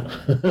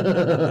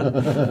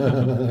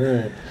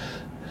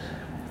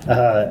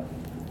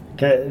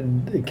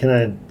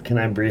 Can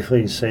I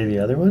briefly say the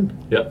other one?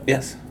 Yep.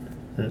 Yes.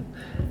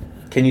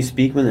 Can you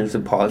speak when there's a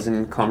pause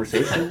in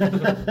conversation?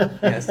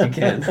 Yes, you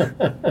can.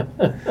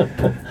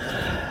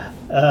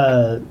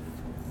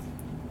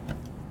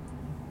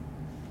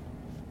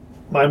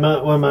 When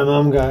my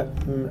mom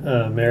got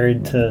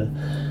married to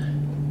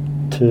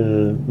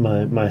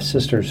my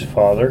sister's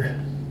father,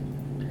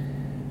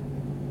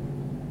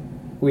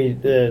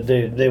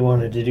 they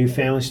wanted to do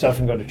family stuff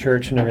and go to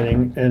church and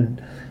everything,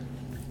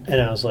 and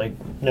I was like,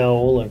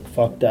 no, like,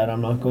 fuck that,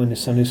 I'm not going to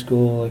Sunday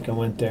school. Like, I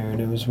went there and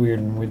it was weird,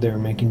 and they were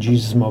making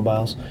Jesus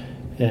mobiles,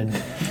 and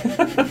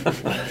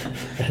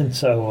and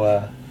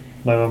so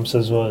my mom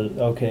says, well,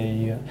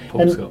 okay,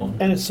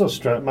 and it's so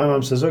stressful. My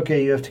mom says,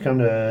 okay, you have to come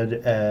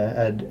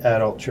to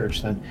adult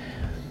church then,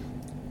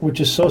 which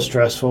is so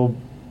stressful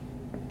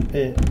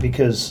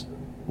because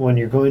when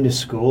you're going to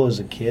school as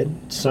a kid,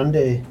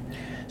 Sunday's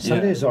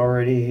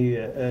already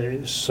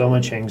so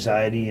much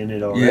anxiety in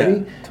it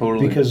already. Yeah,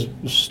 totally. Because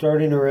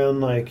starting around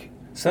like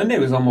Sunday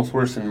was almost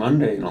worse than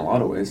Monday in a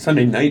lot of ways.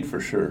 Sunday night for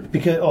sure.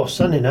 Because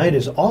Sunday night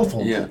is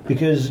awful. Yeah.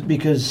 Because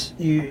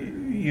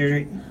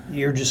you're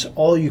just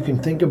all you can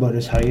think about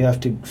is how you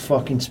have to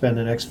fucking spend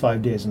the next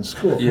 5 days in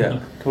school. Yeah,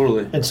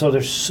 totally. And so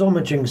there's so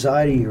much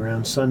anxiety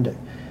around Sunday.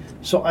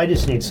 So I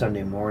just need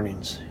Sunday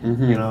mornings,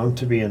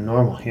 to be a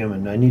normal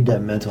human. I need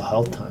that mental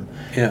health time.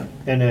 Yeah.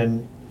 And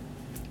then.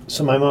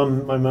 So my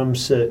mom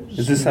said...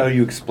 Is this how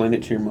you explain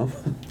it to your mom?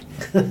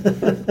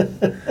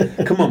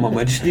 Come on, Mom,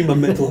 I just need my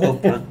mental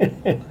health time.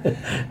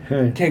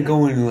 Can't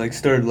go in and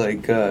start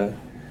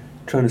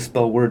trying to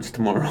spell words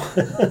tomorrow.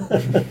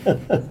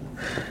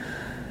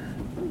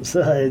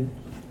 So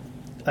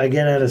I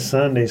get out of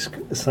Sunday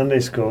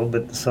school,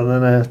 but so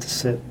then I have to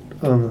sit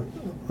on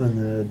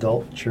the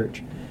adult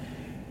church.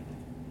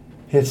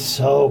 It's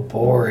so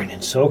boring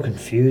and so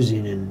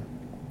confusing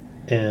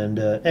and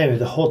anyway,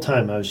 the whole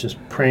time I was just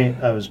praying.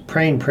 I was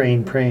praying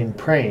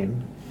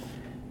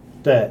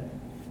that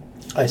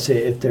I say,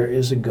 if there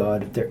is a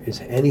God, if there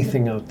is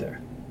anything out there,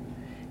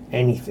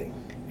 anything,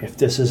 if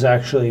this is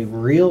actually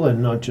real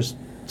and not just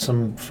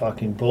some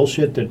fucking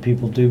bullshit that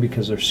people do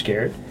because they're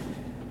scared,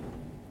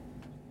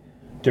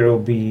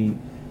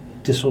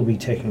 this will be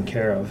taken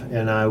care of,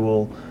 and I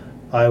will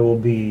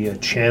be a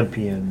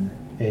champion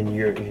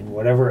in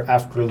whatever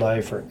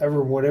afterlife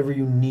or whatever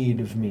you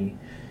need of me.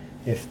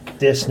 If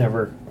this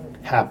never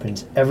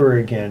happens ever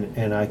again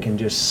and I can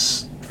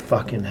just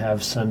fucking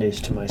have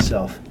Sundays to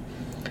myself.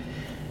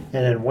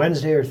 And then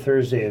Wednesday or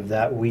Thursday of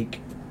that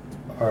week,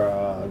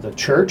 the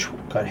church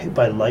got hit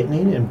by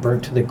lightning and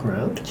burnt to the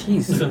ground.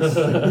 Jesus.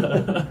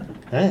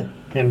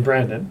 In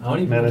Brandon. How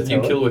many people did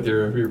you kill with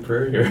your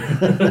prayer here?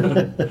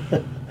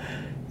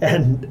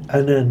 and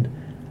then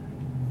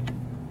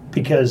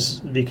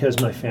because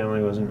my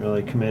family wasn't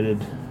really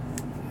committed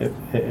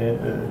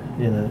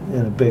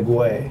in a big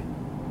way,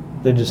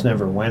 they just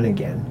never went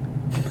again.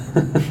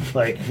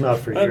 Like, not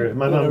for years.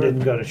 My mom didn't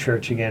go to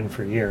church again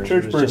for years.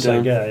 Church it was burnt just down.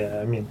 like, yeah.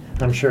 I mean,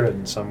 I'm sure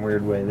in some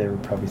weird way they were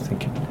probably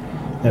thinking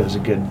it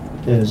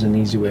was an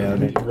easy way out.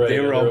 Right, They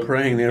were all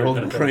praying. They were all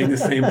praying the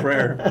same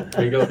prayer.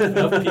 There you go.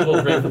 Enough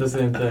people pray for the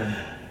same thing.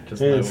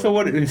 Just Yeah. my So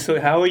way. what?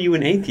 So how are you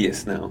an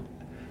atheist now?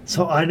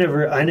 So I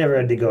never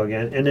had to go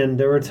again. And then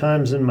there were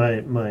times in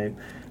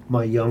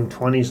my young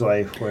 20s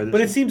life where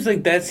But it seems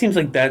like that's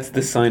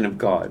the sign of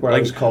God. where I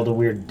Like was called a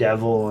weird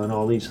devil and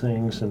all these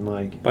things, and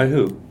like by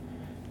who?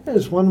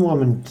 this one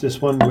woman,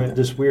 this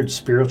weird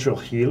spiritual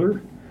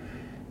healer,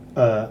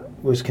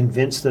 was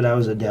convinced that I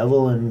was a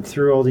devil, and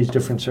through all these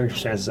different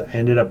circumstances, I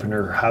ended up in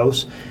her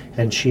house,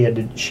 and she had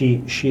to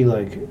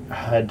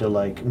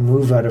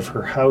move out of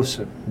her house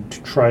and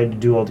try to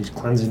do all these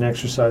cleansing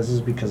exercises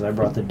because I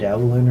brought the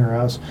devil in her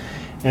house,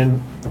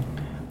 and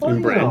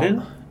In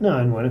Brandon? No,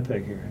 in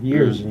Winnipeg here,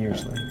 years and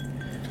years later.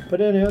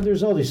 But anyhow,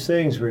 there's all these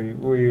things where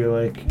you're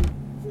like,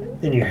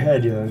 in your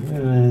head, you're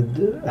like,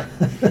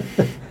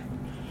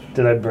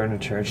 did I burn a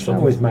church?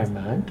 That was my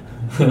mind.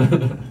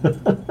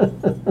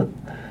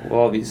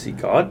 Well, obviously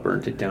God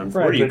burnt it down for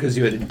Right, you but- because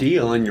you had a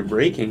deal and you're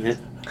breaking it.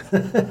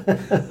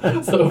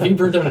 So if you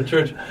burned down a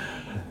church,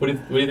 what do you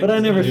think But I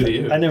it's never, gonna do to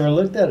you? I never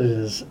looked at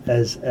it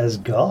as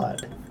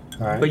God.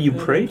 All right. But you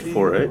prayed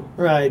for it.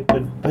 Right,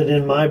 but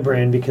in my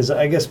brain, because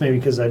I guess maybe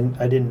because I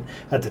didn't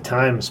at the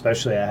time,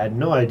 especially, I had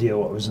no idea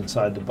what was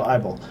inside the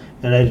Bible,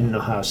 and I didn't know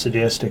how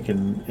sadistic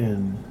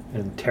and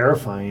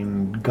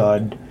terrifying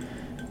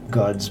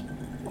God's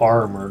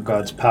arm or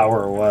God's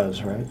power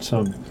was. Right,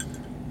 so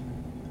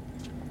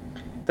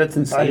That's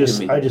insane to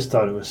me. I just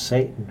thought it was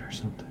Satan or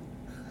something.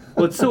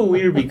 Well, it's so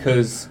weird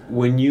because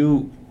when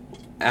you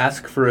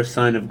ask for a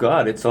sign of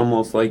God, it's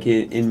almost like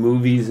in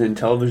movies and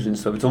television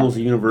stuff, it's almost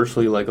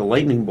universally like a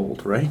lightning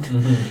bolt, right?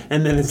 Mm-hmm.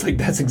 And then it's like,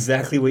 that's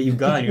exactly what you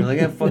got. You're like,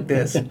 yeah, fuck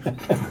this.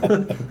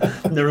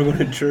 Never go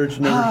to church,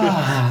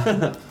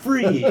 never.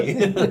 Free.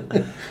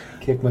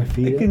 Kick my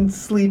feet I in. can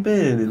sleep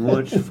in and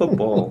watch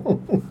football.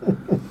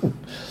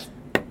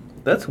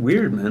 That's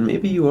weird, man.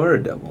 Maybe you are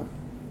a devil.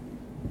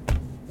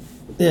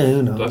 Yeah,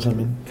 who knows? I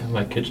mean, Got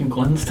my kitchen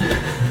cleansed.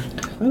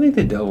 I think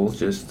the devil's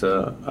just,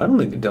 I don't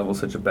think the devil's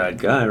such a bad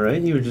guy,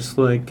 right? He was just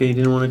like, he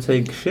didn't want to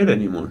take shit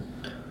anymore.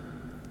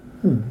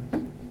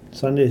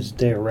 Sunday's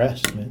day of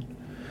rest, man.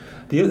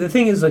 The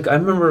thing is, like, I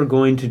remember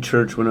going to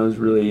church when I was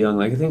really young.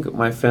 Like, I think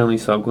my family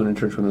stopped going to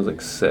church when I was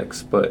like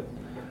 6, but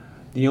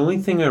the only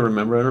thing I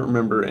remember, I don't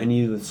remember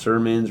any of the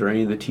sermons or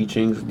any of the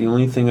teachings. The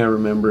only thing I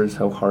remember is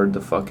how hard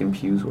the fucking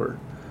pews were.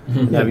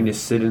 And having to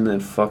sit in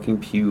that fucking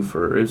pew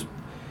for, it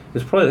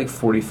was probably like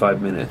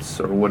 45 minutes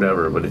or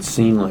whatever, but it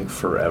seemed like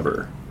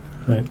forever.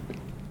 Right.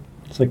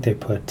 It's like they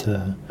put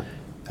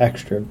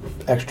extra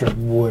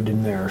wood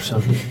in there or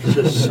something. It's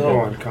just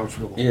so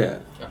uncomfortable. Yeah.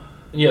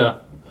 Yeah.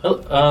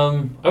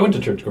 I went to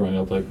church growing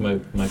up, like my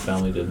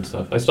family did and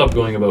stuff. I stopped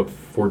going about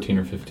 14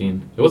 or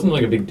 15. It wasn't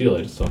like a big deal,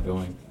 I just stopped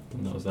going,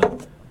 and that was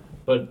that.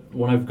 But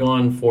when I've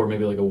gone for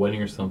maybe like a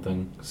wedding or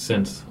something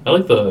since, I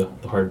like the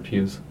hard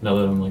pews now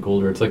that I'm like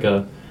older. It's like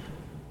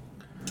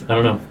I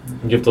don't know,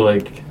 you have to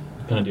like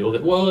kind of deal with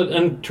it. Well,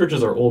 and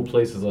churches are old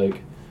places,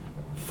 like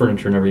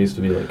furniture never used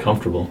to be like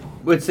comfortable.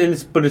 But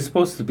it's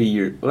supposed to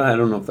be well, I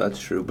don't know if that's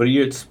true, but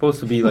it's supposed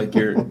to be like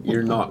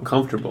you're not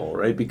comfortable,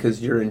 right?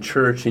 Because you're in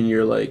church and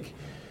you're like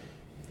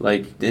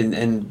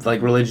and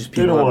like religious They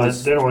people don't have want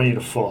this, they don't want you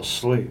to fall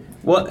asleep.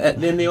 well,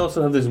 and then they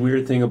also have this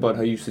weird thing about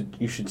how you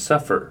should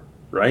suffer,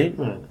 right?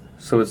 Hmm.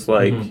 So it's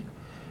like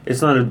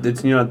it's not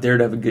you're not there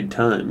to have a good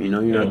time, you know?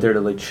 You're Yeah. not there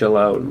to like chill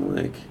out and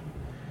like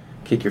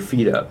kick your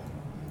feet up.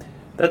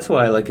 That's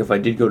why, like, if I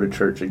did go to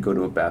church, I'd go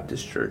to a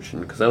Baptist church,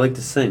 and because I like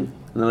to sing,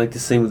 and I like to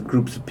sing with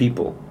groups of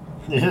people.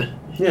 Yeah.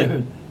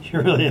 Yeah.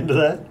 You're really into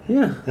that?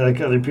 Yeah. You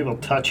like other people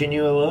touching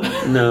you a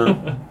lot?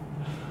 No.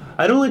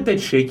 I don't like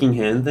that shaking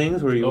hand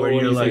things where What you're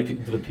do you say,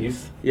 like, the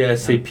peace? yeah,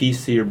 say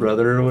peace to your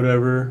brother or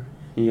whatever.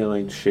 You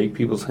like shake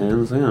people's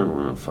hands. I don't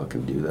want to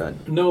fucking do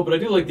that. No, but I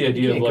do like the You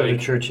idea can't of go to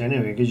like church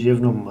anyway because you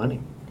have no money.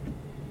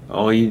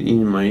 Oh, you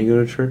need money to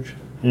go to church?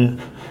 Yeah.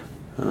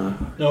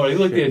 No, I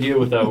like the idea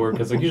with that work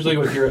because like usually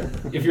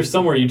if you're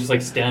somewhere you just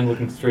like stand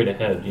looking straight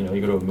ahead. You know, you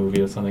go to a movie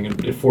or something,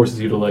 and it forces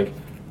you to like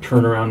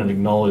turn around and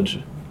acknowledge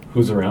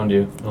who's around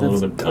you a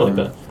little bit. I like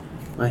that.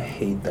 I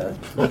hate that.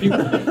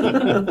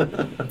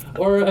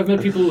 Or I've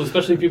met people,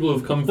 especially people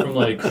who've come from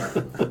like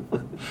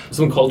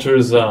some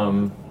cultures,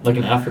 like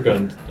in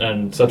Africa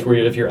and such, where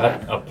if you're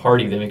at a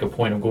party, they make a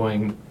point of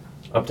going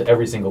up to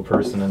every single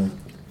person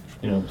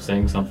and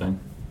saying something.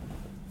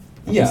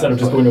 Yeah, Instead of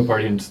just going to a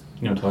party and just,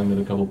 talking to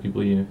the couple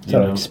people you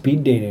So know. like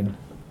speed dating.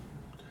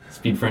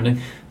 Speed friending.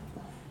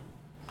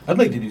 I'd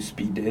like to do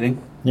speed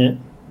dating. Yeah.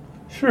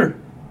 Sure.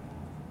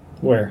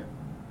 Where?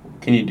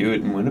 Can you do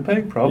it in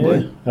Winnipeg? Probably.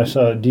 Yeah. I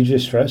saw DJ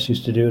Stress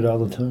used to do it all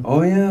the time.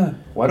 Oh yeah.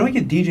 Why don't we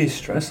get DJ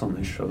Stress on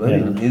this show?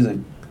 That'd be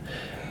amazing.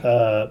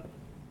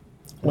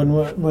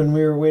 When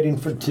we were waiting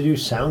to do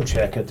sound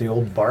check at the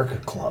old Barca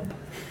Club,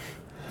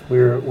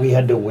 we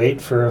had to wait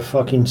for a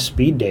fucking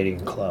speed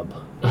dating club,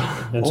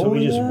 and so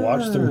we just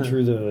watched them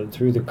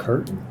through the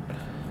curtain.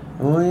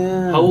 Oh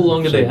yeah. How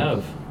long do they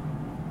have?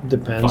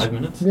 Depends. 5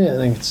 minutes? Yeah, I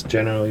think it's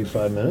generally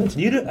 5 minutes.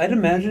 I'd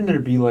imagine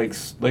there'd be like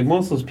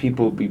most of those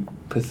people would be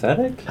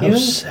pathetic. How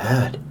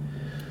sad.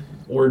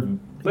 Or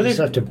But just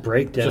have to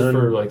break down. just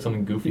for like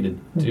something goofy to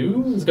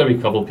do? There's got to be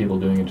a couple people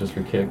doing it just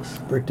for kicks.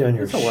 Break down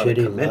your That's a lot of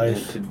shitty commitment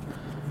life.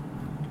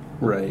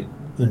 Right.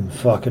 In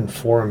fucking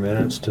 4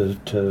 minutes to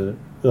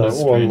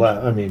That's or strange.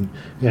 I mean,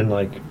 and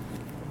like,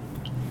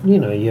 you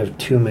know, you have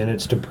 2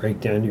 minutes to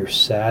break down your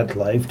sad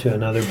life to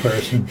another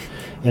person,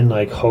 in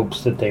like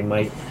hopes that they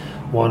might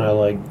want to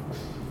like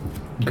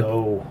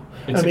go.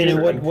 I mean,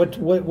 and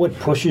what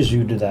pushes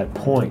you to that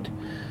point,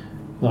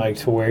 like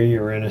to where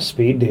you're in a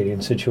speed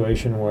dating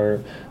situation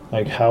where,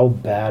 like, how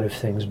bad have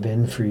things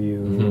been for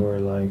you, or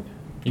like.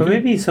 But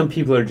maybe some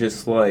people are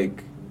just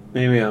like,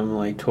 maybe I'm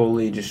like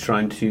totally just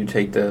trying to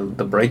take the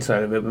bright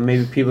side of it, but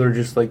maybe people are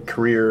just like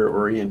career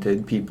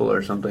oriented people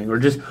or something, or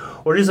just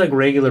like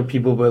regular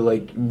people, but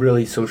like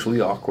really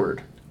socially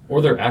awkward.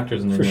 Or they're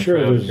actors and they For don't sure,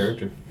 try out a there's-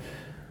 character.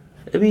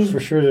 I mean, For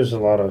sure, there's a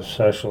lot of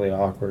socially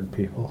awkward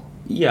people.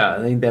 yeah, I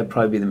think that'd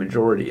probably be the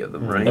majority of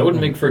them, right? That would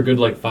make for a good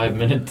like 5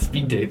 minute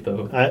speed date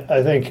though.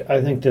 I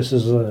think this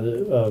is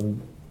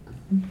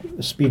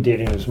speed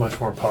dating was much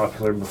more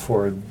popular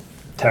before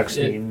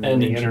texting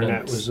And the internet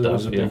internet was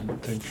stuff, a yeah. big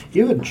thing.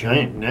 You have a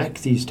giant neck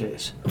these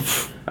days.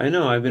 I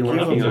know. I've been You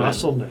have working a on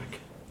muscle it. neck.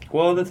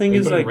 Well, the thing Are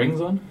you is, putting like,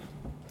 rings on?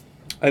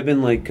 I've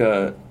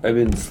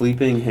been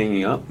sleeping,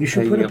 hanging up. You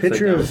should hanging put a upside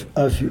picture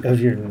down.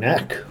 of your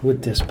neck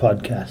with this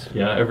podcast.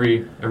 Yeah,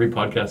 every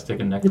podcast take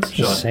a neck It's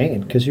shot.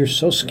 insane because you're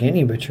so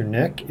skinny, but your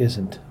neck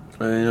isn't.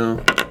 I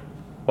know.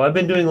 Well, I've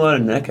been doing a lot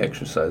of neck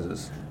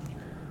exercises,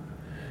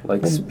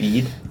 like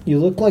speed. You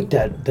look like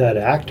that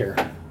actor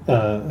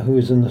who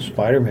was in the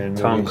Spider-Man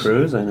movies. Tom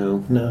Cruise, I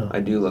know. No. I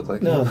do look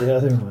like No, him. the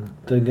other one.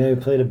 The guy who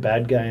played a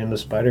bad guy in the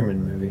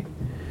Spider-Man movie.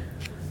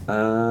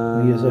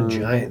 He has a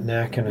giant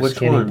neck and a which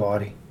skinny one?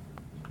 body.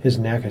 His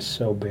neck is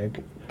so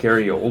big.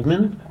 Gary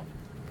Oldman.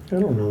 I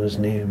don't know his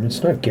name.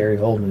 It's not Gary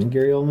Oldman.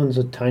 Gary Oldman's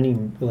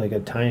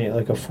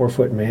like a 4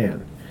 foot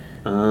man.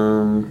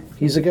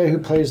 He's the guy who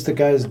plays the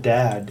guy's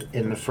dad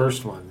in the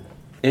first one.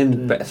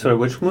 Sorry,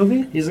 which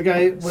movie? He's the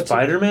guy.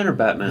 Spider-Man or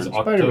Batman? Is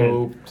Spider-Man.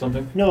 Octo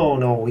something?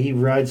 No. He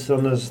rides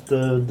on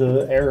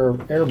the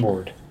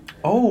airboard.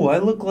 Oh, I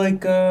look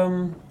like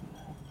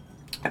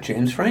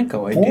James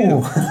Franco. I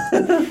do.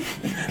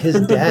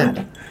 His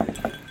dad.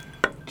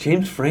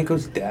 James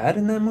Franco's dad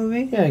in that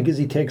movie? Yeah, because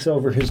he takes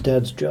over his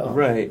dad's job.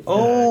 Right.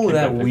 Oh, I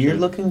that can't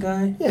weird-looking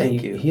guy. Yeah,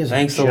 Thank you. He has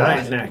Thanks a a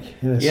giant lot. neck.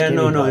 and a Yeah, skinny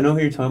no, I body. know who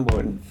you're talking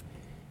about.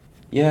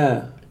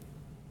 Yeah,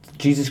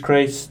 Jesus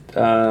Christ,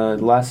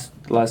 Last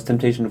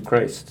Temptation of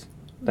Christ.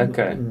 That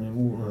guy.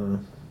 You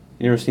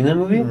ever seen that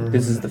movie?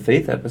 This is the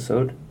Faith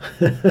episode.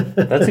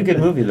 That's a good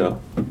movie,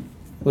 though.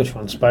 Which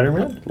one?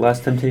 Spider-Man?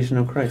 Last Temptation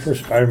of Christ.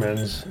 First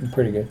Spider-Man's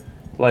pretty good.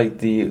 Like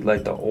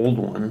the old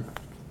one.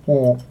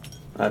 Oh.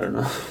 I don't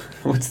know.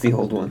 What's the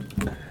old one?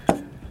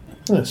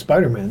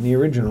 Spider-Man, the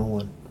original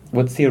one.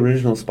 What's the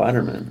original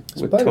Spider-Man?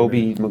 With Spider-Man.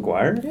 Tobey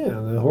Maguire? Yeah,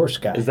 the horse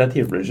guy. Is that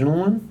the original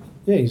one?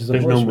 Yeah, he's the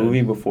There's no horseman.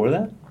 movie before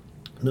that?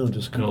 No,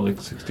 just Kind of like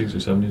 60s or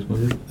 70s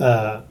movie.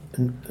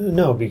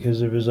 no,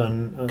 because it was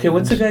on. Okay,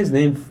 what's the guy's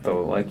name,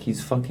 though? Like,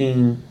 he's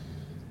fucking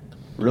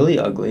really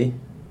ugly.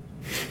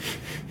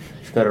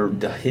 He's got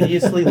a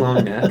hideously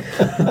long neck.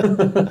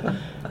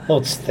 Well,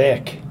 it's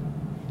thick.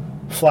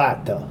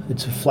 Flat though.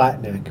 It's a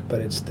flat neck, but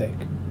it's thick.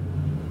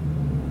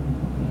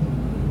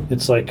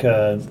 It's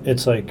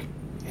like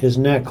his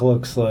neck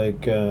looks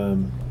like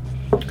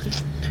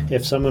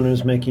if someone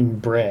was making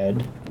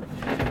bread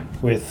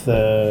with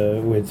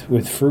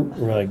fruit,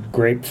 like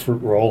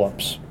grapefruit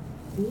roll-ups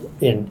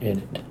in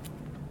it.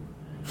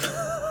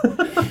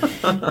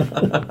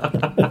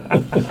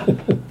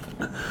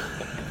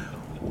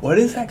 What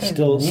is that guy's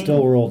Still name?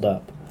 rolled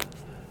up.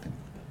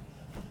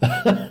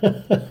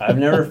 I've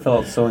never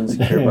felt so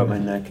insecure about my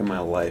neck in my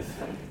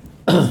life.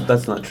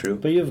 That's not true.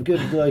 But you have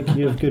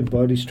good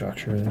body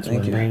structure. That's Thank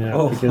why I'm you. bringing it up.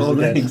 Oh, because the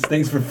guys- thanks.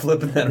 Thanks for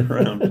flipping that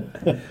around.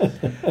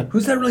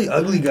 Who's that really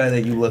ugly guy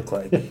that you look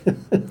like?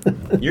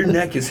 Your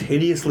neck is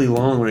hideously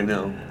long right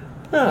now.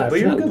 Ah, But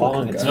it's you're not a good long,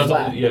 looking it's guy.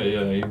 flat. Yeah,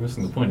 you're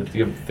missing the point. If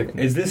you have thick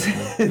Is this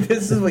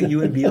this is what you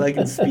would be like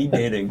in speed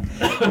dating?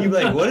 You'd be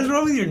like, what is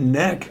wrong with your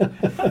neck? You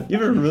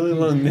have a really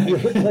long You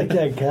neck. look like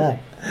that guy.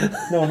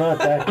 No, not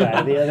that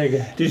guy. The other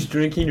guy. Just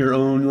drinking your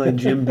own like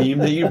Jim Beam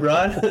that you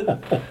brought.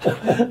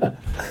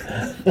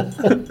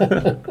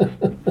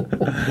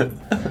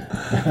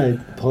 I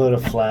pull out a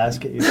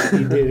flask at you.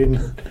 Speed dating.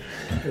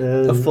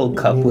 A full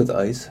cup with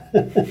ice.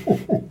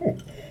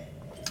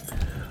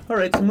 All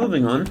right, so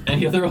moving on.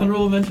 Any other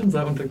honorable mentions?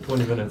 That one took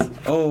 20 minutes.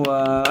 Oh,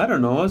 I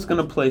don't know. I was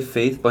gonna play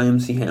Faith by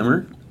MC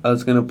Hammer. I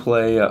was gonna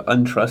play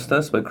Untrust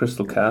Us by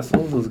Crystal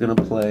Castles. I was gonna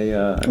play.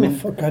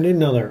 Fuck! I didn't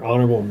know they're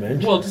honorable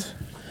mentions. Well, just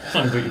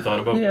songs that you thought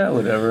about. Yeah,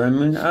 whatever. I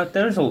mean,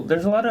 there's a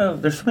lot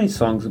of there's so many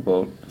songs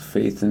about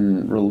faith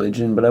and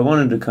religion, but I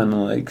wanted to kind of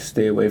like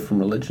stay away from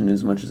religion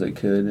as much as I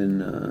could,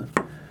 and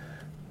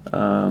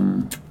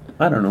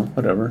I don't know.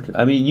 Whatever.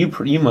 I mean,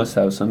 you must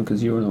have some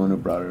because you were the one who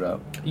brought it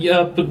up.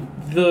 Yeah, but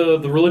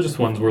the religious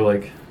ones were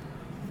like,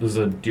 there's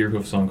a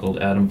Deerhoof song called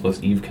Adam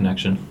plus Eve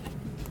Connection.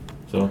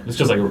 So it's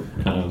just like a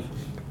kind of...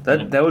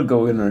 That would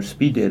go in our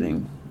speed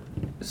dating.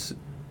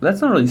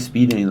 That's not really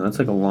speed dating, though. That's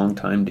like a long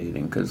time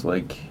dating because,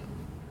 like...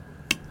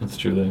 That's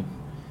true,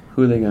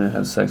 who are they going to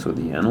have sex with?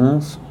 The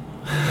animals?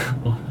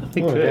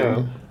 They could.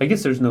 Yeah. I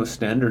guess there's no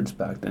standards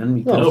back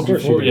then. Because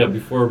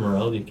before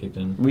morality kicked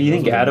in. Well, you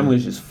think Adam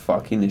was just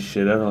fucking the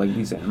shit out of like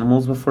these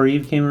animals before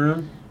Eve came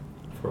around?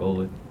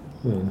 Probably.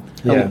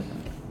 Yeah.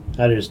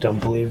 I just don't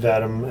believe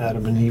Adam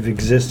and Eve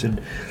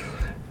existed.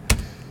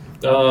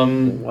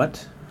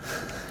 What?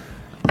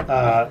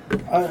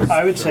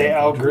 I would say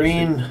Al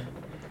Green.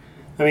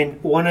 I mean,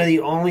 one of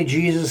the only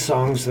Jesus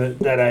songs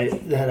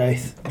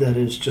that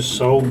is just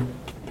so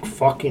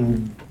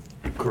fucking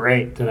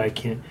great that I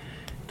can't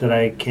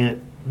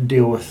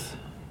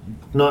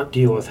not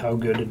deal with how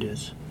good it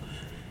is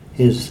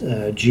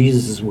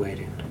Jesus Is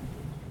Waiting.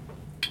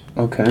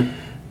 Okay.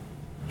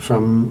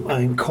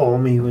 From Call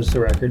Me was the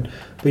record,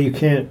 but you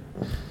can't.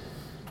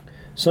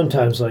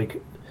 Sometimes, I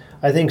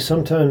think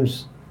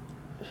sometimes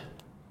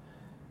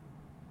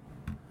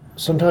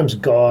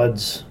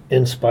gods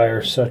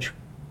inspire such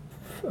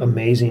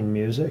amazing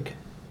music.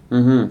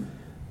 Mm-hmm.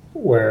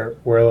 Where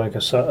like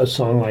a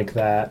song like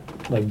that,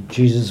 like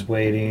Jesus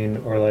Waiting,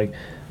 or like,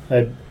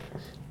 I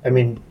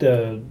mean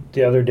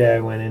the other day I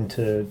went in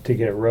to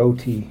get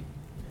roti,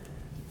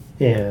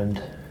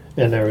 and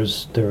there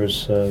was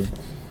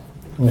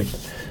like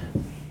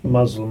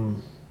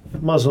Muslim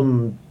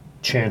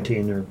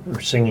chanting or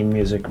singing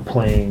music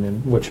playing,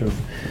 and which of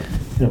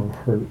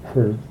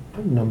heard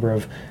a number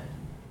of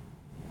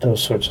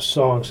those sorts of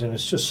songs, and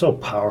it's just so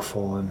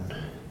powerful, and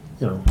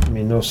I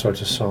mean those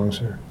sorts of songs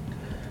are.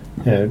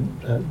 Yeah,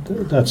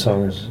 that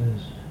song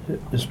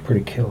is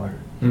pretty killer.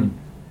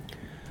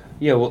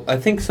 Yeah, well, I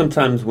think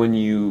sometimes when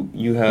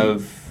you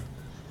have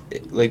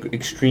like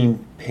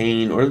extreme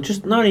pain, or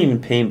just not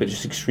even pain, but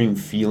just extreme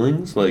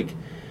feelings, like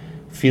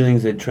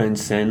feelings that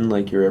transcend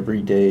like your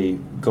everyday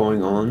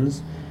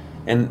going-ons,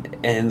 and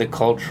the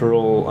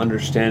cultural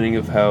understanding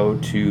of how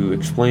to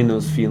explain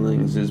those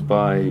feelings is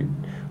by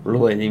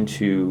relating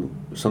to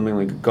something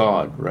like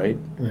God, right?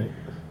 Right.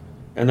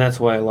 And that's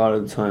why a lot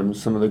of the times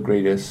some of the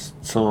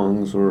greatest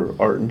songs or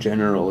art in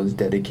general is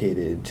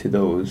dedicated to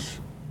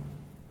those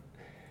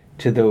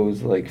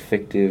like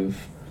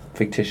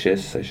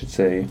fictitious, I should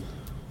say,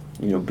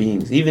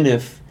 beings. Even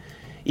if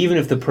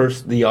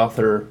the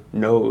author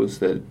knows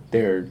that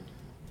they're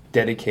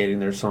dedicating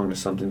their song to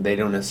something they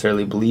don't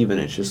necessarily believe in,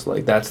 it's just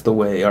like that's the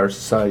way our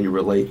society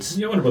relates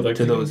to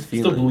those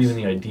feelings. Still believe in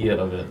the idea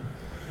of it,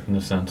 in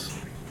a sense,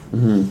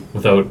 mm-hmm.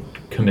 without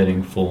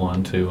committing full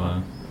on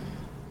to.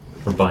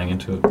 Or buying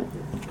into it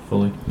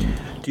fully.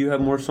 Do you have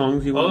more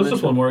songs you want to mention?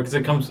 There's just one more, because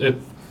it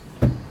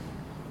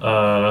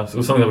was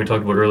something that we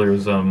talked about earlier,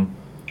 was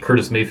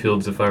Curtis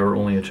Mayfield's If I Were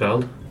Only a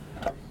Child.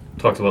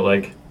 Talks about,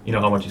 like,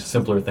 how much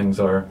simpler things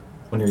are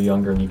when you're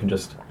younger, and you can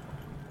just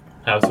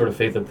have sort of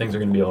faith that things are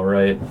going to be all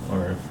right,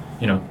 or,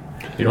 you don't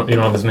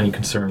have as many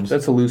concerns.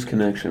 That's a loose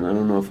connection. I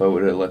don't know if I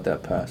would have let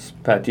that pass.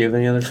 Pat, do you have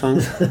any other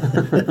songs?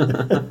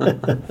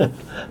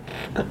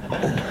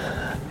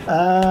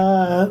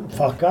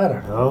 Fuck, I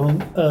don't know.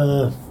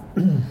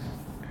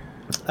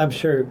 I'm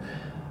sure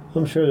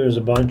there's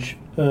a bunch.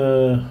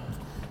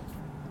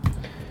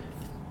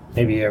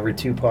 Maybe every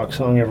Tupac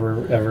song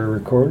ever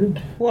recorded.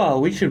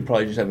 Well, we should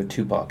probably just have a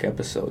Tupac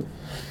episode.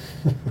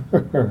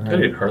 Gotta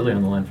get Harley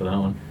on the line for that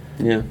one.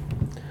 Yeah,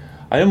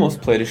 I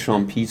almost played a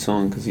Sean P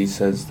song because he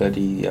says that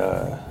he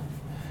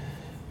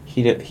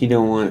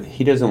doesn't want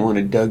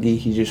a Dougie.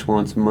 He just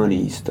wants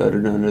money. He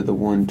stuttered under the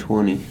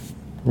 120.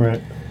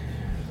 Right.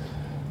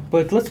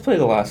 But let's play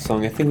the last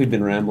song. I think we've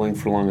been rambling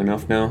for long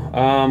enough now.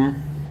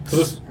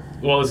 This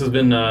has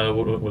been,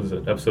 what is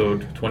it,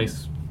 episode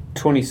 26?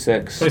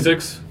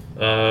 26.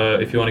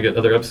 If you want to get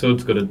other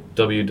episodes, go to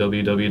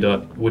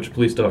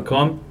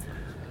www.witchpolice.com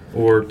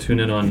or tune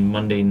in on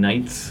Monday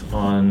nights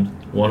on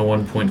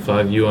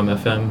 101.5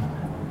 UMFM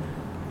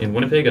in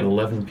Winnipeg at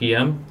 11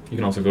 p.m. You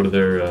can also go to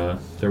their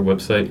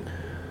website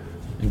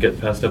and get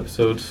past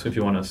episodes if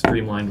you want a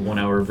streamlined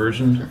 1-hour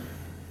version,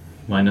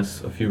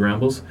 minus a few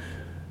rambles.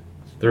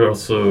 They're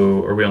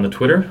also... Are we on the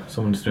Twitter?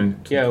 Someone's doing...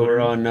 Yeah, Twitter. We're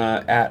on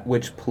at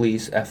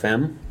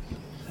WitchPoliceFM.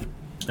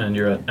 And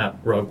you're at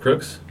Rob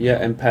Crooks. Yeah,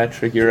 and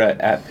Patrick, you're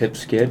at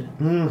PipSkid.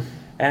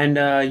 And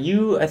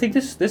I think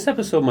this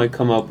episode might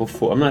come out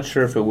before... I'm not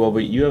sure if it will,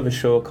 but you have a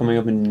show coming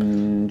up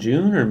in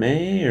June or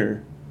May,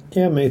 or...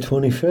 Yeah, May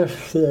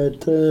 25th at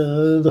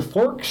the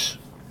Forks.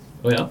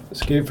 Oh, yeah?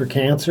 Escape for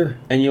Cancer.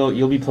 And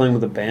you'll be playing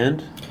with a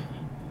band?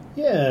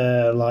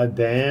 Yeah, live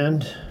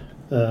band.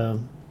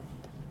 And...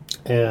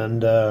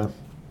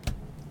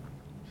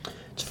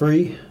 it's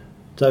free.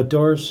 It's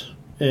outdoors.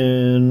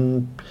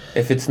 And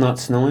if it's not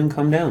snowing,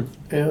 come down.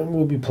 And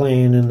we'll be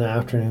playing in the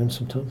afternoon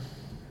sometime.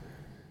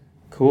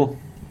 Cool.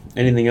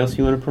 Anything else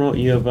you want to promote?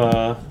 You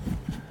have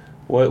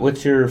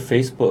what's your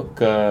Facebook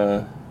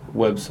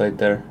website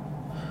there?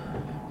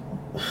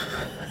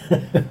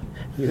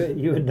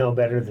 You would know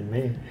better than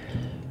me.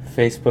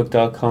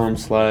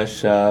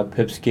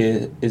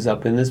 Facebook.com/Pipskid is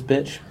up in this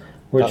bitch.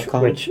 Which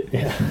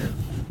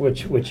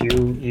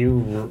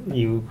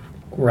you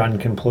run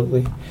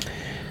completely.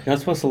 You're not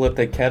supposed to let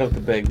that cat out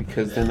the bag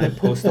because then I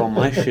post all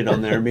my shit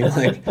on there and being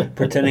like,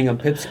 pretending I'm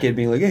Pipskid,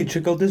 being like, hey,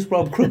 check out this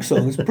Rob Crook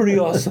song. It's pretty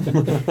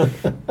awesome.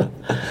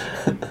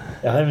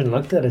 I haven't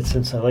looked at it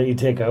since I let you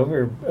take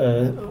over,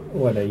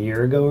 a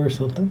year ago or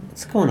something?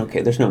 It's going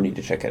okay. There's no need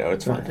to check it out.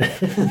 It's fine.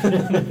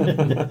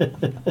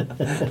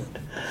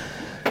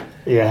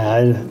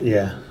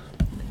 Yeah.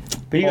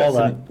 But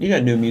you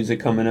got new music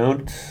coming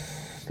out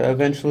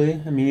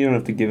eventually. I mean, you don't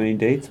have to give any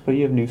dates, but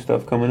you have new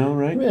stuff coming out,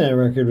 right? Yeah, a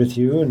record with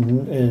you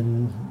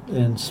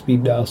and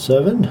Speed Dial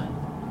 7.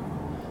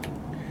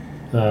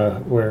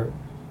 That.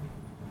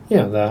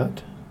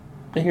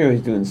 I hear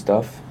he's doing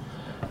stuff.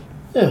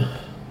 Yeah.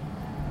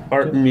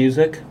 Art and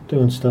music.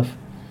 Doing stuff.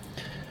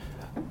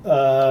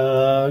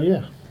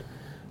 Yeah.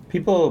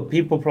 People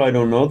probably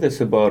don't know this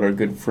about our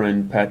good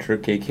friend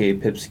Patrick, aka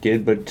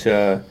Pipskid, but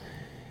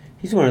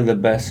he's one of the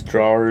best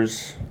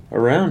drawers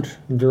around.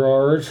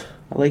 Drawers.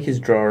 I like his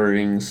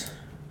drawings.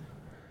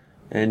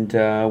 And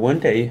one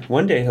day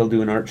he'll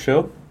do an art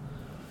show.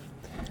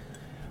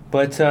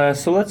 But I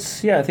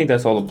think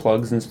that's all the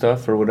plugs and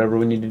stuff or whatever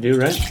we need to do,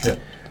 right? Yeah.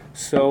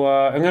 So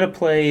I'm gonna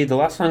play. The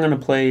last song I'm gonna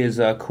play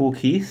is Kool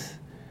Keith,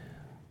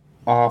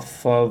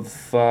 off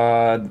of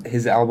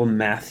his album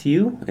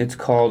Matthew. It's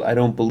called I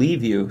Don't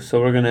Believe You. So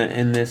we're gonna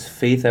end this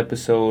faith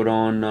episode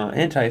on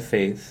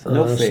anti-faith.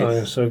 No faith. That song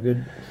is so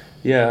good.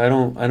 Yeah,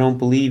 I don't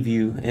believe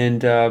you.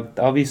 And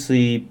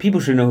obviously people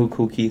should know who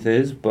Kool Keith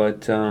is,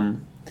 but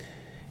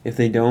if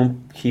they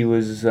don't, he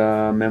was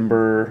a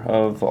member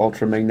of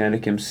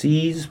Ultramagnetic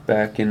MCs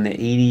back in the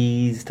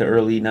 80s to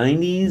early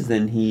 90s.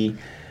 Then he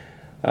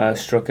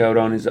struck out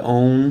on his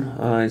own.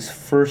 His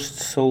first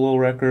solo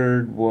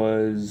record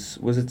was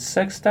it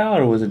Sex Style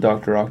or was it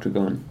Dr.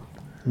 Octagon?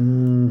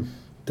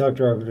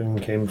 Dr. Octagon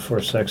came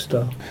before Sex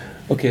Style.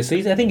 Okay, so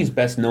I think he's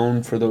best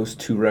known for those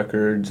two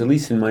records, at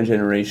least in my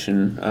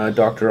generation,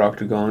 Dr.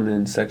 Octagon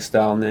and Sex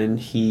Style. And then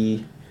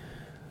he,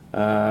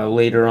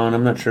 later on,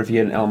 I'm not sure if he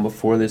had an album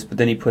before this, but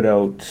then he put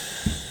out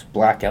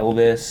Black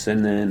Elvis,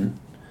 and then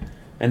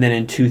in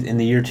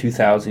the year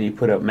 2000 he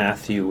put out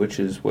Matthew, which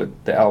is what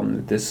the album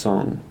that this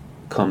song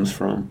comes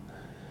from.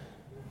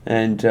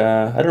 And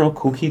I don't know,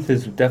 Kool Keith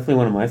is definitely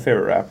one of my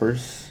favorite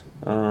rappers,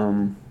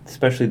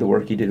 especially the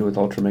work he did with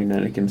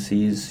Ultramagnetic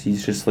MCs.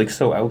 He's just like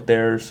so out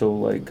there, so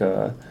like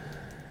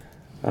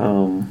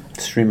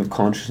stream of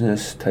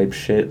consciousness type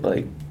shit,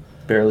 like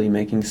barely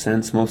making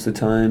sense most of the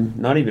time,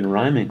 not even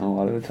rhyming a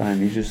lot of the time.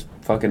 He's just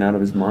fucking out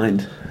of his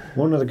mind.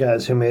 One of the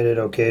guys who made it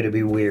okay to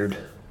be weird.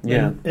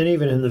 Yeah. And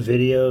even in the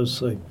videos,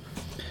 like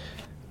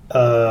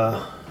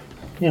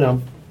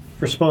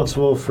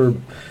responsible for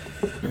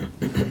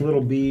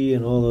Little B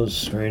and all those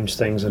strange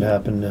things that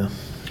happen now.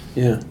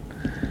 Yeah.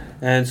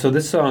 And so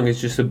this song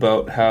is just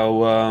about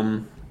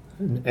how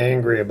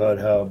angry about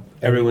how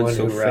everyone's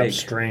so who fake. raps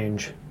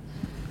strange.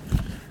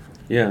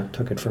 Yeah.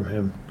 Took it from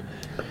him.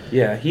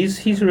 Yeah,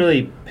 he's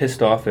really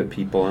pissed off at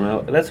people,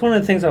 and that's one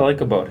of the things I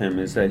like about him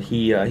is that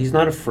he's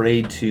not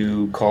afraid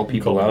to call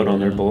people out on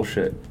their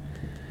bullshit.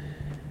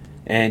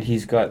 And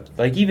he's got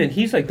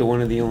he's like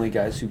one of the only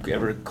guys who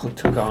ever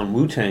took on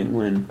Wu-Tang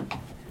when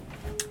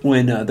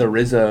the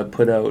RZA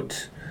put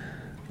out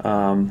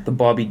the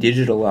Bobby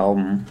Digital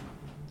album.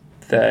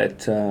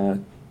 That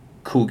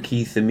Kool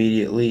Keith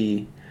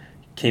immediately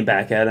came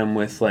back at him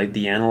with like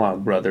the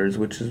Analog Brothers,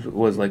 which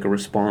was like a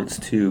response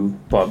to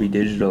Bobby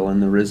Digital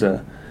and the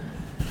RZA.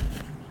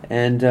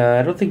 And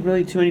I don't think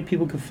really too many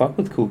people can fuck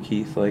with Kool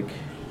Keith. Like,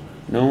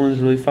 no one's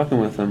really fucking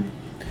with him.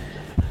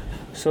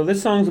 So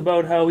this song's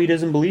about how he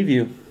doesn't believe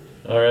you.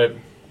 All right.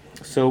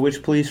 So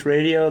Witch Police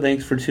Radio,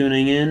 thanks for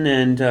tuning in,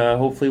 and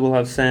hopefully we'll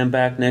have Sam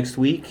back next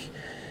week.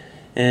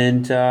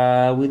 And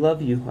we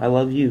love you. I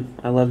love you.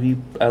 I love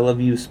you. I love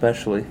you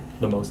especially.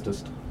 The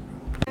mostest.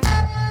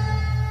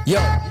 Yo,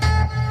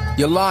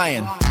 you're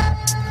lying.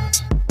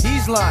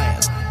 He's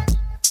lying.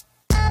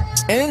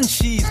 And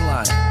she's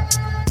lying.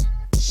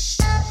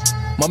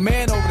 My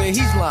man over there,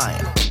 he's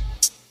lying.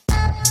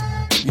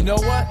 You know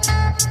what?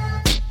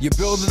 You're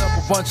building up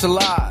a bunch of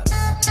lies.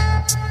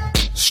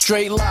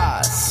 Straight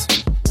lies.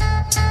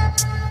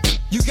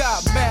 You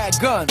got mad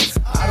guns.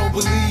 I don't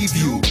believe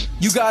you.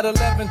 You got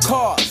 11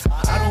 cars.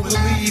 I don't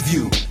believe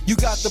you. You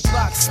got the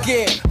block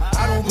scared.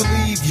 I don't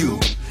believe you.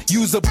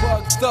 You's a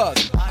bug thug.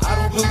 I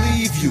don't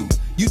believe you.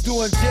 You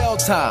doing jail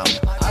time.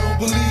 I don't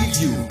believe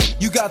you.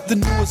 You got the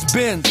newest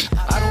Benz.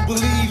 I don't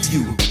believe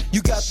you.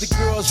 You got the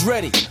girls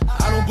ready.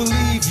 I don't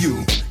believe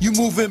you. You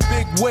moving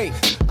big weight.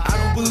 I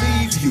don't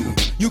believe you.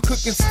 You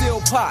cooking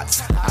steel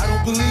pots. I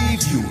don't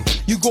believe you.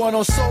 You going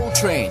on Soul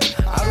Train.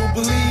 I don't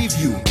believe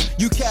you.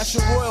 You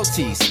cashing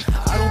royalties.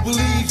 I don't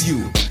believe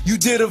you. You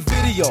did a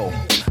video.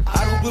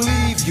 I don't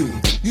believe you.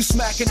 You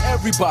smacking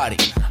everybody.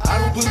 I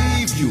don't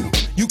believe you.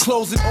 You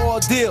closing all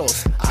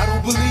deals. I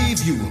don't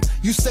believe you.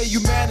 You say you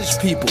manage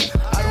people.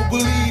 I don't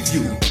believe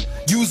you.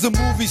 You's a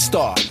movie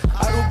star.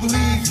 I don't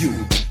believe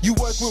you. You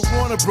work with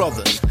Warner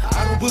Brothers.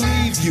 I don't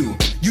believe you.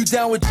 You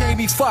down with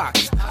Jamie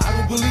Foxx. I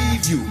don't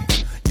believe you.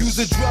 You's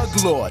a drug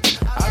lord.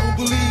 I don't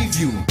believe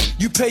you.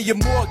 You pay your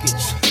mortgage.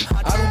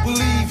 I don't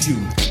believe you.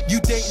 You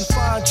dating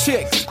fine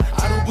chicks.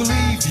 I don't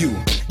believe you.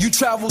 You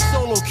travel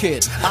solo,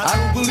 kid. I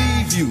don't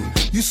believe you.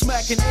 You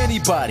smacking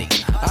anybody.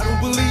 I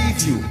don't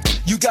believe you.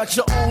 You got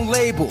your own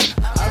label.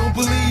 I don't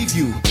believe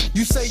you.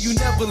 You say you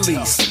never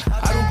lease.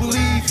 I don't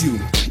believe you.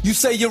 You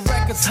say your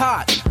record's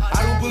hot.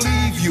 I don't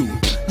believe you.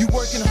 You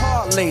working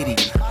hard, lady.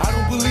 I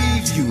don't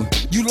believe you.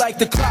 You like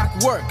the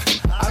clockwork.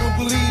 I don't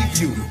believe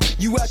you.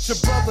 You at your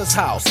brother's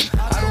house.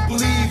 I don't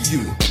believe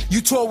you.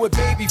 You tour with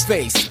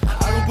Babyface.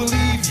 I don't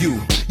believe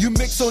you. You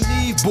mix on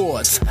Eve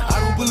boards. I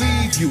don't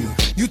believe you.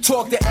 You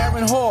talk to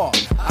Aaron Hall.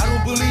 I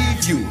don't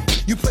believe you.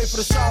 You play for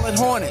the Charlotte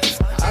Hornets.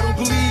 I don't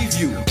believe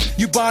you.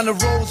 You buying a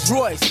Rolls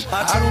Royce.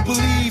 I don't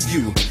believe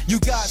you. You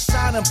got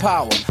signing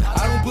power.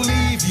 I don't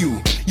believe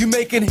you. You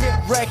making hit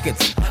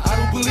records. I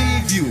don't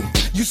believe you.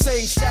 You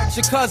saying Shaq's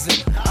your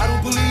cousin. I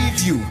don't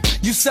believe you.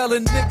 You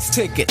selling Knicks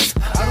tickets.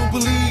 I don't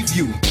believe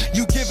you.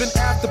 You giving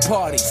after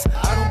parties.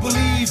 I don't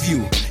believe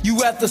you.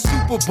 You at the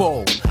Super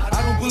Bowl.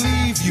 I don't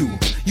believe you.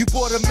 You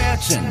bought a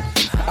mansion.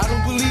 I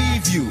don't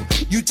believe you.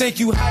 You think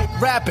you hype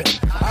rapping.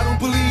 I don't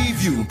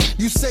believe you.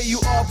 You say you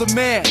are the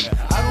man.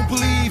 I don't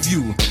believe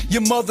you.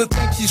 Your mother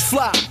thinks she's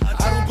fly.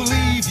 I don't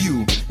believe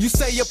you. You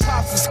say your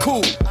pops is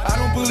cool. I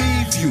don't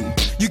believe you.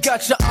 You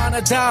got your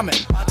honor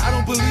diamond. I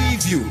don't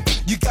believe you.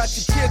 You got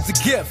your kids a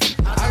gift.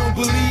 I don't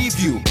believe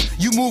you.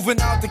 You moving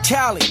out to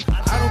Cali.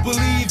 I don't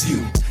believe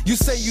you. You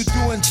say you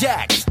doing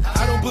jacks.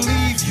 I don't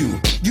believe you.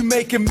 You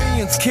making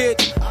millions, kid.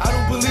 I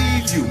don't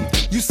believe you.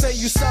 You say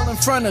you selling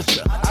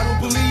furniture. I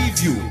don't believe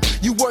you.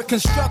 You work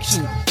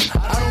construction.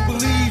 I don't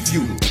believe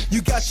you.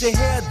 You got your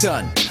hair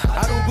done.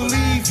 I don't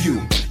believe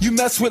you. You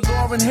mess with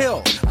Lauryn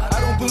Hill. I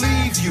don't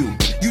believe you.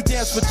 You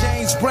dance for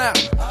James Brown.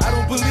 I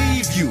don't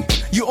believe you.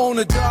 You own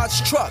a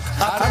Dodge truck.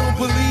 I don't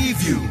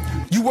believe you.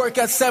 You work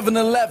at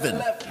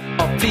 7-Eleven.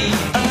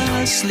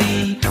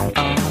 Obviously,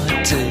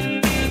 I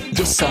do.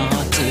 Yes,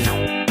 I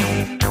do.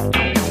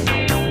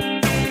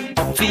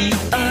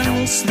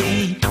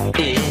 Obviously,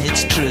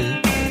 it's true.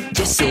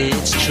 Yes,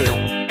 it's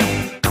true.